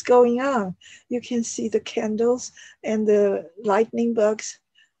of what's going on. You can see the candles and the lightning bugs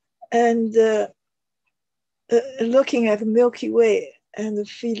and looking at the Milky Way and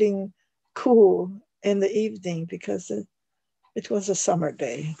feeling cool in the evening because it was a summer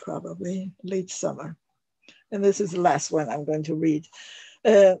day, probably late summer. And this is the last one I'm going to read.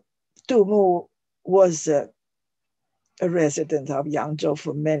 Du Mu was a resident of Yangzhou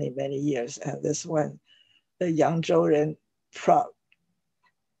for many, many years. And this one, the Yangzhouren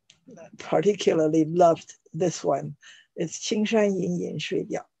particularly loved this one. It's 青山隐隐水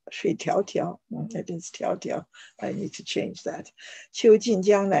迢迢. It is 迢迢. I need to change that. 秋尽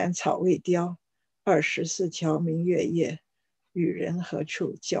江南草未凋，24桥明月夜，与人何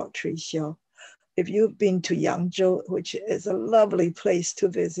处教吹箫。If you've been to Yangzhou, which is a lovely place to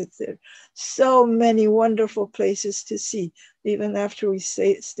visit, there are so many wonderful places to see. Even after we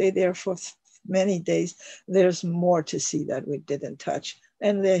stay there for many days, there's more to see that we didn't touch.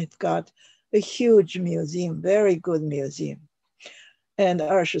 And they've got a huge museum, very good museum. And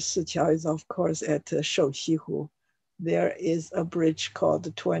 24桥 is, of course, at Shouxihu. There is a bridge called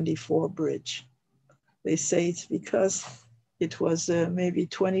the 24 Bridge. They say it's because it was maybe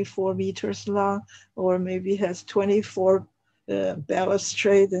 24 meters long, or maybe has 24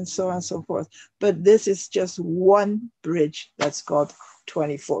 balustrade and so on and so forth. But this is just one bridge that's called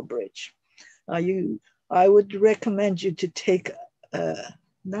 24 Bridge. I would recommend you to take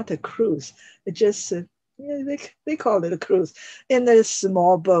not a cruise, just they call it a cruise, in a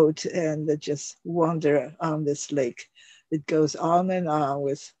small boat and just wander on this lake. It goes on and on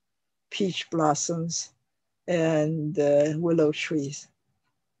with peach blossoms and willow trees.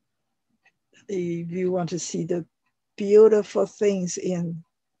 If you want to see the beautiful things in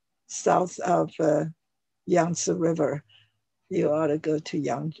south of Yangtze River, you ought to go to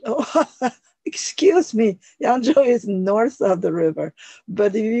Yangzhou. Oh, excuse me, Yangzhou is north of the river.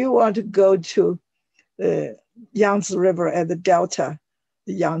 But if you want to go to the Yangtze River at the delta,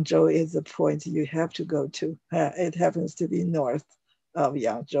 Yangzhou is the point you have to go to. It happens to be north of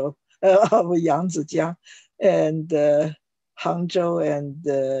Yangzhou, of Yangtzejiang, and Hangzhou and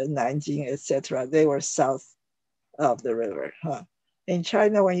Nanjing, etc. They were south of the river. In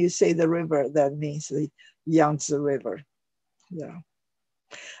China, when you say the river, that means the Yangtze River. Yeah.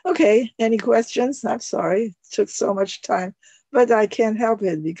 Okay, any questions? I'm sorry, it took so much time, but I can't help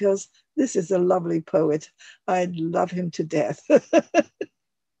it because this is a lovely poet. I love him to death.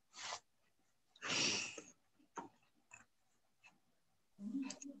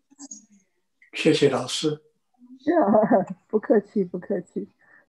 谢谢老师。不客气，不客气。